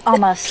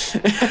 Almost.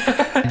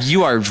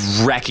 You are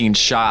wrecking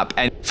shop,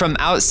 and from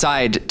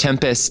outside,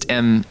 Tempest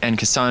and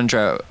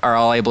Cassandra are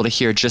all able to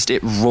hear just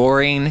it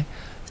roaring.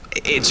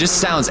 It just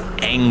sounds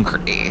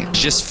angry,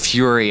 just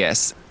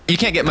furious. You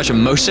can't get much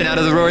emotion out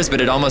of the roars,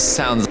 but it almost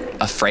sounds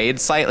afraid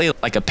slightly,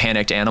 like a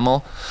panicked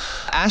animal.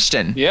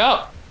 Ashton.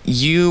 Yeah.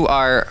 You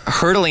are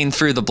hurtling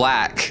through the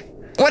black.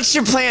 What's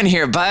your plan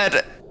here,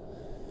 bud?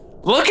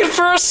 Looking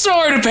for a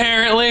sword,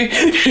 apparently.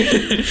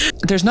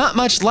 There's not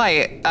much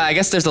light. I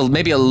guess there's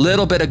maybe a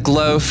little bit of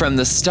glow from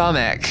the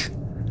stomach.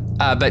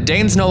 But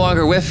Dane's no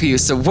longer with you,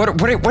 so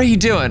what are you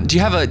doing? Do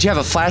you have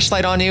a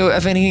flashlight on you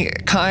of any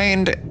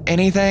kind?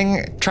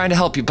 Anything? Trying to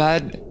help you,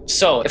 bud?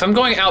 So, if I'm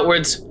going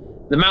outwards,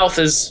 The mouth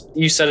is,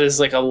 you said, is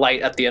like a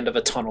light at the end of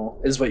a tunnel,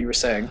 is what you were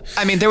saying.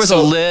 I mean, there was a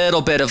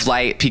little bit of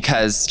light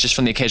because just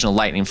from the occasional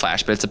lightning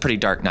flash, but it's a pretty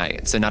dark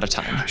night, so not a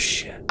ton. Oh,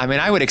 shit. I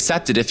mean, I would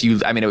accept it if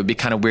it would be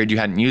kind of weird you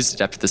hadn't used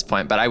it up to this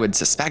point, but I would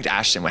suspect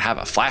Ashton would have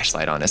a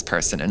flashlight on his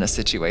person in a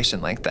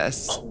situation like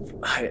this. Oh,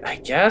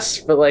 I guess,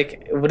 but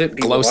like, would it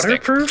be Glow stick.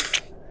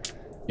 waterproof?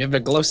 You have a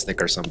glow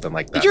stick or something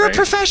like that. You're right? a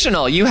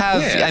professional. You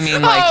have, Yeah. I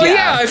mean, like, Oh,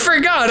 yeah, I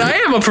forgot. I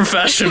am a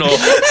professional.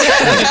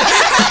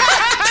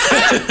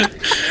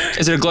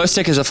 Is it a glow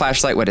stick? Is it a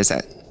flashlight? What is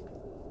it?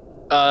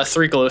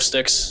 3 glow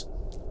sticks.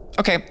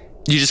 Okay.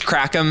 You just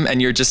crack them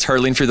and you're just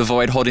hurtling through the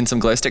void holding some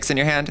glow sticks in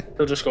your hand?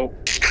 He'll just go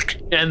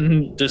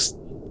and just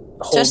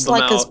hold Just them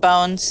like out. his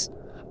bones.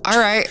 All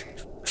right.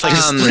 It's like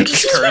his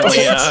lips currently,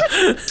 yeah.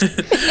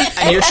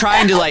 And you're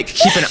trying to like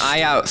keep an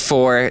eye out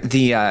for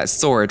the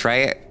sword,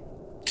 right?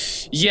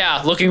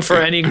 Yeah, looking for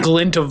any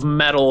glint of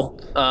metal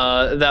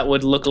that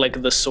would look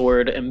like the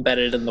sword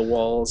embedded in the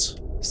walls.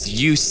 So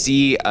you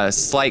see a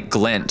slight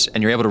glint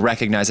and you're able to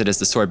recognize it as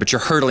the sword, but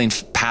you're hurtling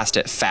past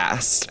it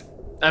fast.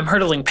 I'm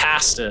hurtling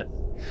past it.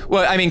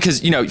 Well, I mean,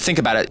 because, think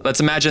about it. Let's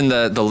imagine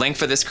the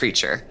length of this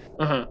creature.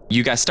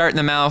 You guys start in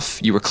the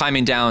mouth. You were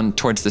climbing down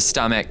towards the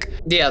stomach.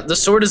 Yeah, the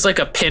sword is like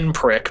a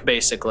pinprick,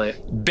 basically.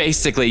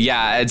 Basically,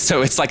 yeah. And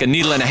so it's like a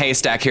needle in a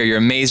haystack here. You're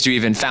amazed you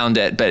even found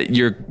it, but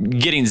you're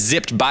getting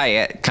zipped by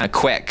it kind of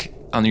quick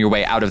on your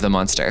way out of the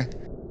monster.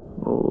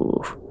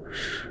 Ooh.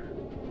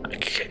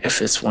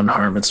 If it's one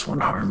harm, it's one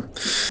harm.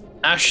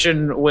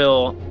 Ashton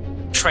will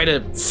try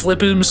to flip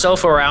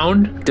himself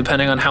around,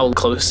 depending on how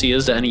close he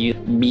is to any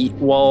meat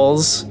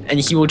walls, and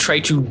he will try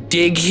to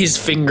dig his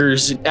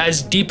fingers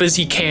as deep as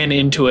he can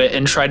into it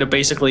and try to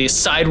basically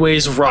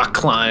sideways rock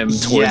climb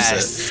towards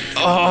it.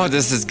 Oh,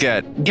 this is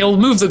good. He'll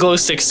move the glow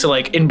sticks to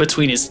like in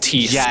between his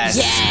teeth. Yes.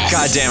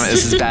 God damn it,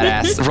 this is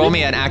badass. Roll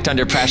me an act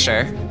under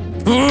pressure.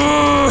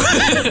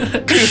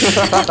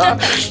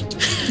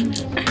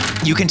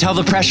 You can tell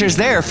the pressure's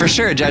there for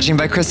sure, judging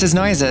by Chris's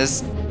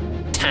noises.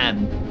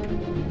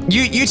 10.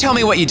 You tell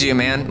me what you do,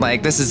 man.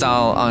 Like, this is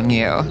all on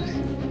you.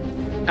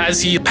 As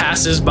he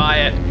passes by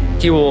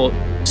it, he will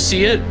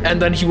see it,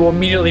 and then he will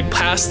immediately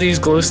pass these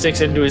glow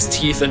sticks into his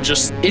teeth and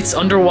just, it's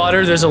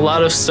underwater, there's a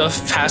lot of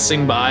stuff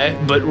passing by,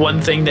 but one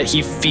thing that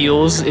he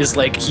feels is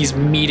like he's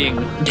meeting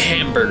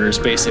hamburgers,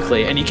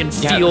 basically, and he can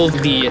feel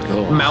the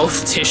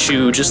mouth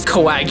tissue just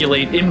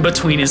coagulate in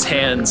between his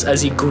hands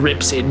as he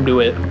grips into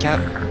it.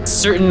 Yep.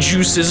 Certain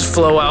juices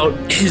flow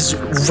out, his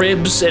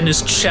ribs and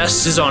his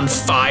chest is on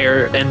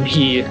fire, and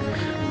he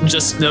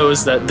just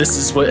knows that this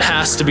is what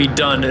has to be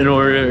done in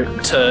order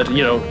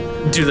to,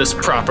 do this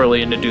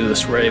properly and to do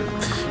this right.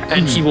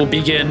 And he will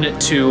begin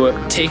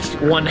to take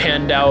one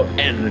hand out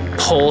and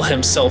pull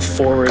himself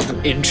forward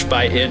inch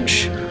by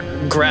inch,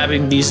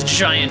 grabbing these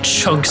giant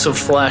chunks of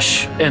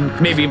flesh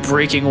and maybe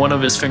breaking one of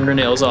his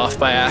fingernails off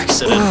by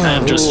accident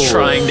and just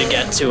trying to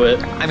get to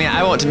it. I mean,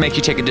 I won't make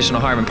you take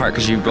additional harm in part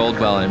because you rolled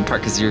well and in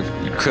part because you're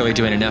clearly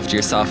doing enough to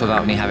yourself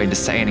without me having to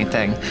say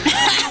anything.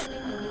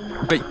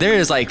 But there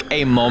is like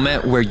a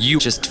moment where you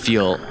just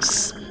feel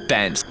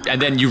spent, and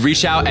then you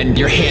reach out and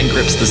your hand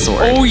grips the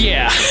sword. Oh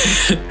yeah.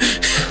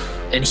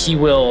 And he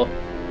will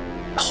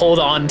hold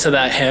on to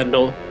that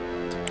handle,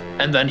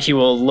 and then he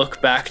will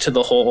look back to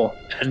the hole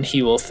and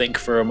he will think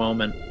for a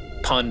moment,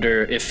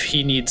 ponder if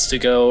he needs to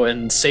go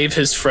and save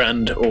his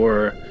friend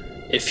or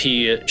if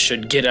he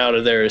should get out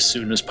of there as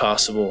soon as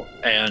possible.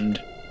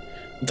 And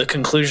the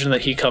conclusion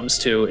that he comes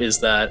to is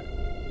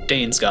that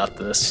Dane's got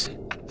this.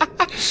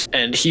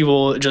 And he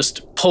will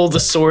just pull the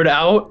sword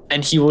out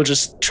and he will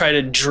just try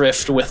to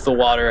drift with the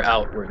water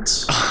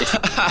outwards.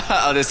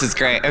 Oh, this is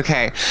great.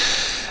 Okay.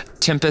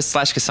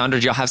 Tempest/Cassandra,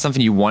 do y'all have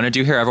something you want to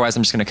do here? Otherwise,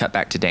 I'm just going to cut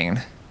back to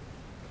Dane.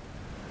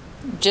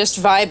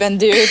 Just vibing,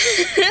 dude.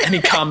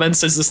 Any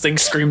comments as this thing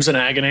screams in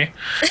agony?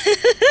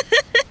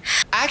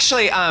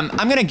 Actually, I'm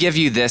going to give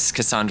you this,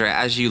 Cassandra,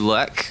 as you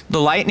look. The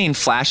lightning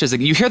flashes.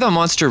 You hear the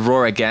monster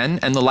roar again,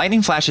 and the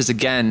lightning flashes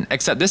again,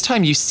 except this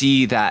time you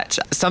see that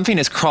something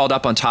has crawled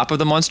up on top of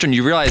the monster, and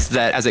you realize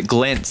that as it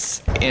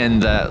glints in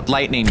the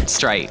lightning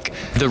strike,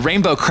 the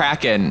rainbow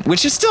kraken,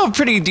 which is still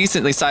pretty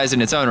decently sized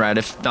in its own right,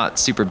 if not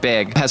super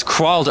big, has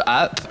crawled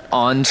up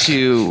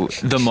onto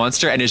the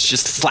monster and is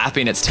just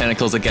slapping its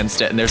tentacles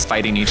against it, and they're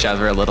fighting each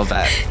other a little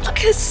bit.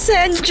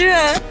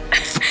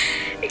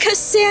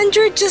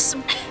 Cassandra just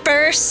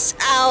bursts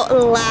out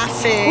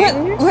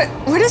laughing.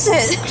 What is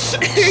it?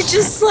 They're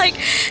just like,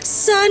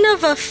 son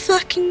of a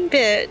fucking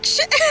bitch.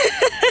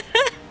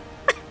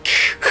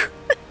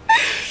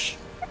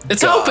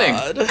 It's helping.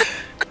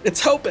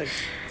 It's hoping.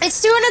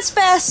 It's doing its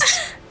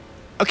best.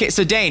 Okay,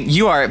 so Dane,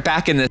 you are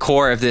back in the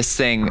core of this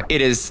thing.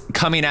 It is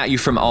coming at you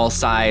from all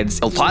sides.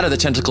 A lot of the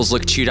tentacles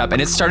look chewed up,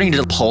 and it's starting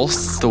to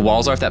pulse. The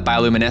walls are with that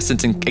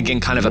bioluminescence in, again,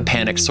 kind of a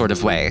panicked sort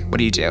of way. What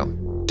do you do?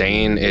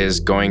 Dane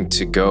is going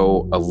to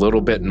go a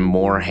little bit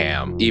more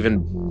ham,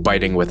 even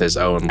biting with his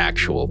own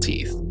actual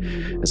teeth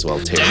as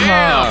well too.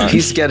 Damn!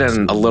 He's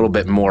getting a little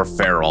bit more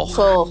feral.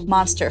 Full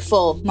monster.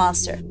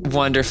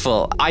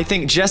 Wonderful. I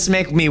think just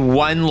make me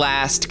one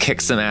last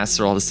kick some ass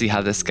roll to see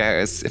how this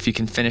goes. If you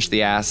can finish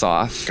the ass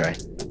off. Okay.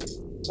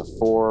 It's a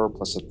 4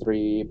 plus a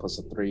 3 plus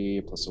a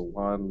 3 plus a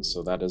 1,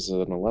 so that is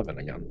an 11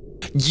 again.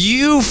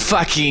 You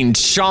fucking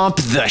chomp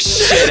the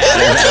shit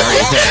out of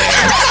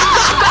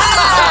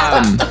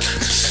everything.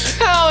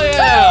 Hell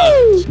yeah!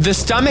 The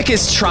stomach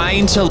is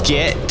trying to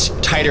get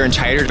tighter and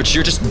tighter, but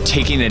you're just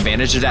taking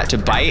advantage of that to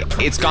bite.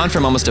 It's gone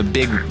from almost a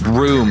big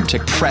room to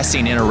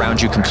pressing in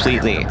around you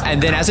completely.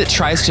 And then as it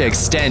tries to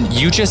extend,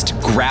 you just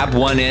grab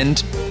one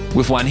end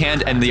with one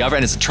hand, and the other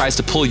end, as it tries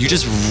to pull, you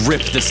just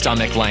rip the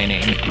stomach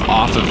lining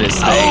off of this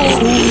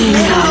thing.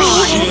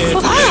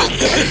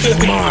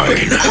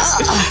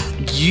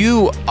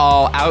 You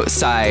all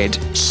outside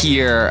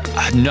hear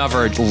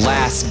another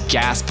last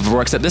gasp of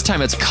roar, except this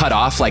time it's cut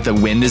off like the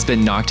wind has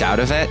been knocked out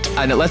of it.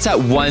 And it lets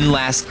out one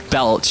last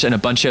belch, and a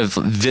bunch of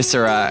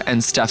viscera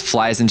and stuff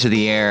flies into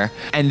the air.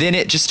 And then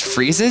it just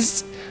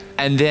freezes,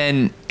 and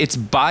then its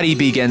body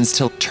begins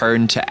to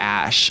turn to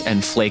ash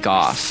and flake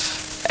off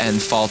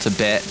and fall to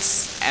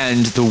bits,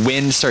 and the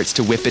wind starts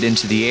to whip it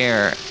into the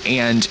air,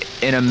 and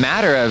in a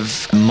matter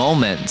of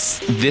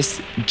moments,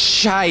 this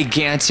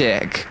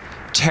gigantic,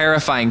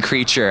 terrifying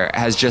creature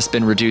has just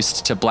been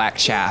reduced to black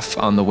chaff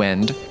on the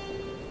wind.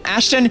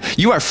 Ashton,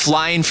 you are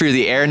flying through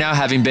the air now,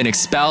 having been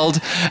expelled,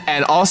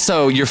 and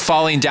also you're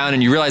falling down,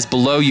 and you realize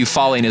below you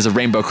falling is a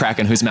rainbow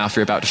kraken whose mouth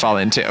you're about to fall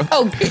into.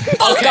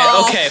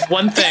 Okay,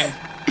 one thing.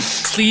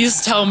 Please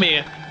tell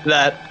me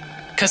that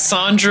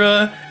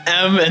Cassandra,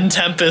 M, and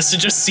Tempest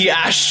just see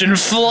Ashton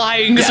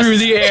flying through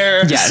the air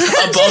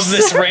above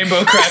this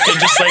rainbow kraken,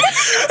 just like,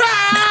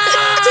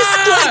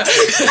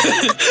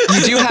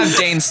 You do have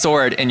Dane's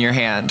sword in your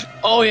hand.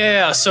 Oh,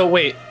 yeah. So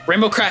wait,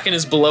 rainbow kraken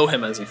is below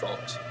him as he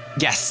falls.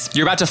 Yes,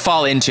 you're about to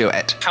fall into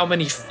it. How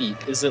many feet?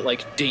 Is it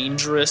like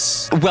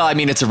dangerous? Well, I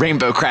mean, it's a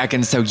rainbow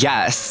kraken, so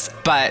yes,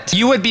 but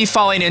you would be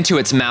falling into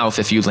its mouth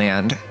if you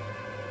land.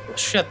 Well,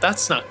 shit,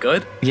 that's not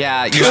good.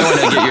 Yeah, you might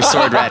want to get your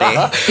sword ready.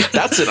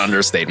 That's an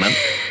understatement.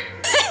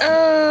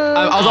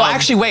 Although,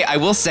 actually, wait, I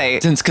will say,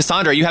 since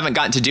Cassandra, you haven't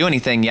gotten to do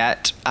anything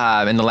yet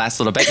in the last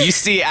little bit, you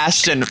see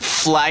Ashton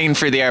flying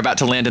through the air, about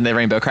to land in the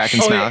rainbow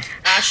kraken's mouth.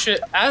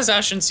 As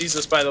Ashton sees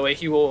this, by the way,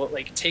 he will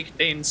like take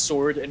Dane's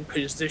sword and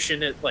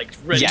position it like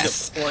ready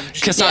to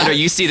plunge. Cassandra,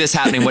 you see this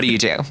happening. What do you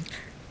do?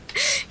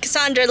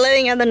 Cassandra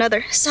letting out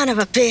another son of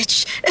a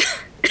bitch.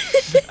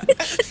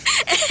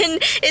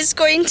 And is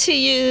going to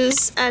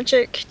use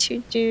magic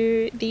to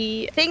do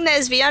the thing that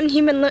is beyond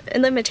human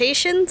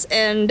limitations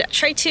and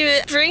try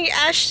to bring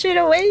Ashton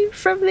away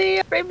from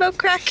the rainbow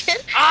kraken.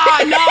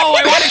 Ah, no,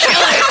 I want to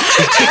kill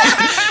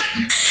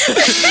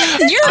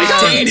it! You're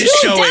going to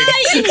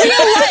die in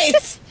real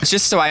life!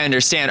 Just so I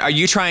understand, are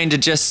you trying to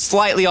just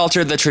slightly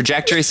alter the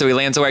trajectory so he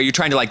lands away? Or are you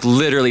trying to like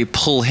literally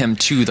pull him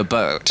to the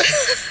boat?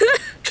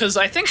 Because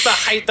I think the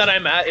height that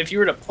I'm at, if you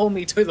were to pull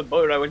me to the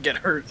boat, I would get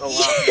hurt a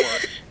lot more.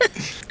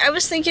 I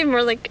was thinking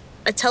more like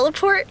a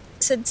teleport,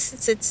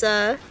 since it's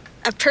a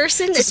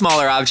person. It's a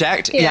smaller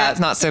object. Yeah,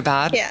 it's not so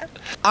bad. Yeah.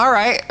 All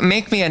right,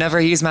 make me a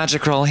never use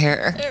magic roll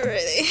here.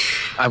 Alrighty.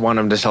 I want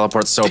him to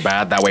teleport so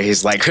bad, that way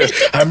he's like,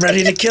 I'm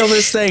ready to kill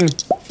this thing.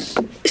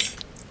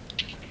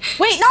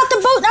 Wait, not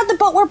the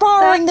boat. We're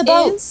borrowing the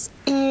boat.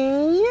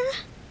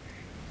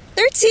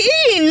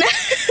 13.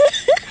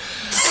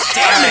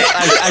 Damn it!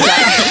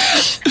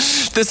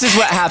 This is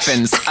what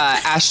happens.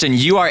 Ashton,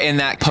 you are in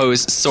that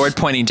pose, sword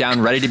pointing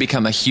down, ready to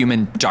become a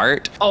human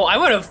dart. Oh, I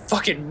would have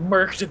fucking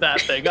murked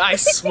that thing, I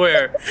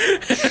swear.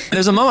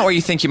 There's a moment where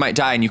you think you might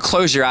die and you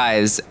close your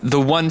eyes.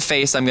 The one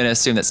face I'm going to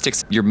assume that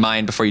sticks in your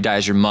mind before you die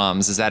is your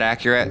mom's. Is that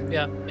accurate?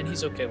 Yeah, and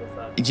he's okay with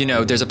that. You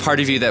know, there's a part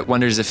of you that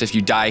wonders if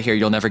you die here,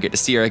 you'll never get to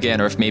see her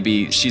again, or if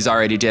maybe she's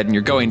already dead and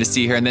you're going to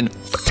see her, and then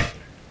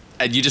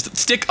you just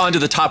stick onto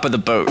the top of the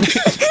boat.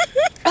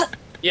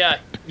 Yeah,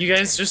 you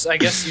guys just, I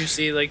guess you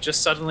see, like,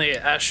 just suddenly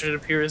Ashton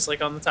appears,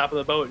 like, on the top of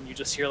the boat, and you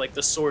just hear, like,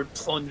 the sword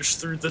plunge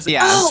through the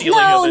ceiling of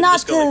it.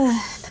 Not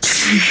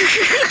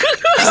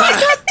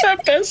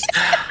Tempest.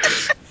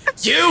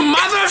 You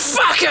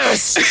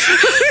motherfuckers!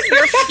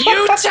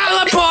 You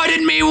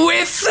teleported me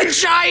with the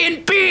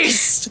giant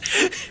beast!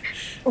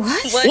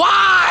 What?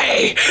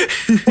 Why?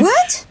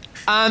 What?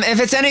 If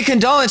it's any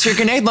condolence, your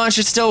grenade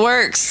launcher still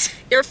works.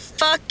 You're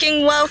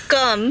fucking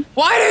welcome.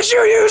 Why did you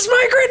use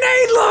my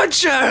grenade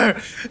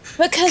launcher?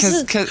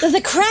 Because of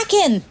the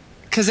kraken.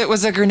 Because it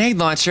was a grenade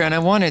launcher and I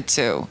wanted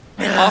to.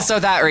 Also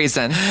that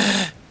reason.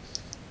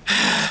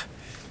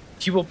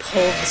 He will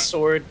pull the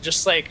sword,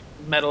 just like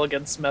metal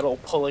against metal,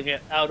 pulling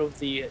it out of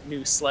the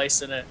new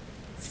slice in it,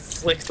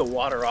 flick the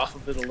water off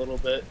of it a little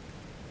bit,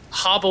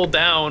 hobble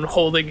down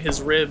holding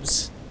his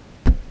ribs,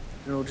 and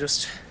it'll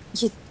just...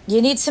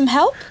 You need some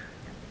help?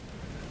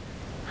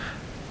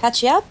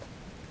 Patch you up?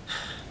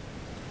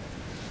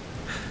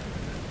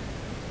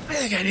 I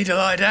think I need to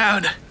lie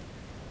down.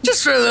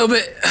 Just for a little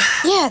bit.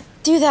 Yeah,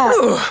 do that.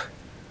 Ooh,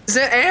 Does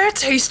the air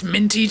taste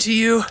minty to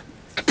you?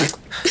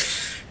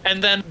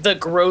 And then the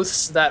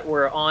growths that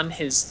were on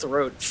his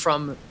throat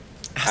from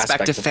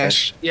Aspect of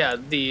fish. Yeah,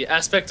 the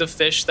aspect of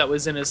fish that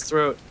was in his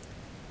throat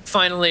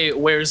finally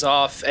wears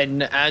off,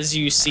 and as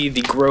you see the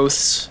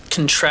growths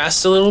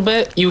contrast a little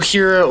bit, you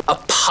hear a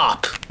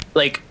pop,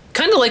 like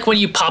kind of like when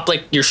you pop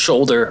like your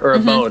shoulder or a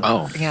bone.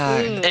 Oh. Yeah.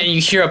 And you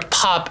hear a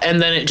pop,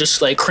 and then it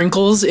just like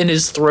crinkles in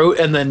his throat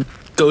and then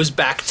goes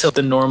back to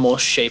the normal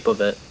shape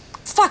of it.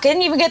 Fuck, I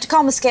didn't even get to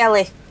call him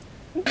Skelly.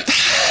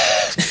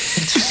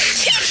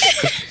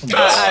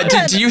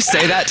 Did you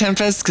say that,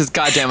 Tempest? Because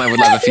goddamn, I would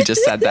love if you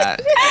just said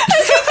that.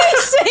 I think they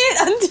say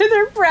it under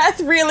their breath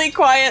really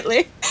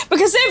quietly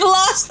because they've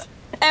lost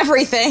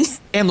everything.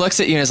 Am looks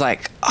at you and is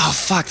like, oh,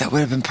 fuck, that would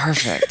have been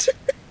perfect.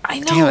 I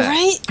know, Damn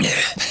it.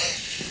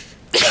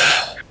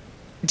 right?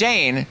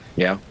 Dane,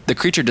 Yeah. the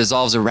creature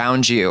dissolves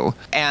around you,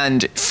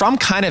 and from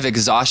kind of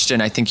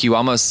exhaustion, I think you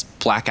almost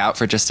black out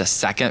for just a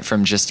second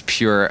from just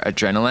pure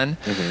adrenaline.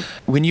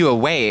 When you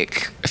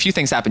awake, a few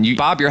things happen. You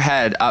bob your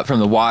head up from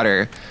the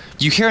water.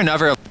 You hear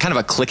another kind of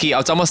a clicky.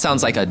 It almost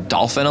sounds like a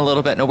dolphin a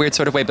little bit in a weird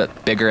sort of way,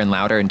 but bigger and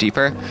louder and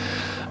deeper.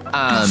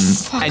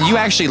 And you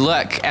actually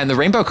look, and the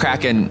rainbow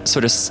kraken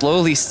sort of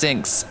slowly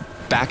sinks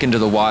back into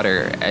the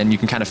water, and you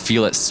can kind of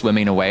feel it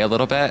swimming away a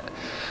little bit.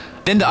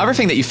 Then the other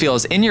thing that you feel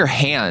is in your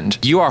hand,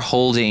 you are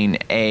holding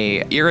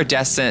a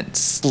iridescent,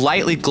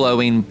 slightly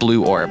glowing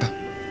blue orb.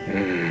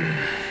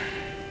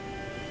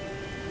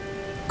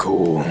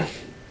 Cool.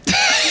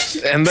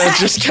 And then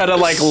just kind of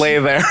like lay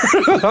there.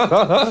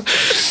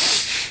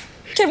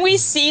 Can we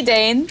see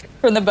Dane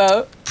from the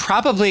boat?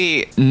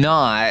 Probably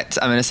not.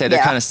 I'm gonna say they're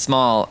Yeah. kind of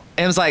small.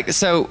 And it was like,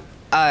 so,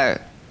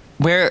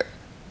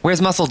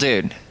 where's Muscle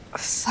Dude?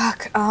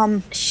 Fuck,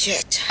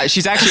 Shit.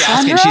 She's actually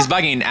Cassandra? asking. She's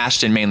bugging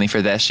Ashton mainly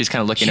for this. She's kind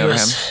of looking over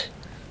him.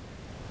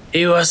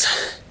 He was.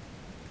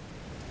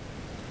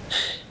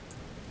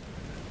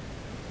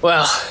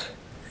 Well,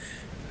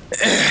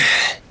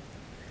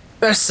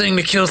 best thing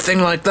to kill a thing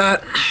like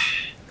that,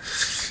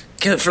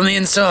 kill it from the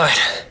inside.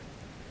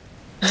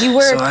 you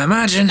were... So I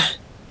imagine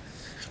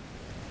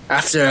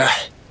after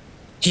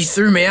he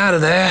threw me out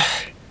of there,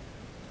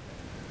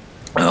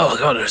 oh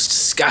god, it was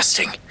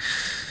disgusting.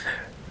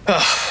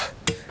 Oh,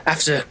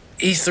 after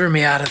he threw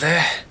me out of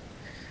there,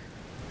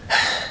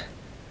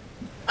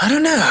 I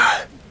don't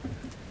know.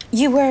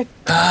 You were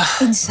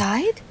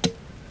inside?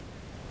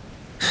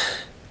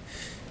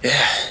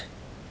 Yeah.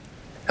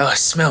 Oh, it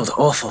smelled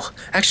awful.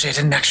 Actually, it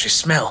didn't actually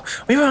smell.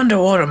 We were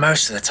underwater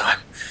most of the time.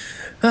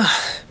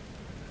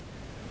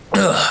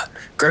 Ugh.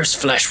 Gross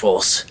flesh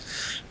walls.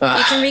 You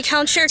can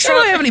recount your Do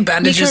I have any You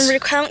bandages? can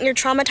recount your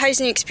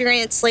traumatizing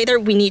experience later.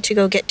 We need to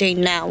go get Dane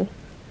now.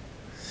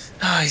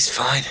 Oh, he's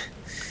fine.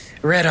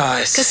 Red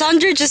eyes.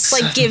 Cassandra just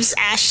like gives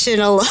Ashton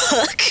a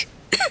look.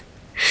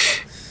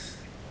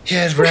 He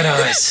had red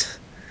eyes.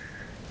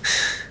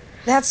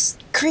 That's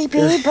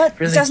creepy, but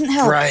Really doesn't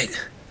help.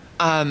 bright.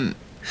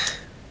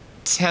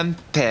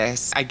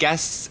 Tempest, I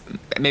guess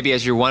maybe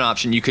as your one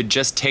option, you could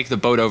just take the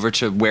boat over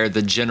to where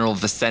the general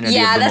vicinity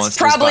Yeah, of the that's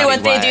monster's probably body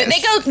what they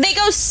was. do. They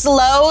go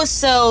slow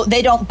so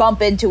they don't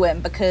bump into him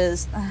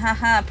because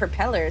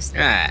propellers.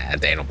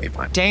 Dane'll be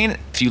fine. Dane,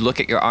 if you look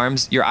at your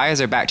arms, your eyes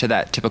are back to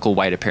that typical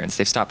white appearance.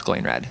 They've stopped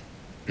glowing red.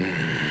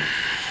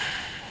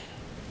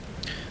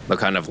 They'll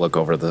kind of look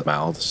over the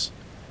mouths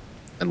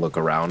and look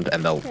around,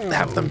 and they'll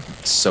have them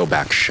sew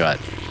back shut,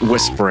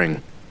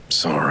 whispering,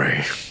 sorry,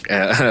 to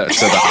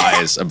the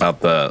eyes about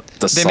the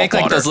They salt make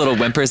like water. those little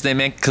whimpers they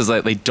make because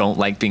like, they don't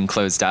like being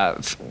closed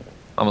up.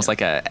 Almost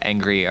like a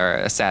angry or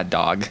a sad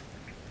dog.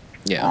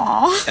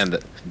 Yeah. And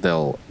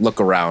they'll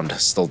look around,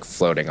 still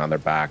floating on their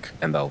back,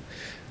 and they'll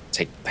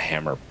take the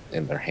hammer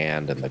in their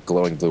hand and the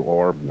glowing blue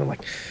orb, and they're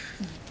like,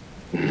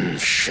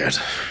 shit,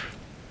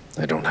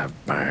 I don't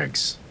have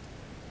bags.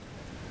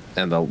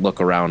 And they'll look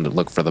around and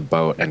look for the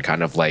boat and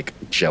kind of like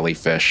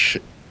jellyfish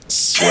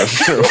swim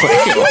their way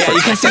over. Yeah,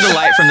 you can see the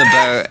light from the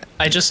boat.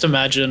 I just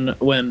imagine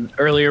when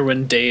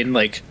Dane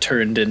like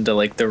turned into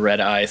like the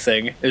red eye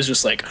thing, it was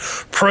just like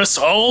press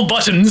all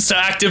buttons to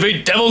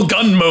activate devil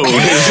gun mode.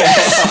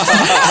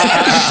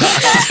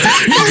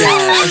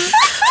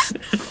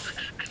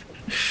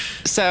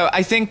 So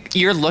I think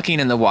you're looking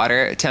in the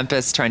water,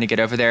 Tempest, trying to get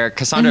over there.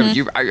 Cassandra,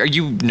 are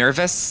you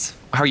nervous?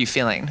 How are you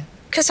feeling?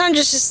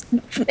 Cassandra's just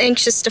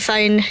anxious to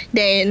find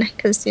Dane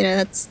because you know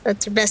that's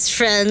her best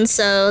friend.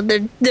 So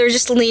they're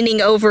just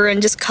leaning over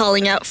and just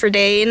calling out for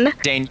Dane.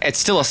 Dane, it's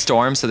still a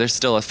storm, so there's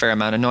still a fair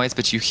amount of noise,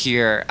 but you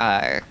hear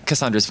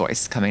Cassandra's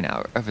voice coming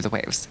out over the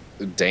waves.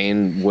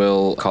 Dane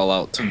will call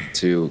out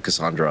to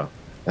Cassandra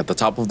at the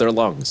top of their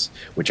lungs,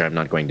 which I'm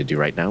not going to do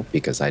right now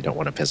because I don't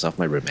want to piss off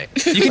my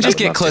roommate. You can just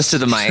get close to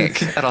the mic.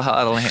 That'll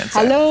enhance it.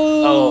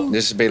 Hello. Oh,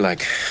 This would be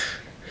like,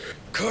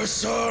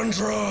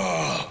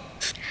 Cassandra!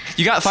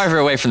 You got farther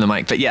away from the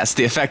mic, but yes,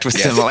 the effect was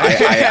yes, similar.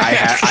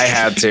 I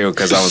had to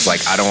because I was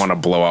like, I don't want to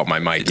blow out my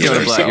mic You don't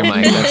either. want to blow out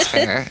your so- mic, that's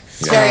fair.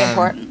 It's very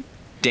important.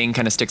 Dane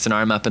kind of sticks an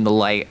arm up and the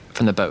light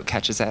from the boat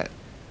catches it.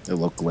 It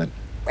looked glint.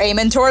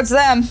 Aiming towards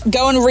them.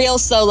 Going real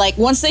slow. Like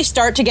once they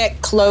start to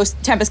get close,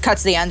 Tempest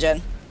cuts the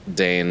engine.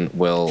 Dane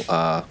will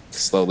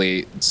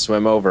slowly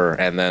swim over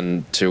and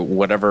then to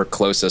whatever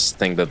closest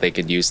thing that they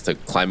could use to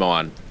climb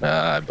on.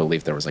 I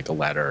believe there was like a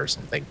ladder or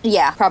something.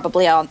 Yeah,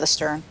 probably on the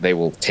stern. They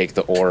will take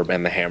the orb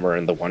and the hammer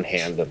in the one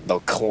hand and they'll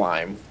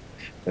climb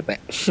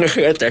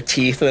with their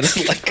teeth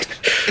and like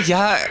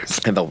Yeah.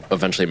 and they'll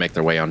eventually make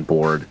their way on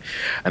board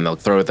and they'll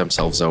throw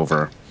themselves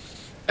over.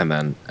 And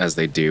then as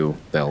they do,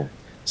 they'll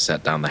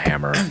set down the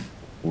hammer,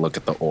 look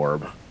at the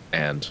orb,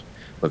 and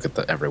look at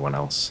everyone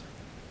else.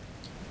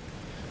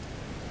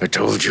 I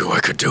told you I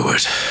could do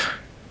it.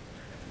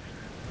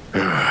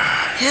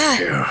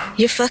 Yeah,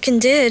 you fucking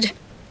did.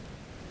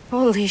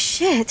 Holy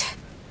shit.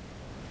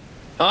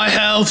 I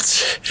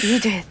helped. You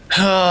did.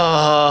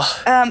 Oh,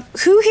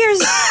 Who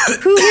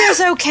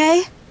here's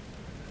okay?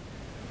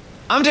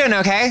 I'm doing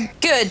okay.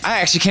 Good. I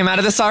actually came out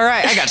of this all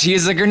right. I got to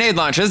use the grenade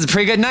launcher. This is a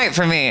pretty good night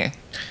for me.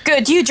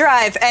 Good, you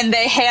drive. And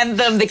they hand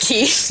them the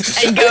keys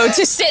and go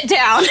to sit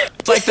down.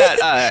 It's like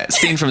that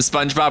scene from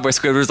SpongeBob where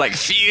Squidward's like,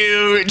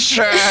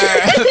 future.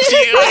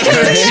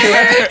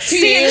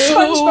 Seeing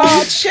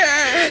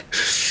SpongeBob.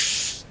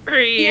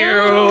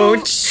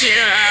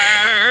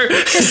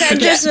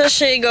 Cassandra's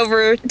rushing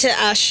over to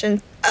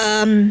Ashton.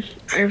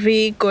 Are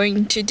we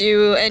going to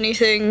do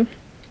anything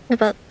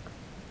about...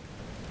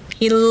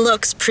 He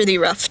looks pretty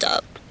roughed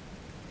up.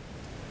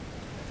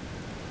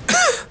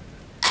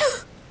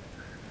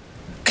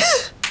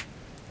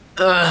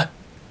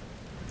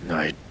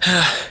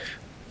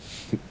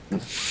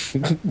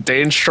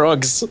 Dane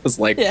shrugs. It's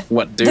like,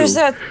 what do? There's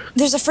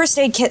a first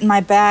aid kit in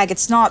my bag.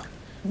 It's not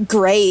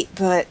great,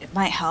 but it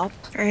might help.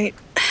 Right.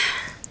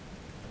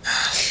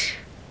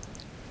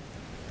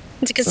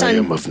 I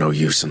am of no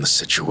use in the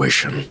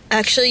situation.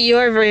 Actually, you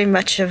are very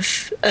much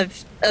of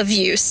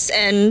use,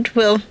 and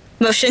we'll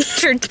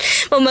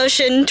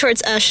motion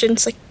towards Ashton.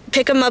 It's like,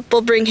 pick him up.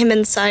 We'll bring him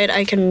inside.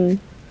 I can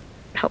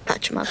help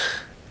patch him up.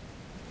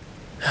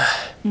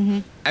 Mm-hmm.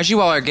 As you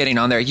all are getting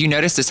on there, you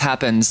notice this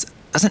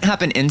doesn't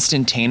happen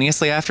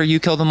instantaneously after you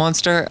kill the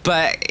monster,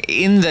 but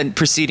in the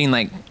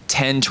preceding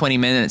 10, 20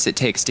 minutes it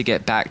takes to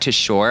get back to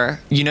shore,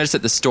 you notice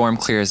that the storm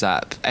clears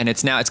up, and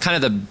it's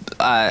kind of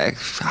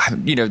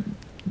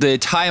the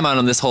time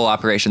on this whole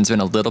operation's been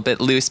a little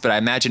bit loose, but I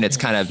imagine it's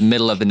kind of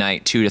middle of the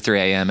night, 2 to 3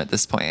 a.m. at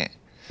this point.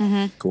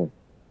 Mm-hmm. Cool.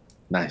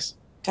 Nice.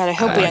 God, I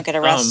hope we don't get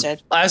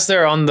arrested. As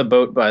they're on the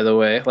boat, by the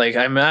way,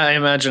 I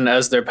imagine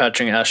as they're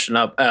patching Ashton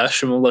up,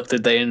 Ashton will look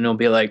at Dane and he'll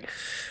be like,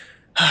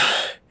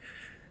 that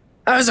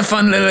was a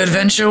fun little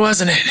adventure,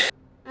 wasn't it?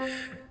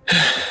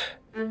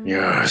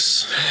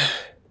 Yes.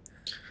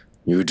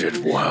 You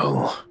did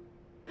well.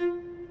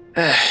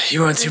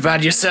 You weren't too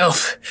bad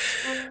yourself.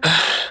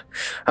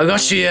 I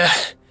got you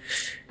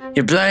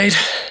your blade.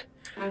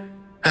 It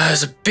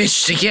was a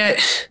bitch to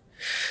get.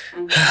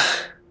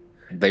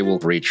 They will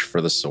reach for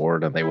the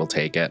sword and they will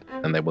take it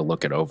and they will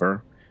look it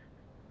over.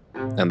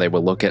 And they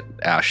will look at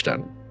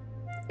Ashton.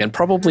 And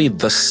probably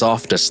the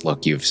softest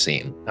look you've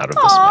seen out of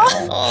this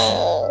man.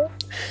 Oh.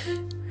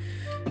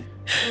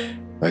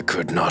 I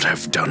could not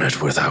have done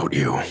it without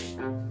you.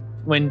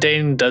 When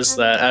Dane does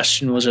that,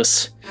 Ashton will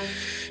just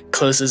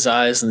close his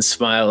eyes and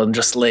smile and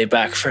just lay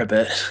back for a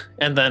bit.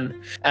 And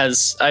then,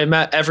 as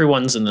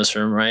everyone's in this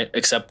room, right?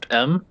 Except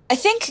M? I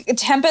think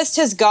Tempest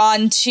has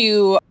gone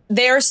to...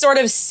 They're sort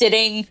of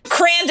sitting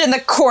crammed in the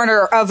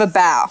corner of a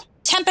bow.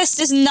 Tempest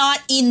is not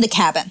in the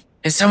cabin.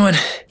 Is someone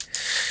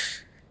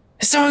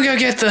go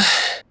get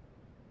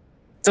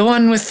the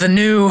one with the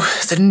new,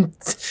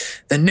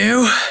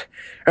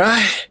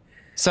 right?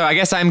 So I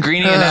guess I'm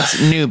Greenie and that's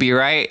Newbie,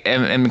 right?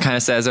 And kind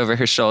of says over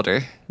her shoulder.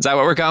 Is that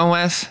what we're going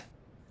with?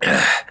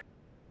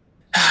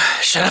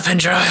 Shut up and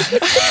drive.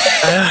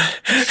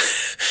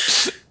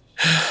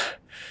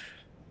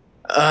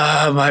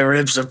 My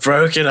ribs are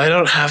broken. I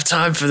don't have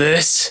time for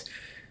this.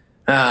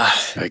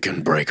 I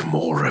can break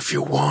more if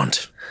you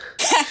want.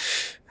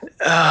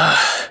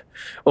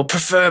 Well,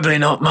 preferably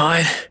not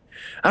mine.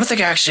 I don't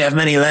think I actually have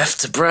many left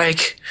to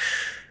break.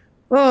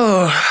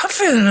 Oh, I'm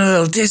feeling a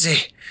little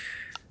dizzy.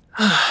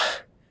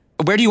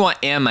 Where do you want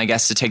M, I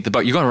guess, to take the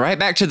boat? You're going right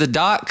back to the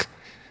dock?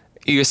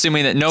 Are you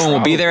assuming that no one will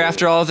be there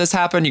after all of this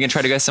happened? You can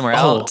try to go somewhere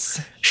else?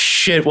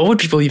 Shit, what would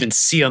people even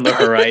see on the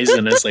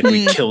horizon as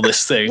we kill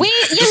this thing?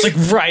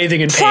 Just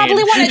writhing in pain.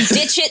 Probably want to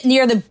ditch it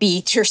near the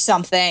beach or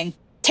something.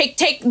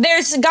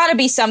 There's got to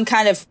be some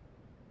kind of,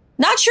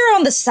 not sure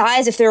on the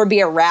size if there would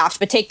be a raft,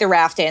 but take the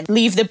raft in.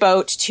 Leave the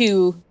boat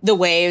to the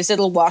waves.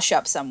 It'll wash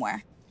up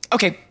somewhere.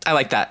 Okay, I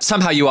like that.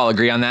 Somehow you all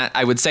agree on that.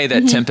 I would say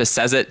that Tempest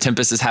says it.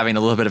 Tempest is having a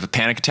little bit of a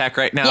panic attack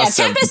right now. Yeah,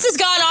 Tempest has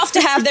gone off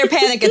to have their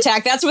panic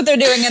attack. That's what they're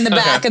doing in the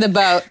back of the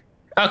boat.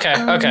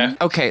 Okay.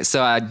 Okay,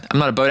 so I'm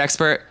not a boat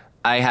expert.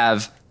 I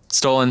have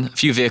stolen a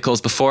few vehicles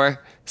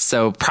before,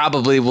 so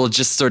probably we'll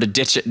just sort of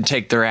ditch it and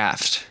take the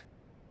raft.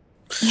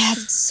 Yeah,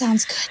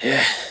 sounds good.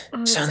 Yeah,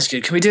 sounds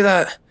good. Can we do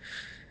that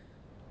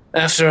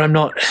after I'm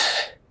not,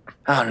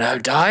 I don't know,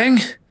 dying?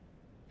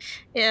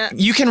 Yeah.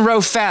 You can row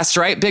fast,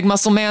 right, big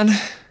muscle man?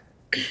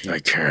 I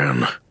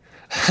can.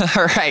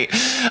 All right.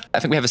 I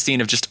think we have a scene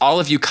of just all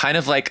of you kind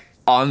of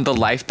on the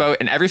lifeboat,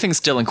 and everything's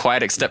still and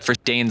quiet except for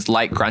Dane's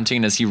light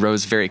grunting as he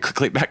rows very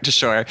quickly back to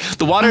shore.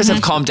 The waters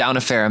have calmed down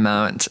a fair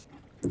amount.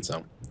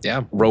 So,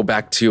 yeah, row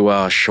back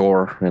to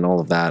shore and all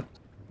of that.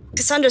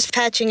 Cassandra's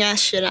patching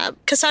Ashton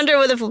up. Cassandra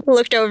would have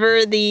looked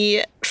over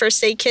the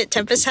first aid kit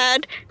Tempest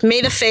had,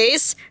 made a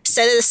face,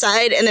 set it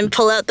aside, and then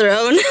pull out their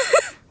own.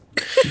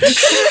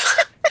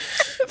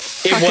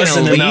 It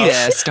wasn't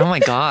elitist. Oh my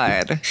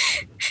god.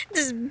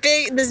 This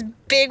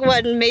big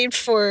one made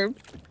for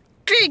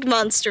big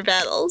monster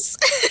battles.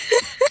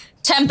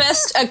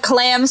 Tempest, a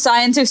clam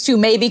scientist who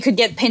maybe could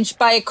get pinched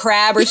by a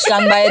crab or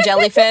stung by a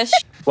jellyfish.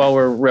 While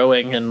we're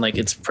rowing and like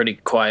it's pretty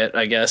quiet,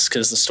 I guess,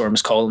 because the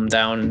storm's calmed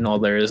down and all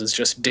there is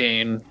just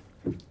Dane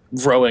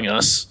rowing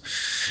us.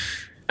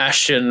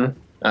 Ashton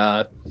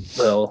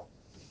will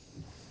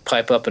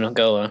pipe up and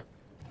go,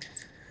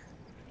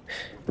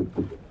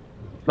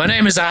 my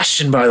name is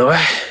Ashton, by the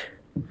way.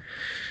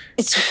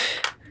 It's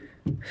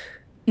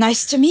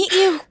nice to meet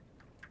you.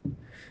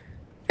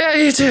 Yeah,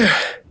 you too.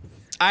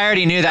 I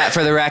already knew that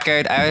for the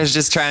record. I was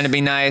just trying to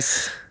be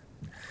nice.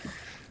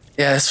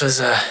 Yeah, this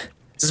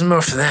is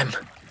more for them.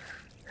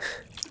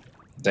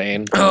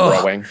 Dane,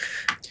 rowing.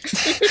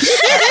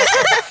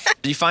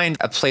 You find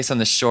a place on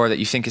the shore that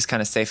you think is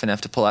kind of safe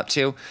enough to pull up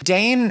to.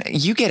 Dane,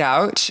 you get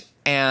out,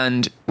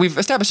 and we've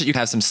established that you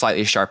have some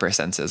slightly sharper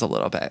senses a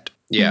little bit.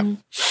 Yeah.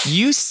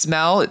 You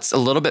smell, it's a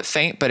little bit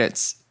faint, but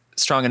it's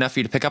strong enough for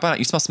you to pick up on it.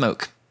 You smell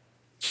smoke.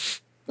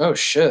 Oh,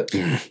 shit.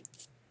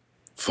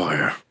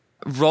 Fire.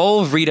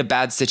 Roll read a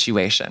bad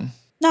situation.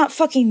 Not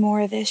fucking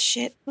more of this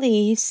shit,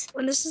 please.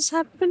 When is this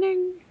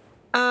happening?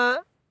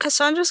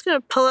 Cassandra's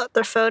gonna pull out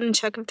their phone and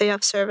check if they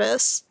have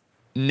service.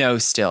 No,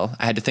 still.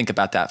 I had to think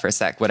about that for a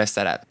sec. What I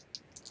set up.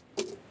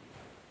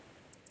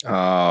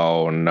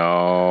 Oh,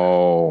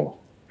 no.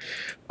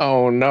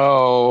 Oh,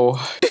 no.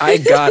 I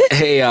got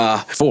a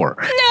 4.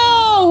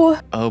 No!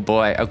 Oh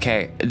boy.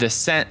 Okay. The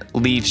scent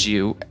leaves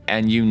you,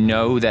 and you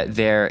know that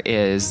there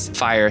is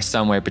fire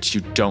somewhere, but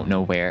you don't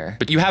know where.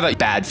 But you have a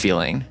bad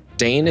feeling.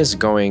 Dane is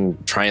going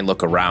to try and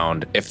look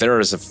around. If there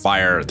is a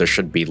fire, there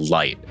should be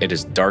light. It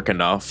is dark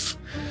enough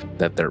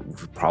that there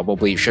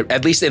probably should,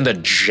 at least in the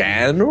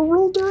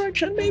general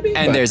direction, maybe?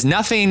 And there's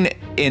nothing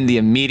in the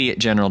immediate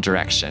general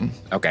direction.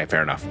 Okay,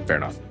 fair enough.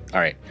 All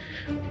right.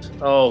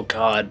 Oh,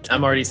 God.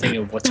 I'm already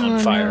thinking of what's on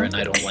fire, and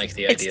I don't like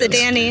the It's idea. the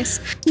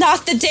Dannies.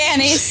 Not the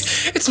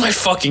Dannies. It's my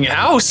fucking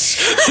house.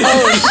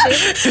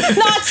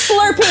 Not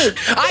Slurpee.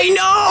 I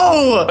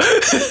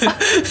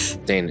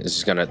know. Dane is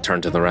just going to turn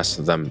to the rest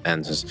of them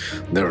and says,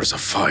 There is a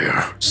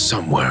fire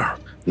somewhere,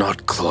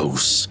 not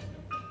close.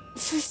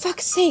 For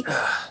fuck's sake.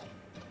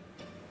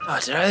 Oh,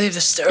 did I leave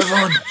the stove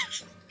on?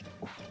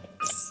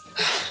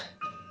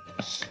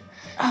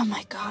 Oh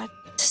my god.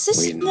 Does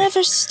this We-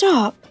 never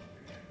stop?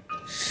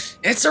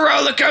 It's a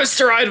roller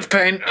coaster ride of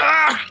pain.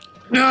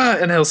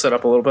 And he'll sit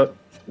up a little bit.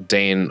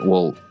 Dane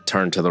will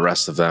turn to the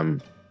rest of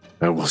them.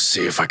 I will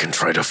see if I can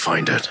try to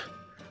find it.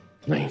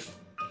 Hey,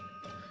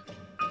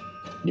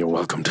 you're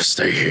welcome to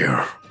stay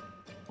here.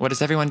 What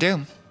does everyone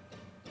do?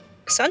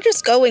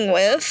 Cassandra's going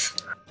with.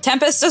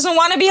 Tempest doesn't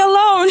want to be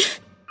alone.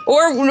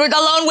 Or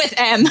alone with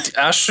M.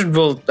 Ashton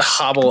will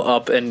hobble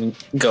up and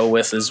go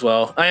with as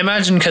well. I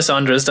imagine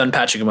Cassandra's done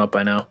patching him up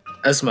by now,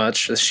 as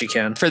much as she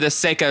can. For the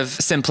sake of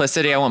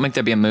simplicity, I won't make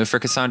there be a move for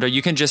Cassandra.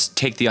 You can just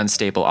take the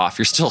unstable off.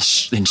 You're still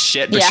in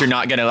shit, but Yeah. you're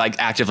not gonna like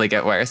actively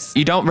get worse.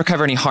 You don't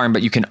recover any harm,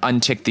 but you can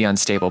untick the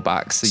unstable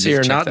box. So you've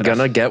you're checked not that going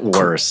to off. get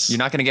worse. You're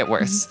not gonna get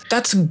worse.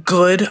 That's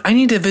good. I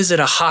need to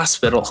visit a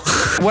hospital.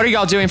 What are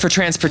y'all doing for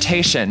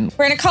transportation?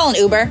 We're gonna call an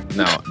Uber.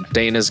 No,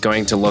 Dane is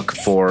going to look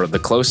for the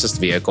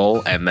closest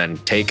vehicle and then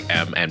take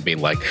M and be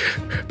like,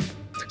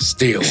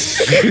 Steal. like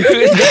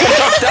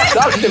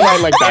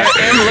that.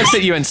 M looks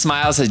at you and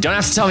smiles, says, "Don't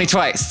have to tell me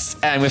twice."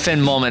 And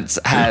within moments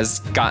has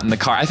gotten the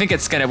car. I think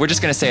we're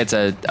just gonna say it's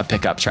a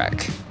pickup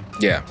truck.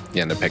 Yeah,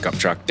 in the pickup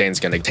truck. Dane's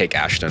going to take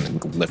Ashton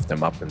and lift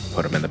him up and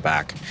put him in the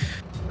back.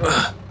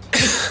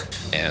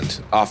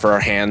 And offer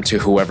a hand to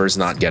whoever's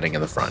not getting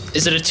in the front.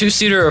 Is it a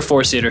 2-seater or a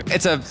 4-seater?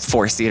 It's a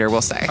 4-seater,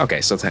 we'll say.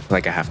 Okay, so it's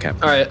like a half cab.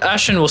 All right,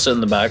 Ashton will sit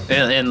in the back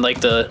and like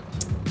the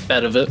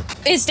bed of it.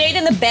 Is Dane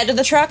in the bed of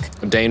the truck?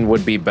 Dane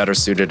would be better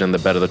suited in the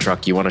bed of the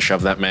truck. You want to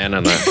shove that man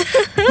in a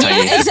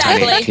tiny,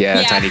 exactly.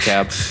 tiny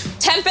cab.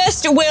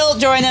 Tempest will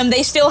join them.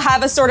 They still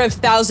have a sort of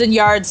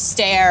 1,000-yard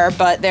stare,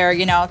 but they're,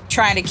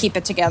 trying to keep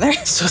it together.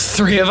 So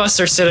 3 of us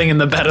are sitting in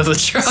the bed of the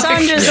truck.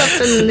 Cassandra's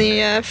up in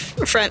the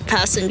front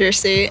passenger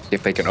seat.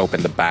 If they can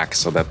open the back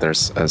so that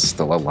there's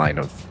still a line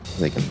of,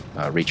 they can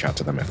reach out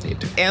to them if they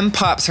need to. M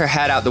pops her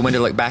head out the window,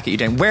 look back at you,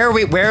 Dane. Where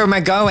am I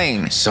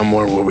going?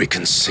 Somewhere where we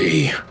can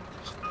see.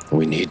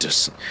 We need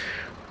this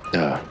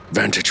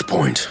vantage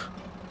point.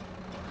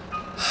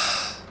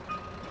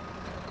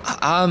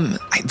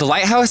 The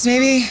lighthouse,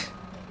 maybe?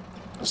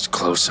 It's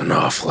close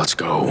enough. Let's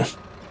go.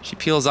 She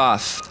peels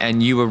off,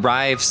 and you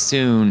arrive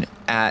soon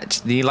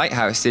at the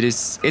lighthouse.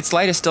 Its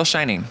light is still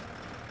shining.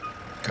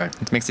 Okay.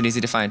 It makes it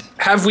easy to find.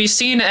 Have we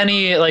seen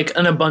any, like,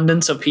 an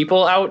abundance of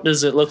people out?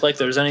 Does it look like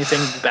there's anything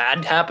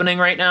bad happening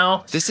right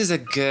now? This is a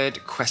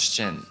good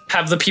question.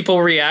 Have the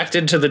people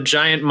reacted to the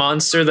giant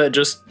monster that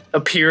just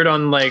appeared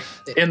on, like,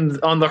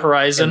 on the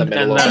horizon? In the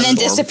middle of And then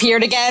storm.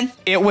 disappeared again.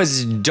 It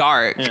was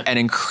dark and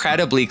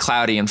incredibly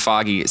cloudy and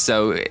foggy,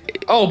 so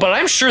Oh, but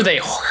I'm sure they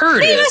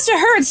heard They it. must have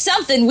heard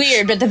something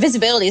weird, but the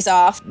visibility's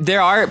off.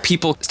 there are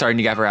people starting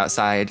to gather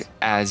outside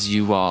as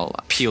you all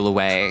peel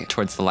away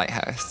towards the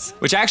lighthouse,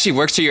 which actually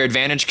works to your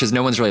advantage because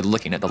no one's really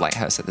looking at the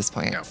lighthouse at this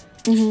point.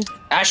 No.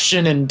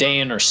 Ashton and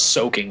Dane are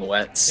soaking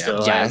wet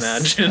still, Yes.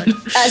 I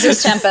imagine. As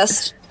is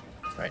Tempest.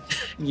 Right.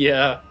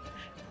 Yeah.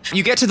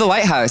 You get to the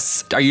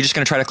lighthouse. Are you just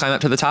going to try to climb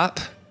up to the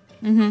top?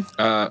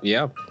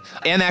 Yeah.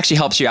 Em actually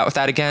helps you out with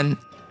that again.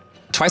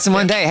 Twice in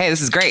one day. Hey,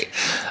 this is great.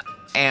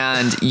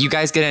 And you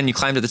guys get in, you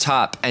climb to the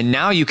top, and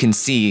now you can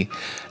see,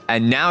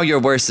 and now your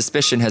worst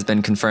suspicion has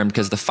been confirmed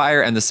because the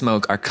fire and the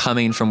smoke are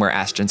coming from where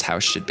Ashton's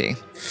house should be.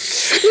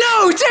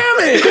 No, damn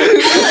it!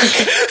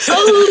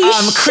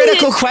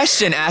 Critical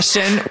question,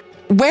 Ashton.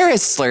 Where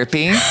is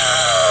Slurpee?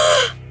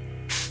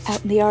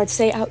 Out in the yard,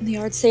 stay out in the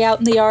yard, stay out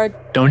in the yard.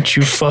 Don't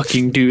you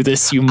fucking do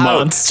this, you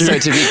monster. So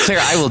to be clear,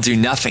 I will do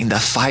nothing. The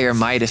fire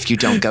might if you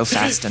don't go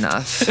fast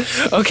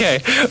enough. Okay,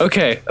 all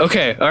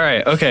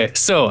right, okay.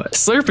 So,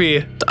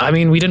 Slurpee, I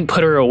mean, we didn't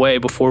put her away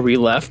before we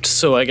left,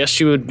 so I guess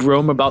she would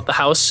roam about the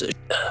house.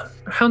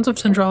 Hounds of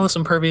Tendralis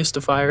impervious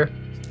to fire?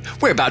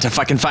 We're about to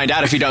fucking find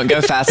out if you don't go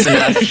fast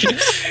enough.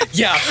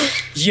 Yeah.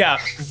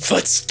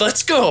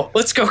 Let's go.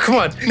 Come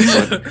on.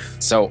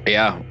 So,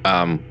 yeah,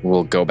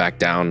 we'll go back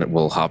down.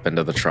 We'll hop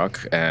into the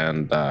truck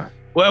and,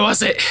 Where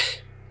was it?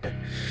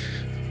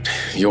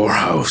 Your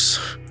house.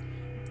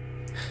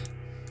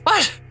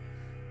 What?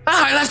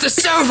 Ah, I left the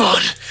stove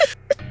on.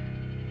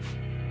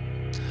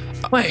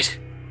 Wait,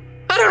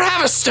 I don't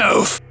have a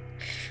stove.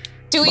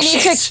 Do we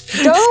need Shit.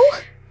 to go?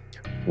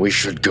 We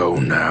should go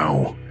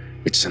now.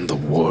 It's in the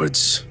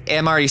woods.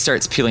 Em already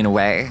starts peeling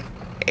away,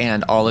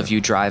 and all of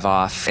you drive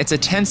off. It's a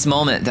tense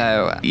moment,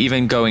 though,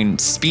 even going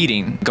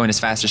as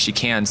fast as she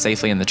can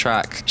safely in the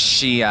truck.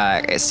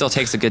 It still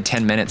takes a good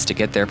 10 minutes to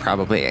get there,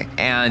 probably.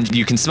 And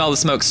you can smell the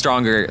smoke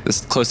stronger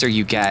the closer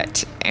you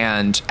get.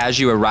 And as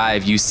you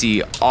arrive, you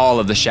see all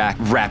of the shack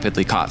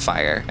rapidly caught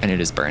fire, and it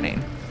is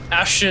burning.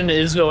 Ashton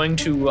is going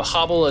to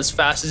hobble as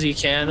fast as he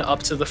can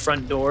up to the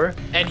front door,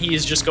 and he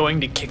is just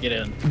going to kick it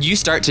in. You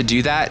start to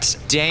do that.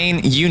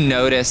 Dane, you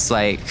notice,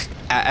 like,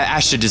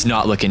 Ashton does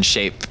not look in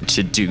shape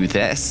to do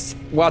this.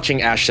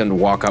 watching Ashton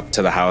walk up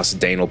to the house,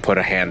 Dane will put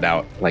a hand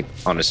out, like,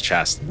 on his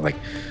chest, like,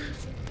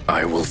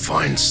 I will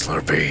find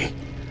Slurpee.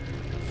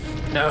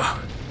 No,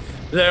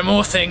 there are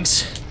more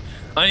things.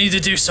 I need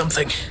to do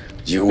something.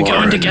 You We're are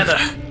going in, together.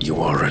 You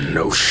are in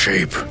no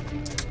shape.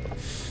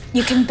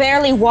 You can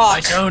barely walk.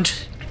 I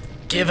don't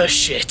give a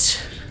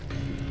shit.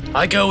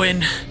 I go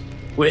in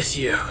with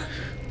you.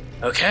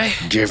 Okay?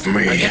 Give I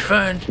me get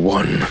burned.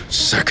 1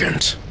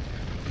 second.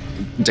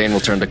 Dane will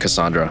turn to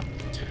Cassandra.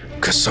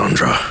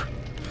 Cassandra,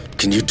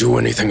 can you do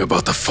anything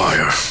about the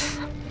fire?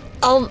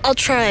 I'll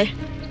try.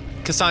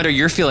 Cassandra,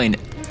 you're feeling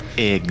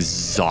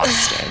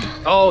exhausted.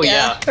 Oh,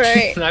 yeah.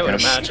 Right. I would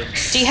imagine.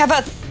 Do you have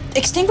a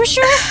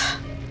extinguisher?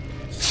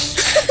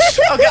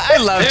 Oh God, I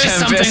love There's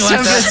Tempest. something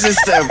like Tempest is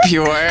so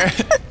pure.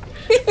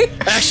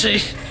 Actually,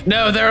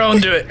 no, they're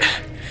on to it.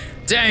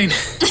 Dane,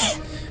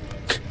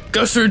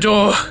 go through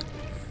door.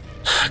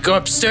 Go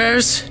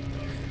upstairs.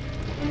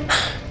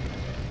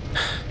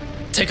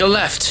 Take a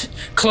left.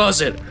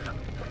 Closet.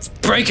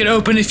 Break it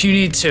open if you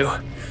need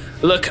to.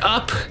 Look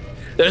up.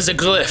 There's a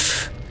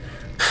glyph.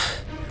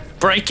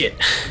 Break it.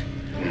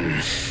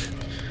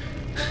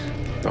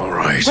 All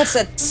right. What's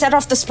that? Set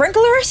off the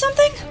sprinkler or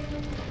something?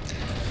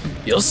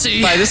 You'll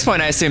see. By this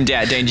point, I assume,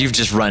 Dane, you've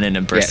just run in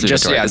and burst through the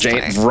door. at this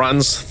Dane point.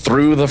 runs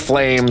through the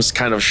flames,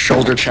 kind of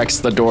shoulder checks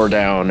the door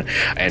down,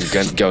 and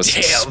goes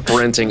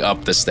sprinting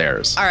up the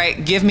stairs. All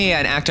right, give me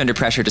an act under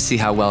pressure to see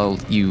how well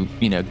you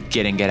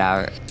get in, get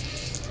out.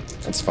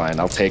 That's fine.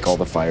 I'll take all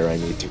the fire I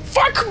need to.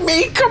 Fuck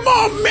me! Come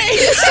on, mate!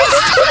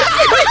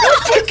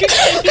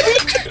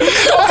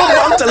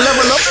 I'm about to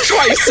level up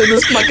twice in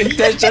this fucking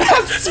dungeon.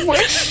 I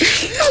swear.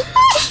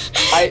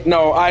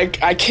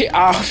 I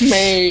can't.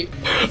 Mate.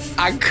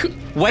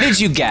 What did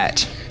you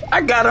get? I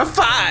got a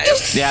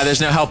 5. Yeah,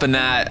 there's no help in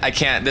that. I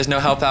can't. There's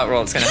no help out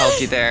roll. It's gonna help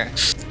you there.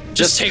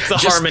 Just take the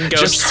harm and go.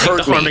 Just Just take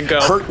hurt the harm me. and go.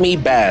 Hurt me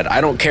bad.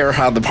 I don't care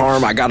how the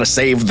harm. I gotta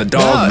save the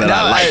dog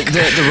I like.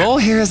 The roll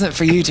here isn't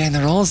for you, Dane.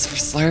 The roll is for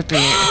Slurpee.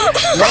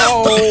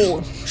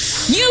 No.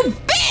 You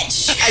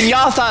bitch! And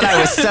y'all thought I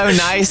was so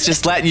nice,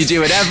 just letting you do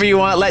whatever you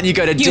want, letting you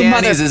go to You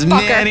Danny's as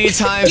motherfucker. many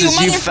times You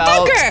as you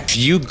felt. motherfucker.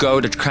 You go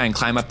to try and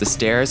climb up the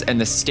stairs, and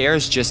the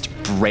stairs just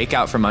break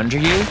out from under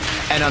you.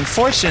 And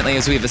unfortunately,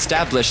 as we've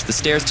established, the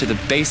stairs to the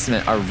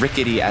basement are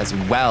rickety as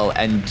well.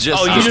 And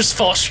just Oh, you just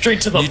fall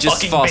straight to the you just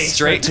fucking fall basement.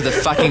 straight to the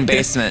fucking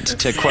basement,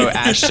 to quote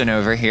Ashton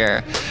over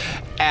here.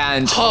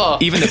 And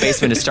even the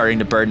basement is starting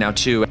to burn now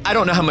too. I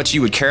don't know how much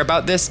you would care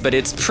about this, but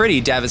it's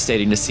pretty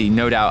devastating to see,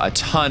 no doubt, a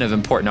ton of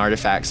important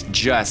artifacts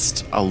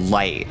just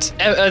alight.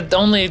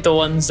 Only the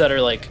ones that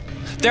are like.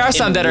 There are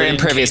some that are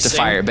impervious to casing.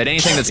 fire, but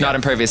anything that's not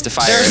impervious to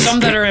fire. There are some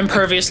that are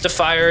impervious to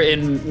fire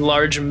in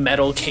large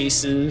metal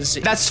cases.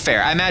 That's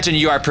fair. I imagine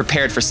you are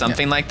prepared for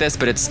something like this,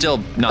 but it's still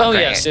not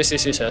great.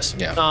 Yes.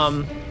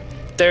 Yeah.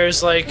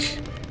 There's like,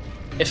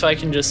 if I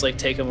can just like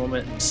take a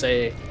moment and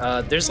say,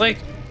 there's like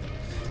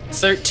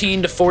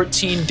 13 to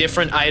 14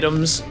 different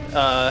items.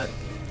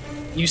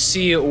 You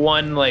see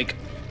one like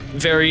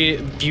very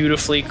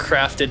beautifully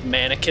crafted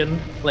mannequin,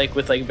 like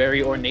with like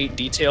very ornate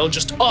detail,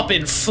 just up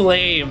in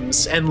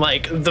flames, and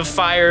like the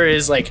fire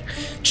is like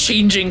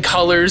changing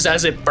colors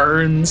as it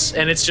burns,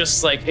 and it's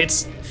just like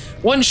it's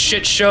one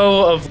shit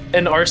show of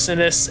an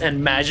arsonist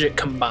and magic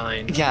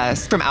combined.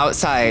 Yes. From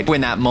outside,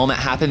 when that moment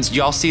happens,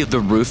 you all see the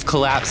roof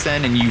collapse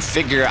then, and you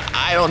figure,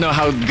 I don't know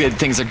how good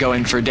things are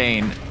going for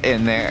Dane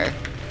in there.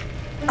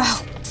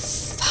 Oh,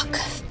 fuck.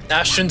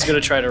 Ashton's gonna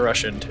try to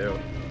rush in too.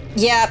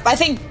 Yeah, I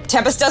think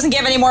Tempest doesn't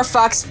give any more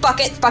fucks. Fuck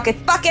it.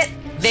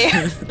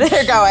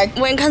 They're going.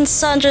 When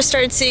Cassandra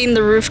started seeing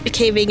the roof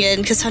caving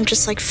in,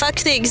 Cassandra's like, fuck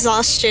the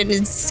exhaustion.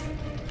 It's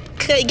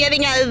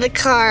getting out of the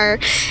car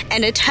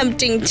and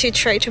attempting to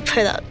try to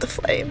put out the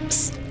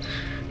flames.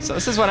 So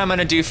this is what I'm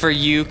gonna do for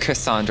you,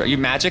 Cassandra. You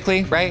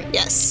magically, right?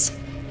 Yes.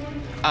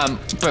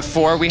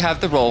 Before we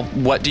have the roll,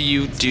 what do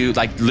you do?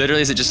 Like,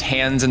 literally, is it just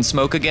hands and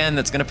smoke again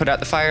that's gonna put out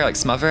the fire, like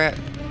smother it?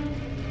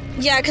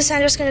 Yeah,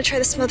 Cassandra's gonna try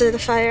to smother the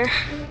fire.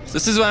 So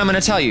this is what I'm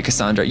gonna tell you,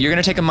 Cassandra. You're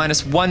gonna take a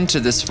 -1 to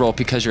this roll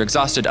because you're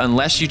exhausted,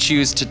 unless you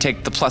choose to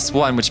take the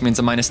 +1, which means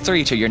a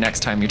 -3 to your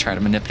next time you try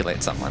to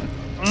manipulate someone.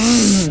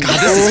 God,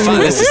 this is fun.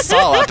 This is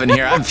Saul up in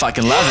here. I'm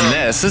fucking loving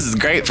this. This is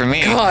great for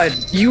me. God,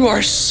 you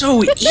are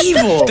so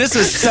evil. This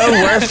was so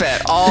worth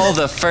it. All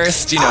the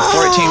first,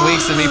 14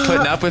 weeks of me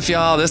putting up with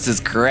y'all. This is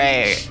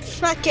great.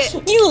 Fuck it.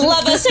 You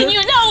love us and you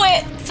know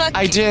it. Fuck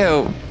I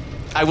do.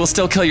 I will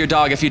still kill your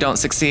dog if you don't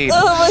succeed.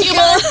 Oh my You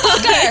god.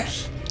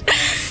 motherfucker.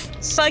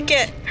 Fuck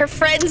it. Her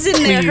friend's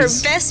in there. Her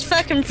Please. best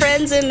fucking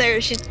friend's in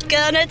there. She's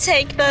gonna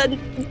take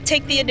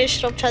the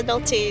additional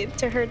penalty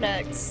to her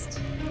next.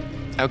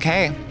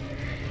 Okay.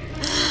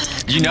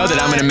 You know that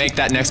I'm gonna make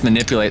that next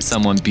manipulate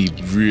someone be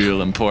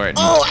real important.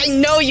 Oh, I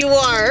know you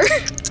are.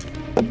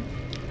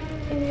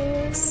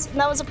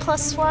 That was a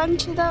 +1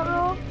 to that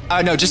roll.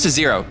 No, just a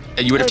 0.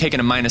 You would have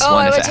taken a -1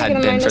 I if would've it had taken a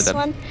been for the.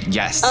 -1?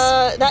 Yes.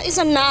 That is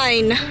a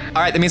 9.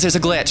 All right, that means there's a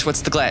glitch.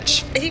 What's the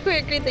glitch? I think we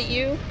agreed that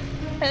you.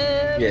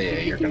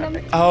 You're gonna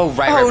pick. Oh,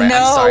 right. Oh, I'm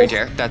no. sorry,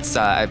 dear. That's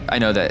I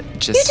know that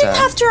just. You didn't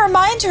have to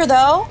remind her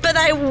though. But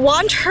I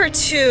want her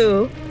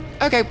to.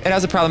 Okay, it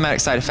has a problematic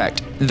side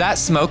effect. That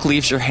smoke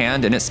leaves your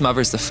hand and it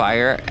smothers the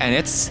fire, and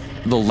it's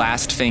the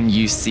last thing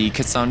you see,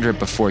 Cassandra,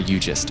 before you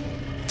just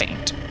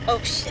faint. Oh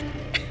shit.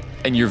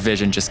 And your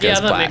vision just goes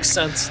Yeah, that black. makes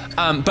sense.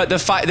 But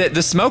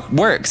the smoke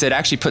works. It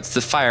actually puts the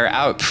fire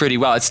out pretty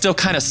well. It's still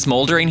kind of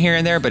smoldering here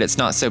and there, but it's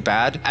not so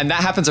bad. And that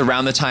happens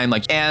around the time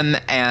like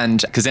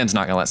because M's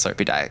not gonna let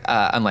Slurpee die,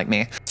 unlike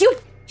me. You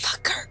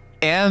fucker.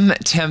 M,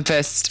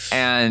 Tempest,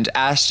 and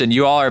Ashton,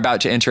 you all are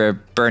about to enter a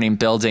burning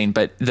building,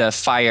 but the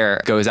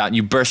fire goes out and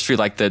you burst through,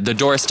 like the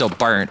door is still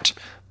burnt,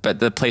 but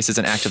the place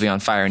isn't actively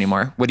on fire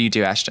anymore. What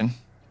do, Ashton?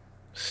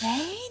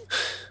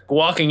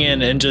 Walking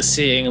in and just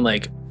seeing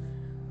like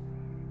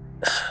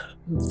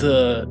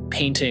the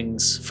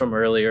paintings from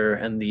earlier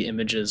and the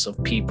images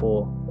of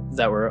people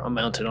that were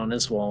mounted on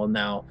his wall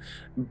now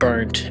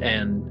burnt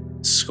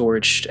and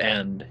scorched,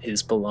 and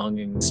his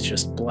belongings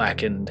just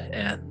blackened,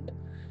 and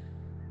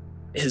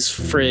his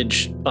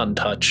fridge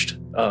untouched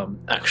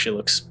actually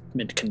looks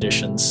mid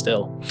condition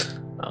still.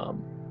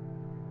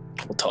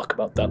 We'll talk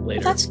about that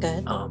later. That's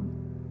good.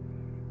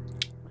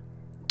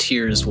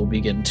 Tears will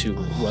begin to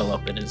well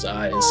up in his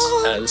eyes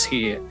as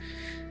he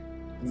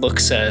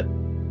looks at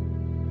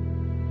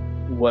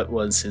what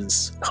was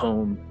his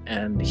home,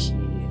 and he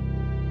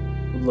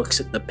looks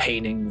at the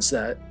paintings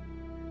that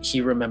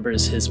he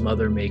remembers his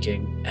mother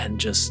making and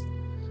just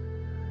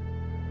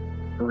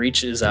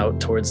reaches out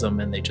towards them,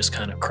 and they just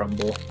kind of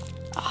crumble.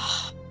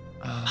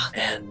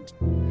 And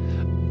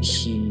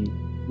he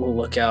will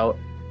look out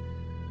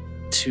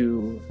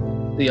to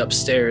the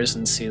upstairs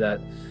and see that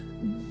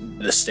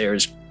the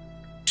stairs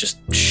just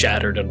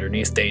shattered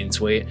underneath Dane's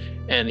weight,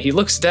 and he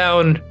looks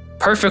down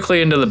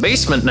perfectly into the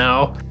basement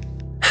now,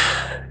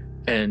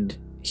 and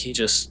he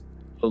just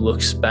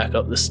looks back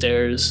up the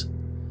stairs,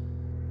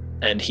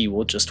 and he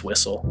will just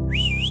whistle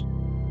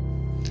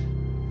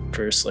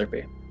for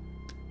Slurpee.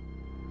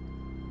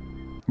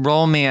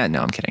 Roll me a...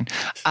 No, I'm kidding.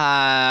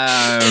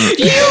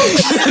 You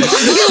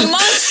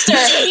monster!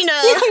 You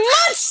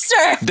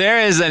monster!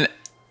 There is an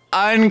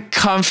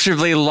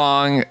uncomfortably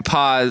long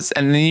pause,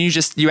 and then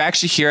you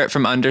actually hear it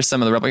from under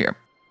some of the rubble here.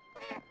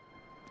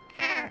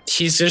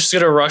 He's just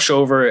gonna rush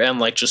over and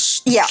like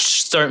just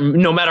start,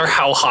 no matter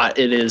how hot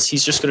it is,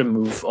 he's just gonna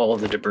move all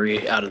of the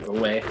debris out of the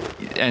way.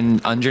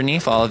 And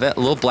underneath all of it, a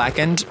little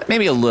blackened,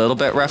 maybe a little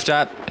bit roughed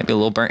up, maybe a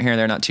little burnt here and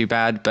there, not too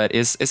bad, but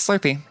is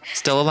Slurpee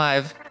still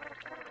alive?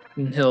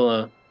 And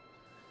he'll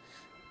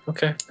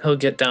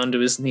get down to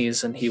his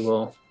knees and he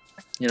will,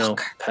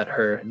 pet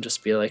her and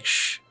just be like,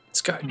 "Shh,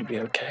 it's going to be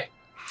okay.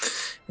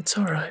 It's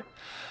all right.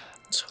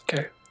 It's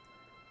okay.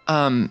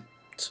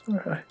 It's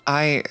all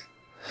right."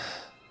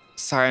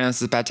 Sorry, I know this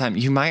is a bad time.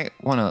 You might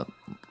want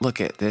to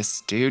look at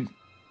this, dude.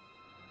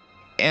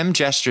 M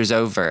gestures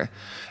over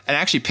and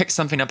actually picks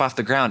something up off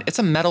the ground. It's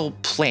a metal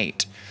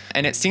plate,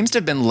 and it seems to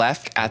have been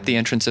left at the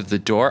entrance of the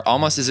door,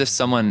 almost as if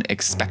someone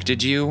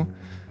expected you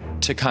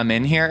to come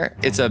in here.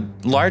 It's a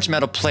large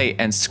metal plate,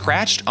 and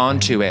scratched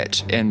onto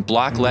it in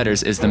block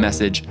letters is the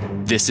message,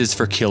 "This is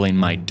for killing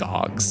my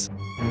dogs."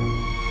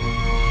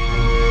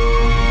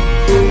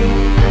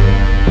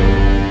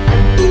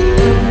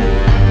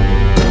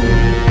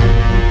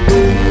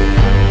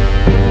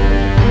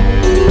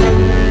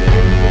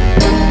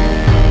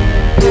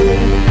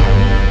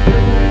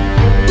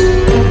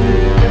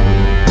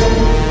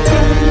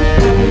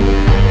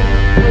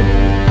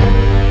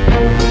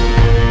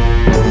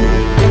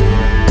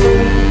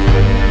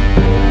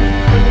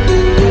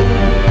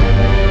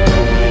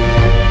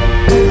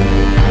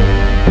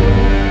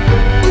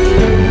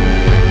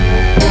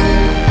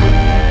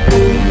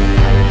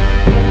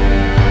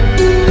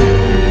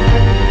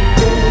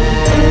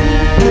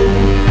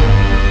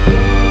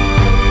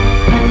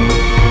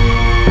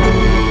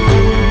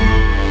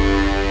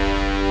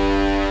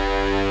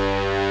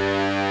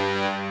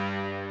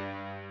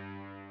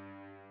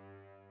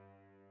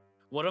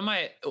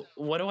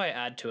 What do I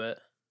add to it?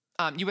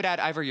 You would add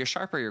either your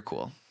sharp or your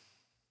cool.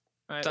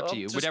 Right, It's up to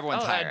you. Whichever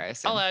one's higher, I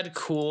assume. I'll add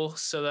cool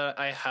so that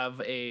I have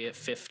a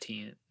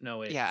 15. No,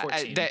 wait, Yeah,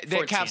 14.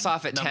 that caps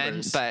off at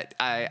numbers. 10, but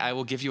I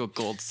will give you a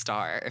gold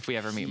star if we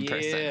ever meet in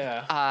person.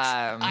 Yeah.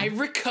 I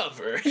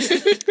recover.